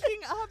 They're Singlish. breaking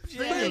up,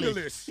 Jay.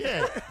 Singlish.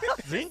 Yeah.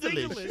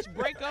 Singlish.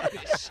 Break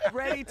up-ish.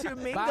 Ready to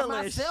By mingle.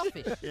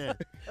 myselfish. Yeah.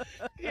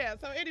 Yeah,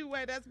 so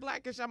anyway, that's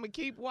Blackish. I'm going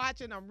to keep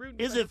watching. I'm rooting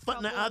Is for it this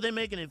fun? couple. Are they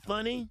making it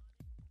funny?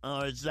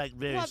 Or it's like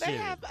very Well, they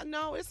serious?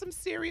 it's some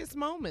serious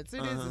moments.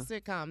 It is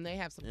a sitcom. They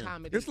have some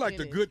comedy. It's like in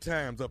the it. good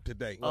times up to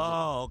date.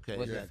 Oh, okay.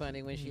 Was it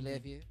funny when she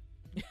left you?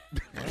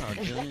 Wow,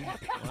 Jimmy.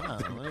 Wow,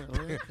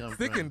 where it come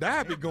Stick from? and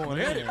Darby going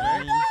at it, Yeah,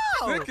 man. man.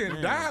 Stick and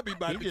Yeah. Darby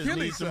about He to just kill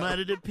needs each other.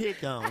 somebody to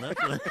pick on.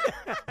 That's what.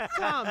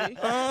 Tommy.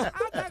 I'm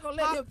not going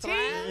to let him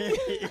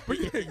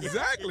thrive.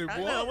 Exactly, I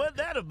boy. know, what's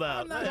that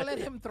about? I'm not going to let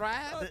him I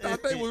thrive.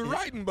 thought they was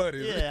writing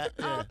buddies. Yeah,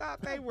 I yeah.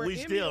 thought they were We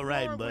Emmy still Award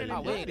writing, buddy. winning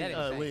Oh, wait,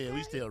 that movies. ain't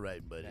We still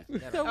writing, buddy.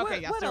 So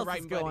Okay, y'all what still else is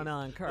writing, going buddy.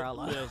 on,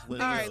 Carla? What else? All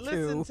right,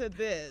 listen Two. to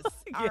this.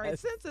 All right,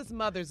 since it's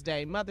Mother's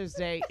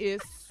Day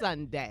is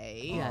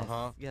Sunday. Yes,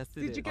 Uh-huh. yes,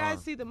 it Did is. you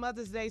guys see the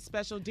Mother's Day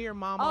special, Dear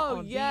Mama, Oh,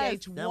 on yes.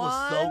 VH1? That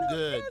was so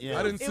good. Yeah.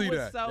 I didn't see it was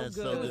that. so That's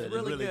good. so It was good.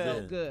 really, It's really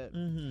good. good. good.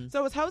 Mm-hmm.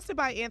 So it's hosted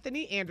by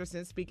Anthony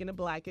Anderson. Speaking of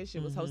Blackish,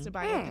 it was hosted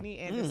by Anthony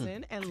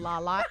Anderson and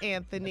Lala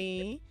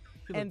Anthony.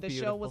 She And the looked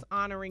show was beautiful.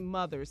 honoring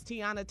mothers.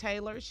 Tiana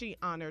Taylor, she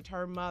honored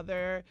her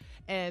mother.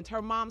 And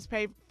her mom's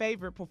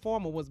favorite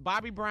performer was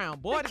Bobby Brown.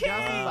 Boy, did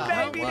y'all see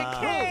Bobby. Baby, the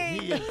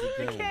king. He is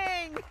the king.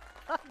 King.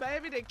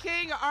 Baby, the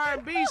king of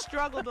R&B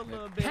struggled a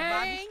little bit.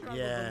 Bobby King? struggled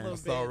Yeah. a little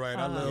That's bit. all right.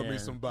 I love Yeah. me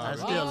some I Bobby.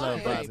 still love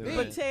Hey, Bobby. baby.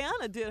 But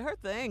Tiana did her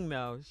thing,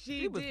 though.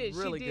 She was did.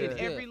 really She did good.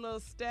 every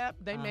little step.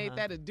 They made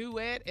that a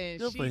duet, and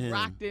Good for she him.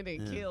 rocked it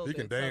and Yeah. killed He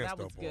can it. dance, so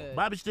that was though, boy. good.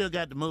 Bobby still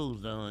got the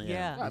moves, though.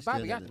 Yeah. He Right, still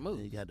Bobby got the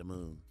moves. He got the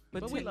moves.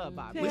 But we love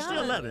Bobby. We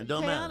still love it.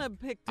 Don't matter. Tiana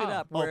picked it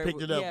up. Oh, where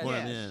picked it up yeah, one,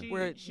 yeah. yeah. She,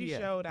 Where- she yeah.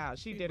 showed out.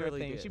 She did her really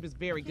thing. did. She was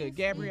very good.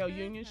 Gabrielle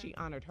Union, she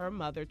honored her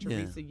mother,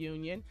 Teresa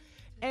Union.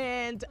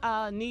 And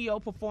Neo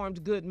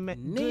performed Good Man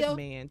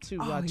to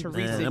Oh, he Teresa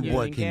Man, that Union.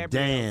 boy can Gabrielle's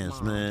dance,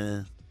 mom.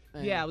 man.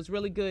 Yeah, it was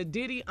really good.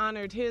 Diddy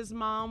honored his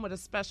mom with a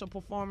special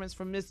performance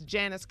from Miss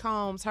Janice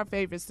Combs, her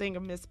favorite singer,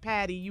 Miss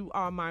Patty, You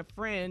Are My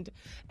Friend.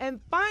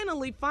 And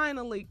finally,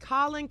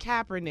 Colin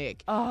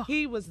Kaepernick.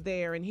 He was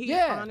there, and he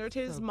honored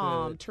his So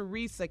mom, good.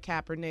 Teresa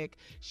Kaepernick.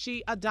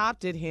 She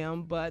adopted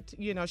him, but,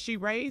 she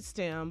raised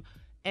him.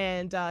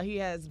 And he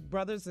has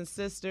brothers and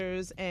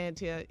sisters, and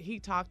he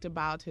talked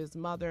about his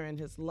mother and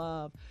his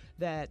love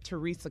that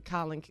Teresa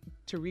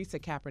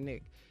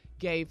Kaepernick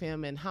gave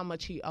him and how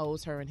much he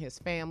owes her and his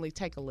family.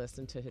 Take a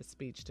listen to his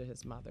speech to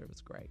his mother. It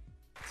was great.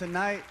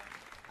 Tonight,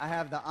 I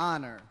have the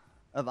honor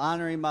of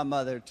honoring my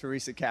mother,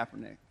 Teresa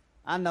Kaepernick.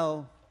 I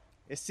know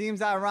it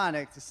seems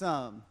ironic to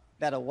some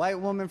that a white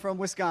woman from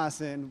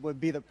Wisconsin would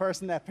be the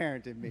person that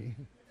parented me.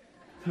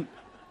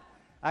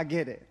 I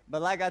get it.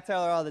 But like I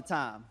tell her all the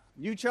time,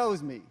 you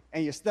chose me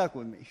and you're stuck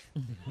with me.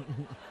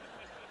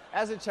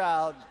 As a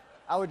child,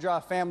 I would draw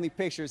family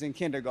pictures in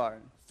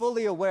kindergarten,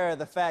 fully aware of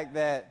the fact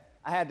that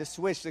I had to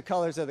switch the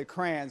colors of the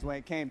crayons when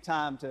it came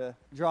time to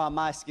draw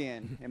my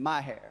skin and my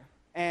hair.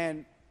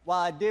 And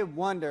while I did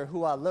wonder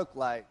who I looked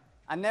like,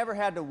 I never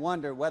had to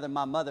wonder whether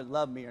my mother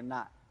loved me or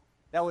not.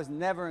 That was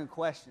never in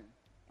question.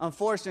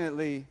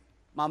 Unfortunately,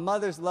 my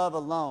mother's love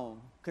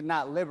alone could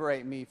not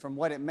liberate me from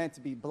what it meant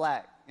to be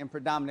black in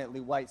predominantly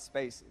white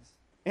spaces.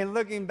 In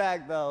looking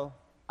back, though,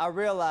 I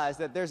realized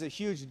that there's a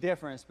huge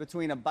difference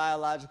between a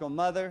biological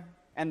mother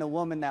and the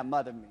woman that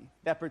mothered me,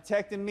 that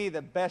protected me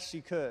the best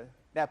she could,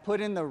 that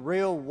put in the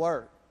real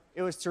work.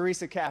 It was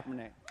Teresa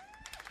Kaepernick.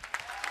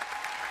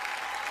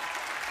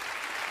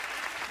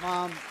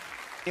 Mom,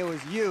 it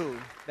was you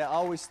that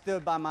always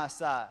stood by my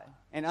side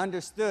and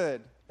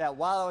understood that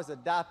while I was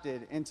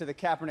adopted into the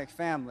Kaepernick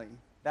family,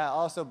 that I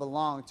also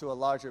belonged to a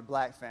larger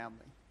black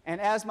family. And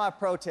as my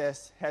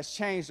protest has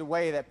changed the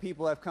way that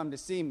people have come to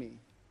see me,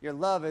 your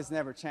love has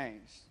never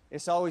changed.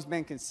 It's always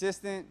been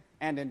consistent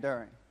and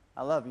enduring.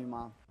 I love you,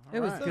 Mom. It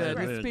was good.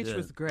 His Very speech good.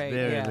 was great.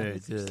 Very, yeah. very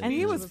good. And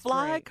he was was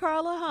fly, great.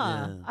 Carla,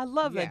 huh? Yeah. I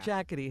love Yeah. that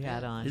jacket he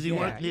had on. Is he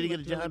work? Did he get a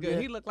looked really job good.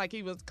 yet? He looked like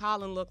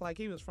Colin looked like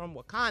he was from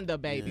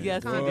Wakanda, baby.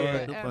 Yes, Wakanda he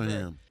did. Good for forever.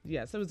 him.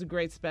 Yes, it was a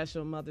great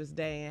special Mother's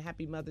Day, and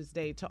happy Mother's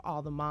Day to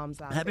all the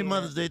moms out Happy there.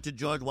 Mother's Day to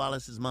George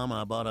Wallace's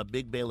mama. I bought her a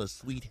big bale of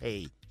sweet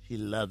hay. She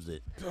loves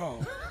it. Oh,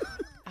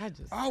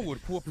 I would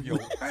whoop your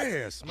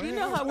ass, man. You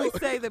know how we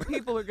say that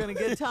people are going to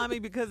get Tommy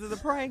because of the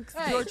pranks?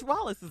 Hey. George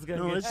Wallace is going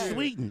to No, get it's you.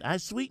 sweetened. I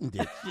sweetened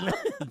it.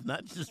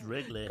 Not just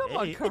regular. Come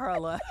on, hay.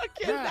 Carla. I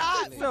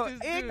cannot. So with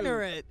this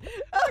ignorant.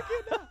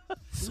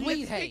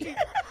 Sweet hate.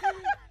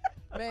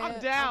 Man, I'm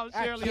down,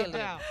 I Shirley. kill I'm it.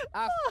 down.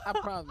 I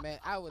promise, man.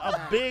 I was A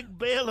not. big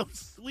bale of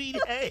sweet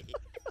hay.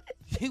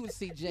 You would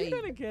see Jay. You're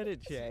going to get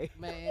it, Jay.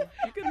 Man,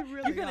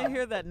 You're going to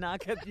hear that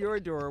knock at your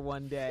door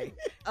one day.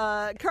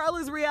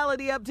 Carla's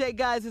Reality Update,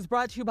 guys, is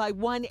brought to you by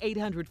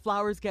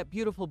 1-800-Flowers. Get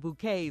beautiful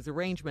bouquets,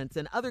 arrangements,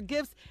 and other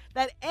gifts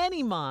that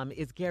any mom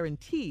is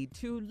guaranteed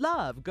to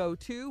love. Go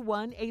to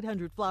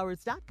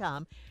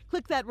 1-800-Flowers.com.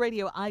 Click that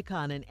radio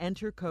icon and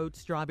enter code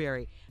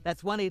STRAWBERRY.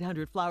 That's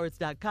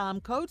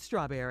 1-800-Flowers.com, code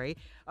STRAWBERRY.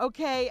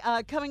 Okay,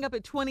 coming up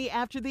at 20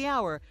 after the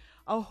hour,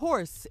 a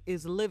horse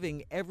is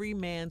living every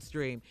man's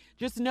dream.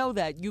 Just know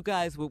that you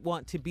guys would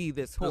want to be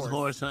this horse. This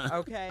horse, huh?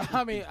 Okay?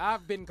 I mean,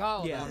 I've been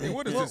called. Yeah. on it.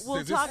 What is We'll, this? we'll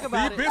Is this talk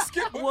about it.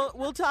 biscuit?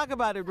 We'll talk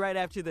about it right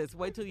after this.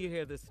 Wait till you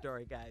hear this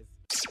story, guys.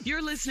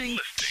 You're listening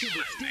to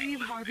the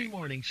Steve Harvey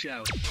Morning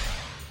Show.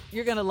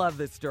 You're going to love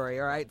this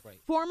story, all right?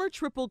 Former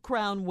Triple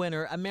Crown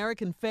winner,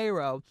 American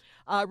Pharaoh,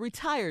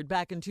 retired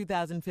back in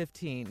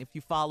 2015. If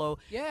you follow,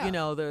 Yeah. you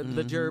know,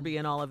 the Derby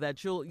and all of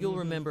that, you'll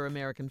remember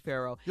American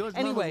Pharaoh. George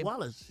Anyway,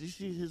 Wallace.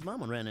 His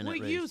mama ran in that Will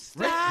race. you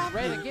stop?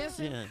 Ran against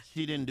him. Yeah,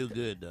 she didn't do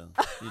good though.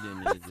 She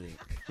didn't do good.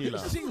 She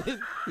lost. She, was,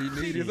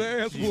 He need his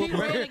ass she whooped.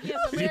 ran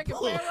against American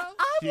pulled- Pharaoh.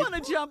 I want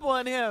to jump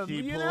on him, She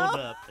you pulled know?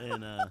 up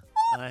and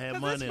I had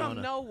 'Cause money it's on from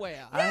her.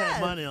 nowhere. I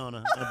had money on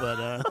her,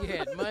 but You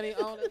had money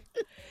on it.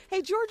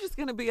 Hey, George is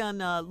going to be on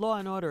Law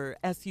and Order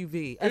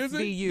SUV, Is SVU.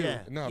 he? Yeah.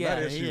 No, Yeah.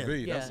 not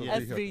SUV. Yeah, That's a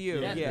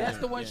SVU. That, Yeah. That's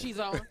the one she's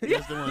on.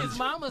 that's the one. His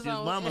mama's His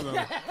on. mama's on.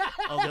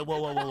 Okay,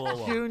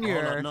 whoa.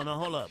 Junior. Hold up. No,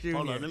 hold up. Hold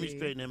Junior. up. Let me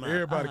straighten him out.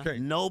 Everybody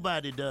can't.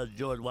 Nobody does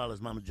George Wallace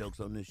mama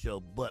jokes on this show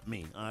but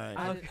me. All right.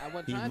 I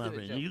wasn't He's trying my to do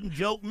friend. the joke. You can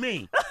joke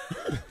me.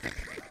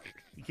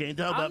 You can't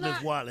talk I'm about Miss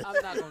not- Wallace. I'm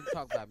not going to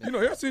talk about Miss You know,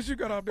 ever since you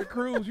got off that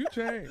cruise, you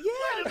changed.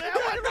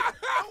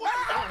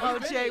 Oh,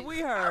 Jay, we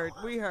heard.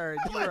 You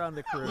were on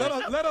the cruise. Let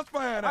us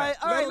find out.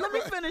 All right, let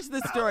me finish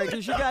this story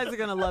because you guys are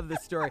going to love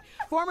this story.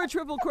 Former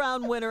Triple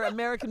Crown winner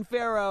American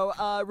Pharaoh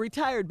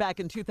retired back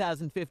in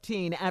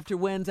 2015 after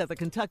wins at the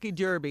Kentucky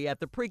Derby, at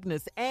the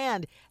Preakness,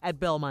 and at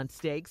Belmont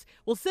Stakes.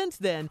 Well, since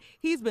then,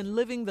 he's been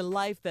living the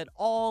life that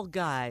all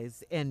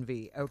guys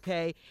envy,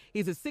 okay?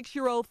 He's a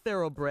 6-year-old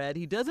thoroughbred.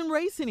 He doesn't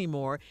race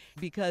anymore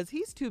because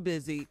he's too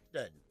busy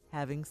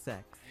having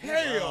sex.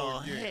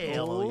 Hell yeah.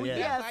 Hell yeah.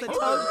 Yes, I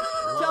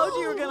told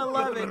you were going to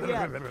love it.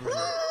 Yeah.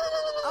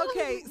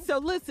 Okay, so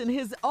listen,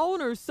 his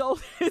owner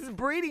sold his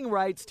breeding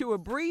rights to a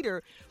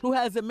breeder who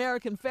has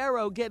American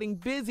Pharaoh getting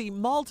busy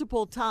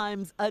multiple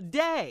times a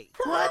day.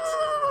 What?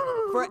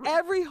 For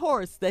every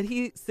horse that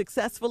he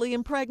successfully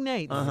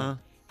impregnates,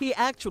 he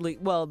actually,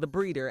 the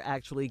breeder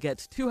actually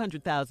gets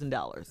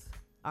 $200,000.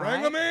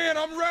 Bring him in.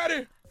 I'm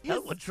ready. That's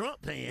what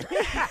Trump paying.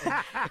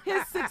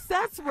 His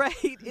success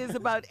rate is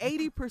about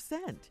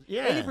 80%.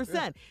 Yeah.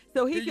 80%.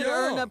 So he could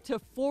earn Yeah. up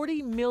to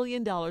 $40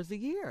 million a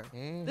year.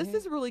 This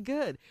is really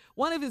good.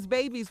 One of his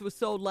babies was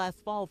sold last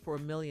fall for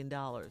 $1 million.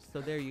 So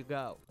there you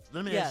go.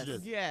 Let me ask you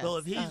this. Yes. So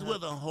if he's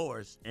with a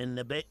horse and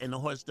the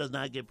horse does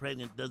not get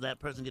pregnant, does that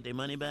person get their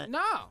money back?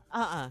 No.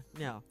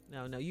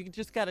 No. You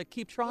just got to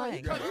keep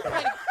trying.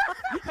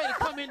 You pay to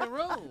come in the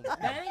room.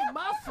 That ain't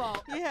my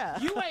fault. Yeah.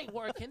 You ain't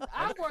working.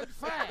 I work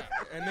fine.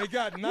 And they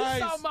got You nice.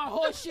 saw my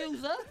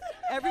horseshoes up.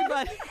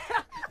 Everybody.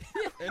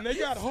 And they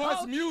got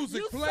horse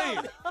music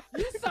playing.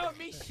 You saw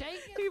me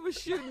shaking. He was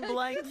shooting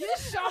blanks. You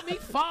saw me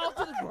fall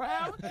to the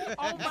ground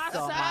on my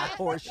Saw my side.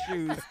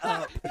 horseshoes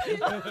up.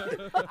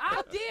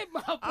 I did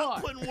my part.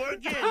 I'm putting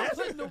work in. I'm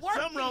putting the work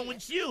Something wrong in.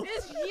 with you.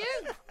 It's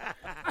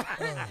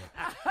you.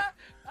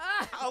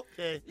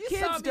 Okay. You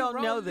saw Kids me don't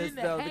know rolling this, in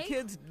the though. The hay.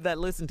 kids that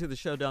listen to the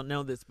show don't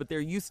know this, but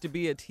there used to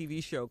be a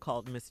TV show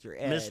called Mr.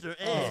 Ed. Mr.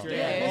 Ed. Mr. Yeah,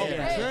 Ed. Mr.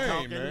 Yeah. Ed.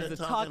 Dang, man. It was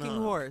a talking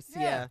horse.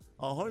 Yeah.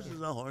 A horse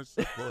is a horse,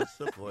 of course,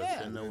 of course.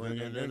 Yeah. And the one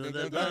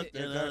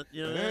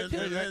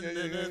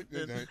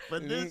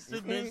but this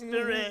is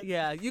Mr. Ed.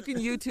 Yeah, you can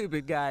YouTube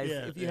it, guys,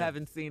 Yeah, if you yeah.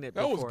 haven't seen it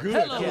That was before. good.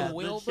 Hello, Yeah. Good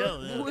Wilbur.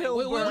 show, yeah.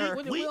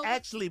 Wilbur. We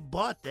actually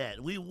bought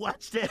that. We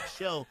watched that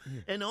show,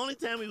 and the only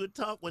time we would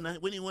talk when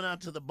he went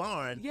out to the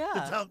barn, Yeah. we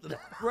talked to the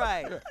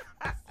Right.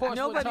 Horse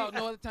Nobody- wouldn't talk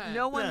no other time.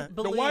 No one Yeah. The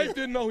believed. wife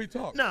didn't know he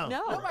talked. No.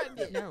 No. Nobody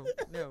did. No.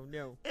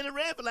 And it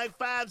ran for like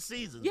 5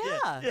 seasons.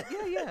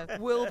 Yeah.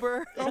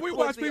 Wilbur. Oh, we was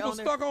watch the people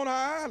owner. stuck on an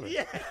island.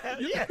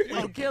 Yeah.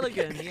 Oh,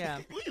 Gilligan, yeah.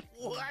 We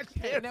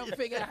watched They never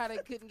figured out how they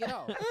couldn't get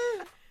off.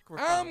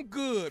 I'm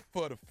good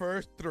for the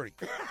first 3.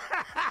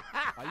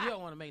 Oh, you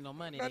don't want to make no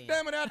money Now, then.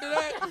 damn it, after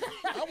that,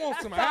 I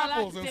want some That's all I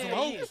apples can and some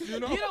tell oats, you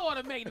know? You don't want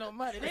to make no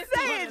money. That's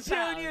Say it, $200.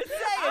 Junior. Say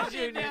I'll it, be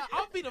Junior. there.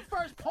 I'll be the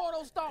first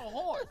porno star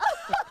horse.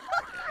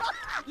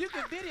 You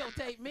can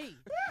videotape me.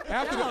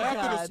 After the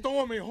God.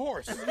 stormy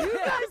horse. You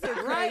guys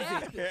are Right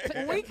crazy. after.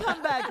 When we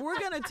come back, we're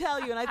going to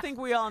tell you, and I think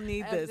we all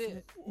need That's this.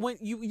 it. When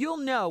you'll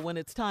know when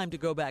it's time to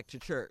go back to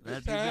church.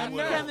 That's Time exactly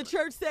now. what Can the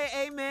church say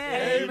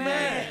amen?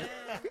 Amen.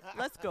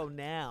 Let's go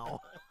now.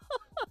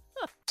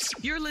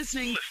 You're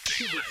listening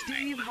to the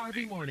Steve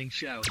Harvey Morning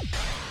Show.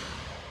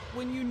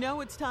 When you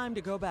know it's time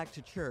to go back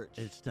to church.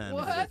 It's time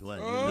to go back to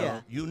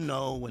what? You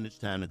know when it's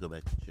time to go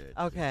back to church.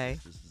 Okay.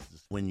 This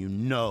is when you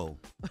know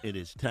it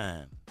is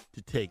time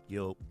to take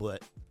your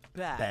butt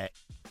back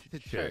to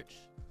church.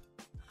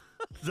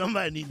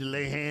 Somebody need to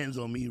lay hands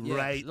on me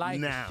right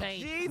now.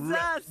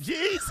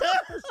 Jesus,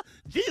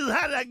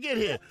 how did I get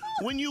here?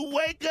 When you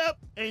wake up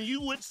and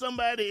you with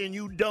somebody and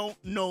you don't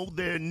know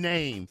their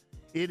name,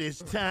 it is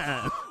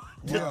time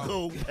to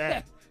go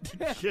back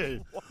to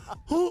church.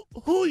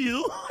 Who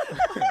you?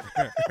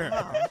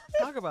 Wow.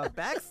 Talk about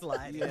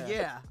backsliding.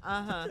 Yeah.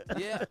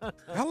 Yeah.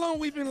 How long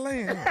we been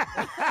laying?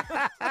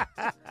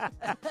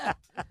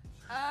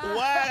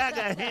 Why I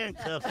got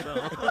handcuffs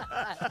on?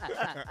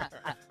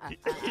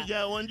 You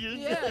got one, Juice?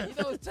 Yeah, you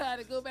know it's time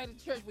to go back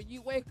to church when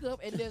you wake up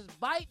and there's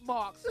bite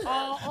marks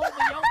all over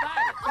your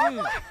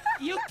body.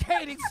 You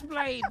can't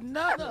explain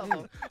none of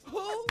them.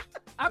 Who?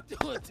 I'm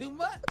doing too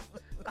much.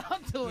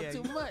 I'm doing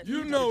too much.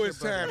 You know it's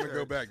time to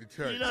go back to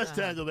church. You know it's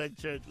time to go back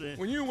to church, man.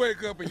 When you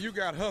wake up and you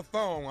got her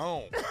thong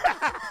on.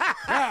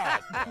 God.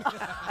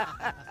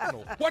 I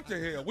don't know what the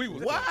hell we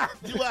was Why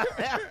do I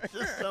have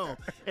this song?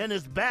 And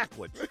it's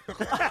backwards.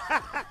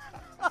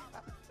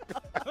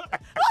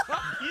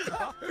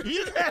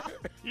 you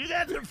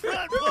got the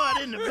front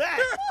part in the back,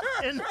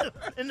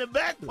 and the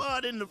back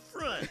part in the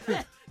front.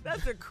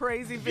 That's a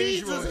crazy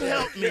visual. Jesus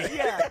help me.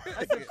 Yeah,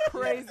 that's a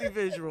crazy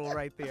visual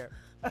right there.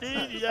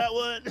 Steve, you got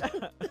one?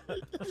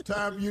 It's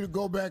time for you to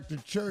go back to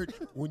church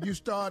when you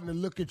starting to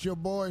look at your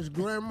boy's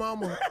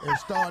grandmama and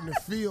starting to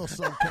feel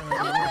some kind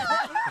of way.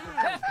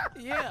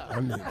 Yeah.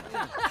 I mean,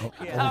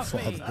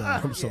 Father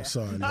God, I'm so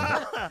sorry.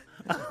 Lord.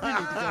 We need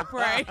to go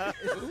pray.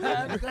 It's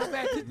time to go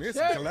back to Miss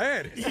church.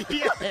 Gladys.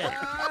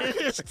 Yeah,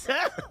 it's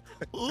time.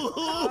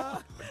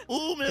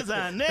 Ooh, Miss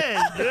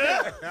Inez,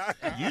 girl.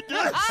 You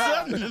done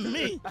something to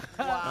me.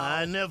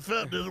 I never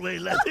felt this way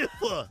like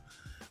before.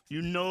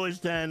 You know it's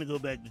time to go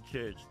back to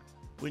church.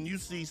 When you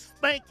see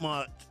spank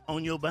marks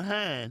on your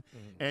behind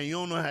and you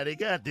don't know how they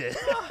got there.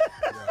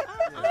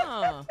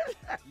 Yeah,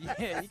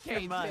 you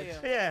can't tell.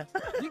 Yeah.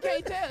 You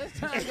can't tell. It's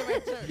time to go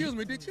back to church. Excuse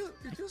me, did you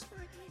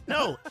spank me?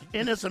 No,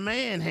 and it's a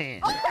man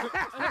hand.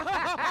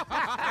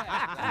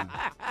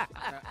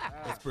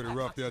 That's pretty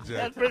rough there, Jack.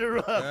 That's pretty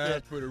rough.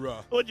 That's pretty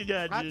rough. What you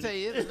got, I Judy? tell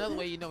you, there's another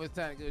way you know it's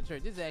time to go to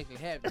church. This actually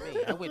happened to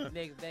me. I went the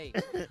next day.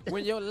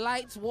 When your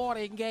lights, water,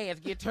 and gas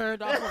get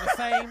turned off on the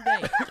same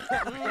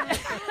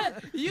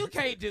day, you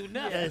can't do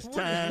nothing. Yeah, it's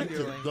time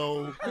to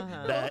go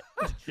back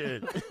to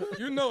church.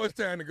 You know it's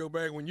time to go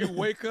back when you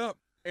wake up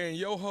and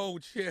your whole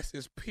chest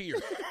is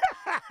pierced.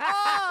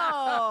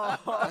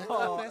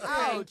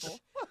 Ouch.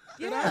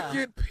 Did I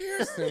get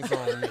piercings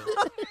on me?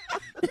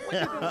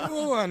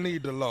 Oh, I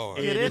need the Lord.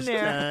 Get in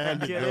there. Time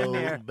to Get go in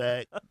there.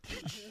 back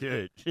to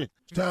church. It's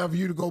time for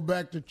you to go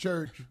back to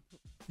church.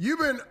 You've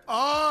been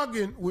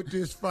arguing with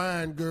this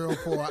fine girl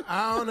for an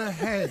hour and a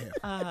half.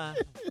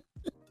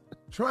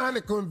 Trying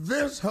to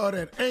convince her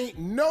that ain't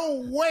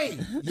no way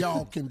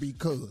y'all can be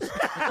cousins.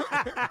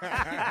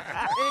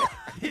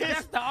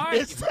 That's the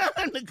argument. It's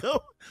time to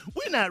go.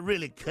 We're not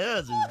really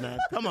cousins now.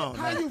 Come on.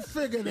 How now. you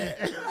figure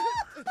that?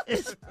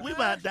 We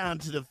about down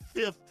to the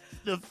fifth.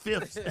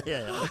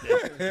 Yeah.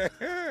 Okay.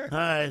 All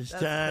right, it's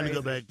time to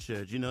go back to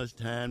church. You know, it's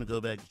time to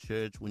go back to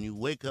church when you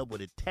wake up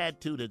with a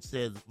tattoo that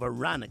says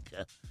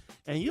Veronica,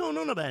 and you don't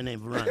know nobody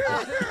named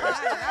Veronica.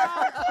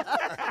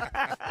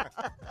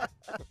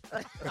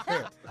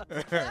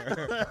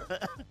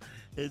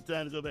 It's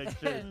time to go back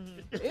to church.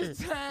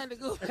 It's time to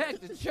go back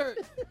to church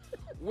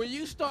when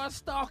you start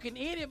stalking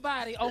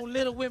anybody on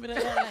Little Women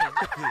in LA.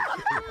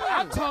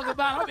 I'm talking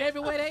about them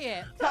everywhere they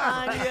at.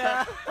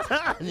 Tanya.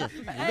 Tanya.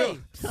 Hey.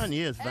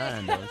 Tanya is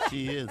fine, though.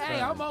 She is fine.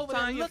 Hey, I'm over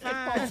there looking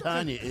for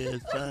Tanya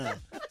is fine.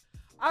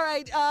 All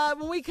right,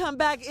 when we come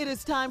back, it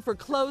is time for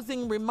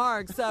closing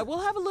remarks.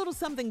 We'll have a little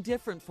something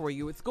different for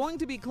you. It's going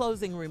to be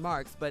closing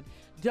remarks, but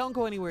don't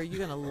go anywhere.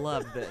 You're going to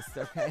love this,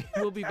 okay?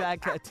 We'll be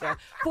back at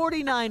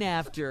 49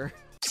 after.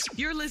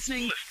 You're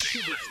listening to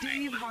the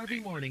Steve Harvey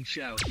Morning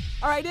Show.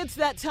 All right, it's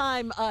that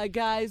time,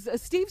 guys.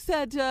 Steve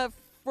said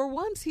for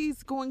once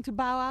he's going to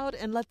bow out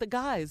and let the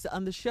guys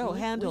on the show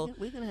handle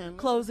we can handle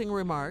closing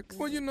remarks.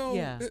 Well, you know,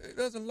 Yeah.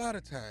 there's a lot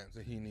of times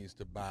that he needs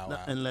to bow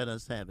out. And let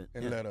us have it.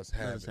 And let us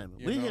have it.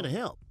 We're here to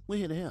help. We're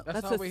here to help.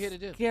 That's all we're here to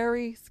do.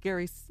 Scary,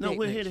 scary statement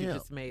we're here to you help.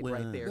 just made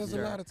We're- right there, There's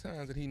sir. a lot of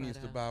times that he needs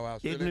to bow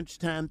out. Ignorance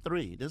time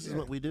 3. This is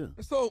what we do.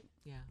 So,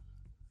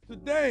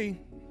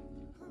 today,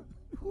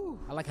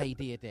 I like how you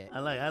did that. I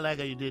like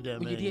how you did that,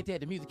 When man. you did that,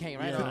 the music came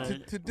right Yeah, on.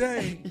 right.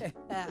 today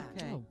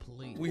Oh,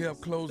 please. we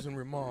have closing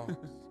remarks.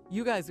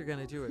 You guys are going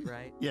to do it,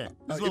 right? Yeah.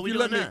 This is If what we you do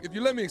let me, now. if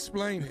you let me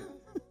explain it,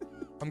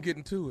 I'm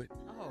getting to it.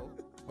 Oh.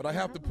 But I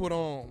have to put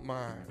on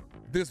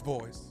this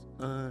voice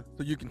so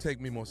you can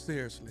take me more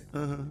seriously.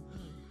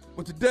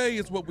 But today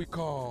is what we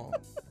call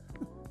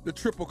the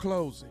triple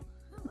closing.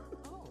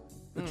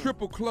 The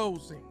triple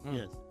closing.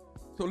 Yes.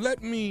 So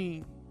let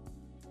me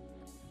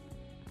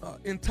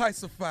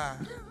enticify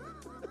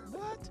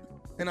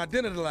and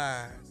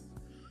identitalize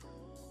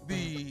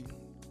the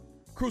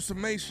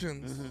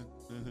crucifixions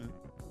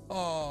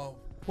of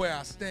where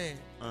I stand.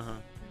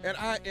 And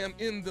I am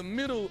in the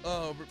middle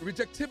of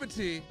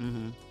rejectivity,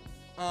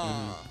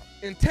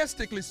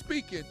 intestically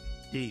speaking.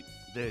 Deep,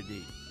 very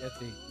deep. That's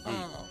deep.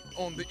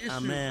 On the issue.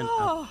 Man,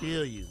 I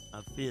feel you.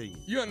 I feel you.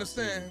 You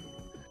understand?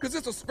 Because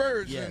it's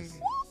aspersion. Yes,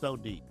 so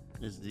deep.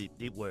 It's deep,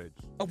 deep words.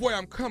 Of where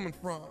I'm coming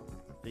from.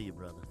 I feel you,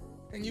 brother.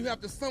 And you have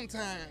to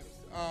sometimes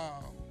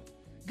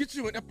get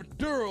you an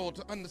epidural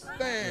to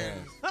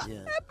understand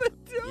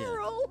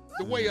Epidural?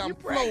 the way I'm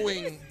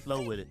flowing.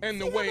 Flow with it. And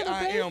the way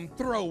I am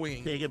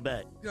throwing. Take it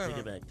back. Take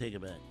it back. Take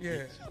it back.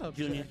 Yeah.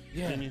 Junior.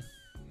 Yeah. Junior.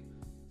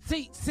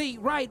 See,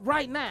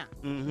 right now.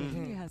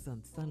 He has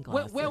on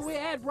sunglasses. Where we're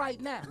at right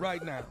now.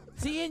 Right now.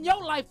 See, in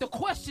your life, the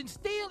question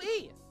still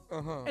is,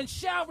 and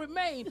shall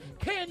remain,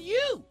 can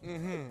you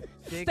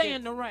stay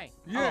in the rain?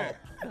 Yeah.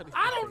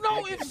 I don't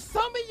know if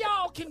some of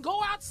y'all can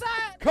go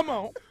outside. Come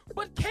on.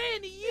 But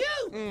can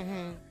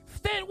you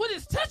stand with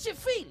his touchy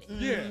feeling?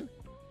 Yeah.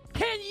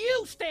 Can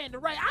you stand the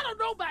rain? I don't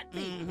know about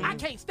me. I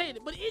can't stand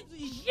it, but it's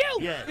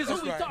you is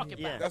who we talking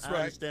about. That's I right.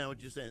 understand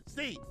what you're saying.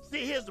 See,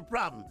 here's the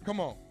problem.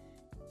 Come on.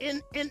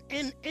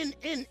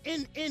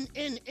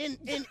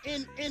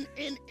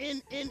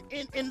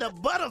 In the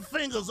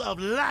butterfingers of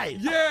life.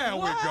 Yeah,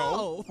 we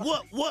go.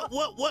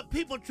 What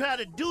people try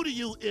to do to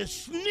you is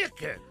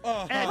snicker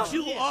at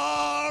you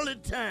all the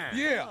time.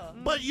 Yeah.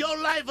 But your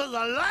life is a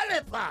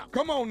lollipop.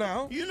 Come on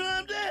now. You know what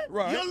I'm saying?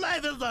 Right. Your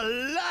life is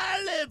a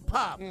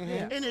lollipop.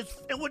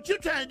 And what you're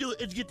trying to do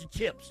is get the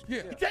chips.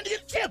 Yeah. You're trying to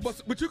get the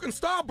chips. But you can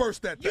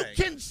starburst that thing.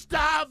 You can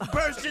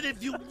starburst it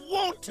if you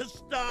want to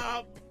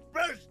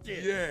starburst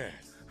it. Yes.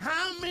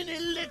 How many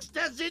licks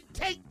does it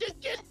take to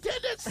get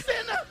to the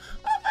center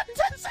of a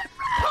Tootsie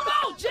Roll? Come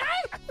on, Jay.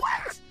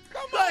 What?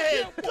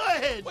 Go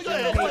ahead.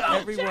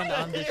 Everyone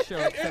on this show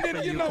except for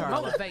you,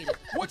 Carla. Motivated.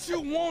 What you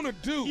want to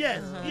do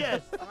Yes.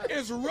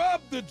 is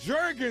rub the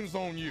Jergens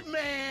on you.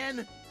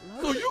 Man.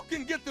 So you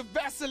can get the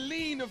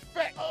Vaseline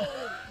effect. Oh,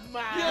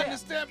 my You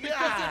understand? Because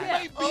God. it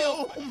may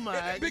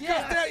be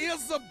God. there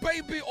is a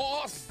baby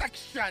or a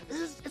section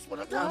That's what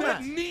I'm talking that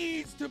about.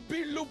 needs to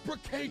be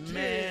lubricated.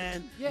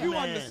 Man. You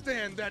Man.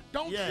 understand that,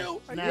 don't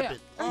you? Snap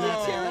it. Are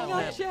you tearing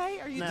up, Jay?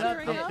 Are you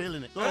tearing I'm up?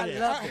 feeling it. Go I ahead.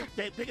 love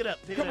it. Pick it up.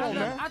 Come on,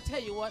 man. I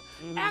tell you what,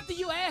 after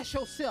you ask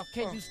yourself,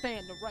 can you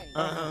stand the rain?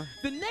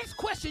 The next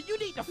question you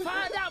need to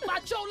find out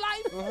about your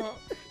life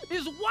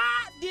is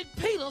why did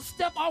Peter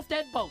step off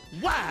that boat?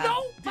 Why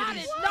Nobody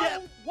did he knows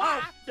step why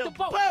off the the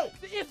boat. boat?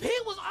 If he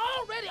was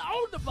already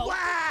on the boat,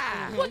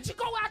 Why? what you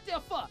go out there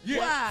for? Yeah.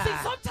 Why?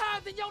 See,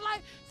 sometimes in your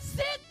life,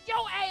 sit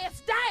your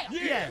ass down.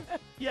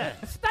 Yeah.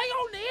 Stay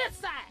on the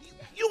inside.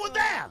 You were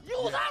there. You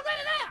was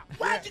already there.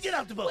 Why'd you get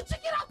off the boat? What you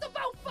get off the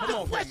boat for? Come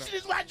on, The question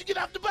is, why'd you get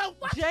off the boat?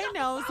 Jay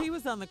knows he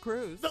was on the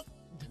cruise.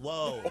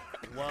 Whoa.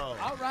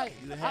 All right.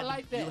 I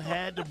like that. You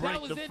had to break the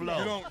was in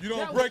flow. You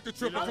don't break the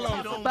triple You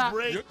close. don't About-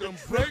 break You the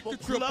don't break triple the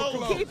triple close.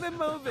 close. Keep it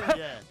moving.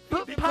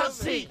 Yeah. Because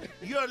see,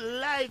 your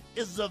life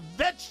is a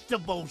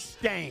vegetable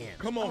stand.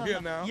 Come on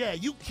here now. Yeah,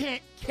 you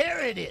can't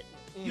carrot it.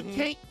 You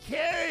can't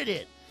carrot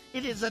it.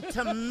 It is a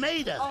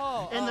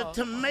tomato, and the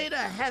tomato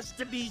has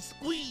to be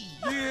squeezed.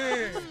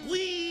 Yeah.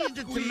 Squeeze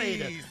the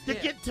tomato to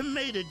get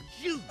tomato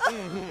juice.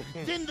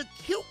 Then the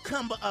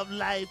cucumber of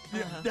life,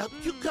 the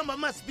cucumber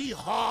must be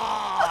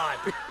hard.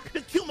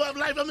 The cucumber of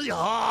life must be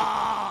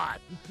hard.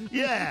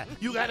 Yeah,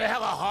 you gotta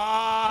have a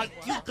hard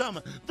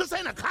cucumber. This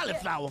ain't a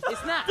cauliflower.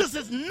 It's not. This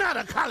is not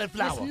a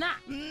cauliflower. It's not.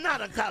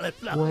 Not a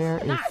cauliflower. Where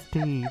is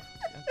Steve?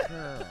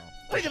 Girl.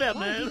 Pick it up,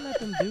 Why you man. let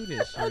them do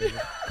this, Shirley?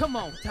 Come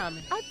on,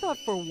 Tommy. I thought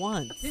for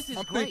once. This is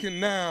I'm great. thinking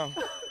now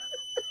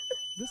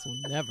This will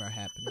never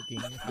happen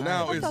again.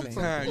 is the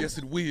time. Yes,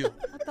 it will.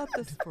 I thought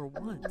this for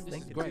once. They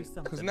is could great. do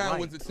something Because now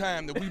right. is the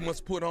time that we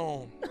must put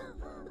on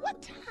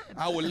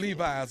our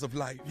Levi's of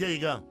life. There you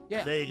go.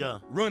 Yeah. There you go.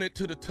 Run it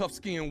to the tough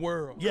skinned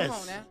world. Yes.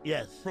 on now.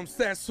 Yes. From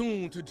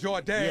Sassoon to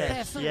Jordan.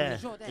 Yes.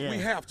 Yes. We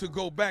have to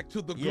go back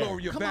to the Yeah.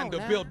 Gloria Come on now.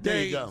 Vanderbilt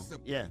There you days. go.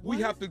 Yeah.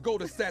 We have to go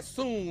to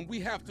Sassoon. We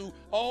have to,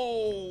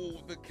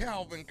 the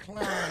Calvin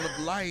Klein of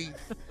life.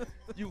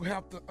 You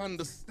have to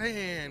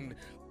understand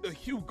the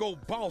Hugo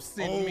Boss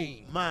in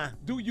me. My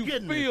Do you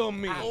goodness. feel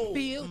me? I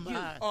feel you.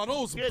 my Are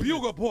those goodness.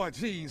 Bugle Boy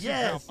jeans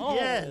Yes, you have on?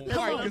 yes. That's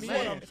Right, what I'm is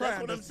saying. I'm That's trying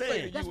what to I'm say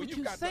saying. to That's you. what You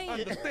you got saying. to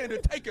understand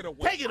it. Take it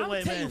away. Take it away,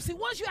 I'm telling man. you, see,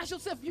 once you ask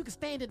yourself if you can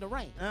stand in the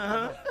rain,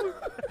 Uh-huh.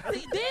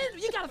 see, then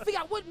you got to figure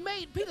out what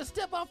made Peter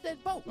step off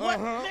that boat. What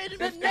made him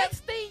The step next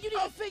thing you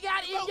need to figure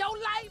out in oh. your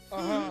life,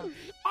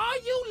 are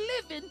you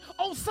living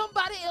on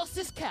somebody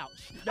else's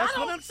couch? That's I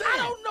don't- what I'm saying. I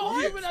don't know if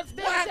you even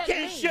understand Why what that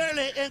can't means.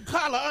 Shirley and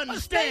Carla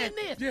understand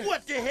Understand this.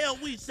 what the hell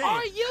we saying?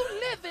 Are you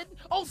living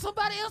on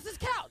somebody else's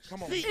couch?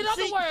 Come on. In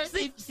other words,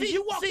 if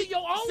you walk through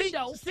your own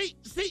door, See,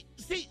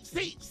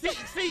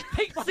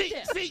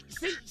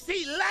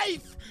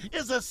 life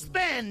is a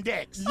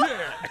spandex.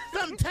 Yeah.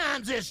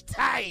 Sometimes it's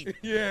tight.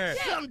 Yeah.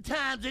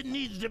 Sometimes it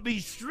needs to be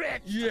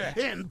stretched Yeah.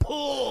 and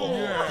pulled.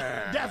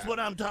 Yeah. That's what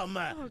I'm talking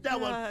about. Oh, That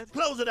one. God.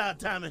 Close it out,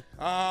 Tommy.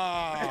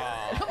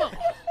 come on.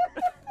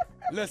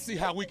 Let's see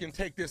how we can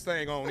take this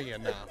thing on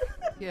in now.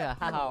 Yeah,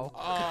 how?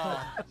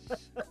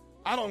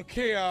 I don't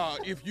care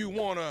if you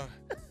want to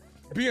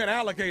be an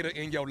alligator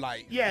in your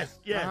life. Yes,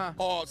 yes.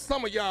 Or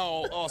some of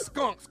y'all are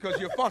skunks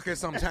because you're funky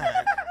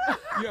sometimes.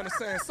 You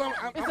understand? It's a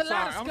lot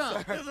of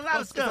skunks. There's a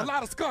lot of skunks. There's a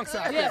lot of skunks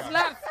out Yes, there. a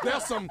lot of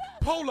There's some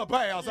polar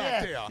bears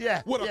out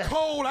there with a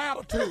cold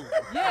attitude.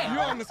 Yeah. You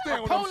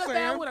understand what I'm saying? Polar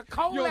bear with a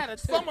cold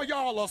attitude. Some of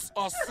y'all are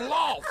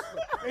sloths,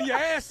 and your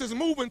ass is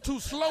moving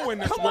too slow in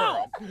this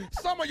world.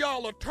 Some of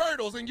y'all are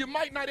turtles, and you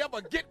might not ever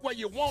get where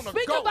you want to go.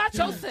 Speak about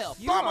yourself.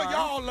 Some of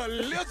y'all are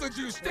lizards.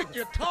 You stick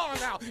your tongue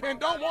out and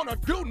don't want to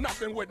do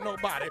nothing with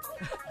nobody.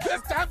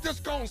 I'm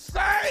just going to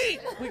say.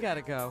 We got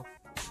to go.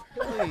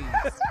 Please.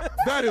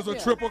 That is a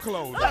triple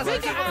close. That's a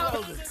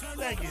triple close.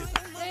 Thank you.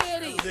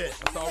 There it is.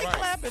 That's all right.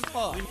 Clapping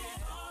for.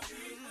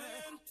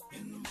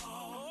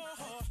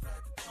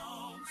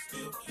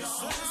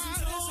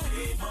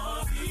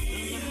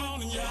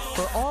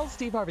 For all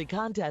Steve Harvey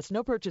contests,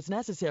 no purchase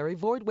necessary,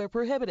 void where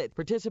prohibited.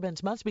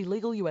 Participants must be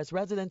legal U.S.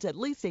 residents at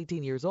least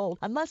 18 years old,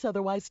 unless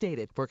otherwise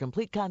stated. For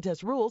complete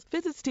contest rules,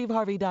 visit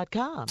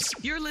steveharvey.com.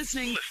 You're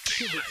listening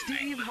to the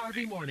Steve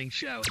Harvey Morning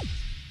Show.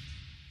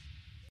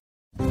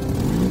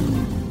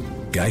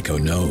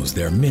 Geico knows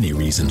there are many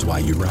reasons why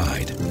you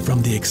ride.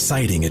 From the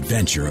exciting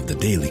adventure of the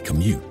daily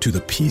commute to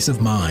the peace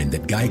of mind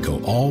that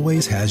Geico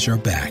always has your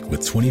back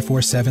with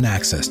 24/7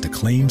 access to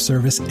claim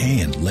service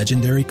and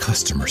legendary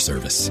customer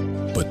service.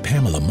 But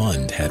Pamela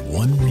Mund had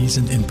one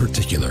reason in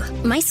particular.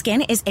 My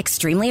skin is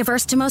extremely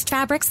averse to most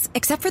fabrics,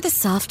 except for the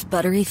soft,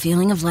 buttery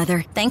feeling of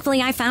leather.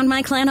 Thankfully, I found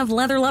my clan of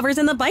leather lovers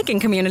in the biking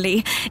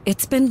community.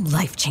 It's been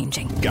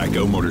life-changing.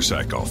 Geico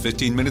Motorcycle.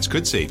 15 minutes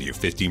could save you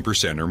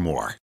 15% or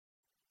more.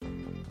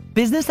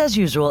 Business as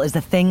usual is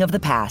a thing of the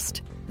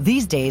past.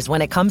 These days,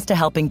 when it comes to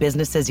helping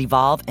businesses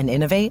evolve and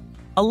innovate,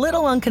 a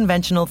little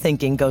unconventional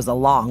thinking goes a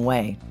long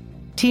way.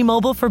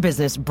 T-Mobile for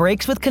Business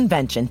breaks with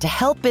convention to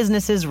help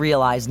businesses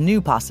realize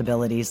new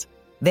possibilities.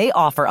 They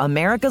offer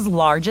America's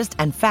largest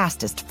and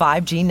fastest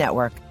 5G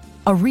network,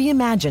 a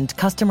reimagined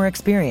customer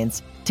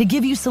experience to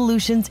give you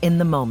solutions in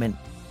the moment,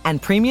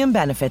 and premium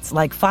benefits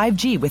like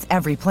 5G with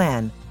every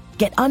plan.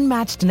 Get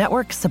unmatched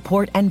network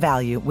support and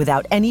value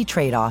without any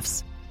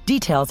trade-offs.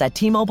 Details at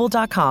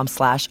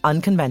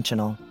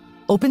T-Mobile.com/unconventional.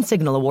 Open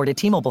Signal awarded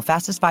T-Mobile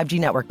fastest 5G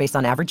network based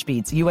on average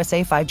speeds.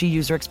 USA 5G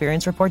user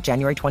experience report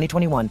January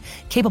 2021.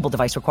 Capable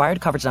device required.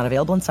 Coverage not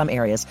available in some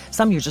areas.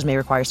 Some users may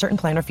require certain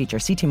plan or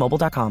features. See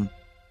T-Mobile.com.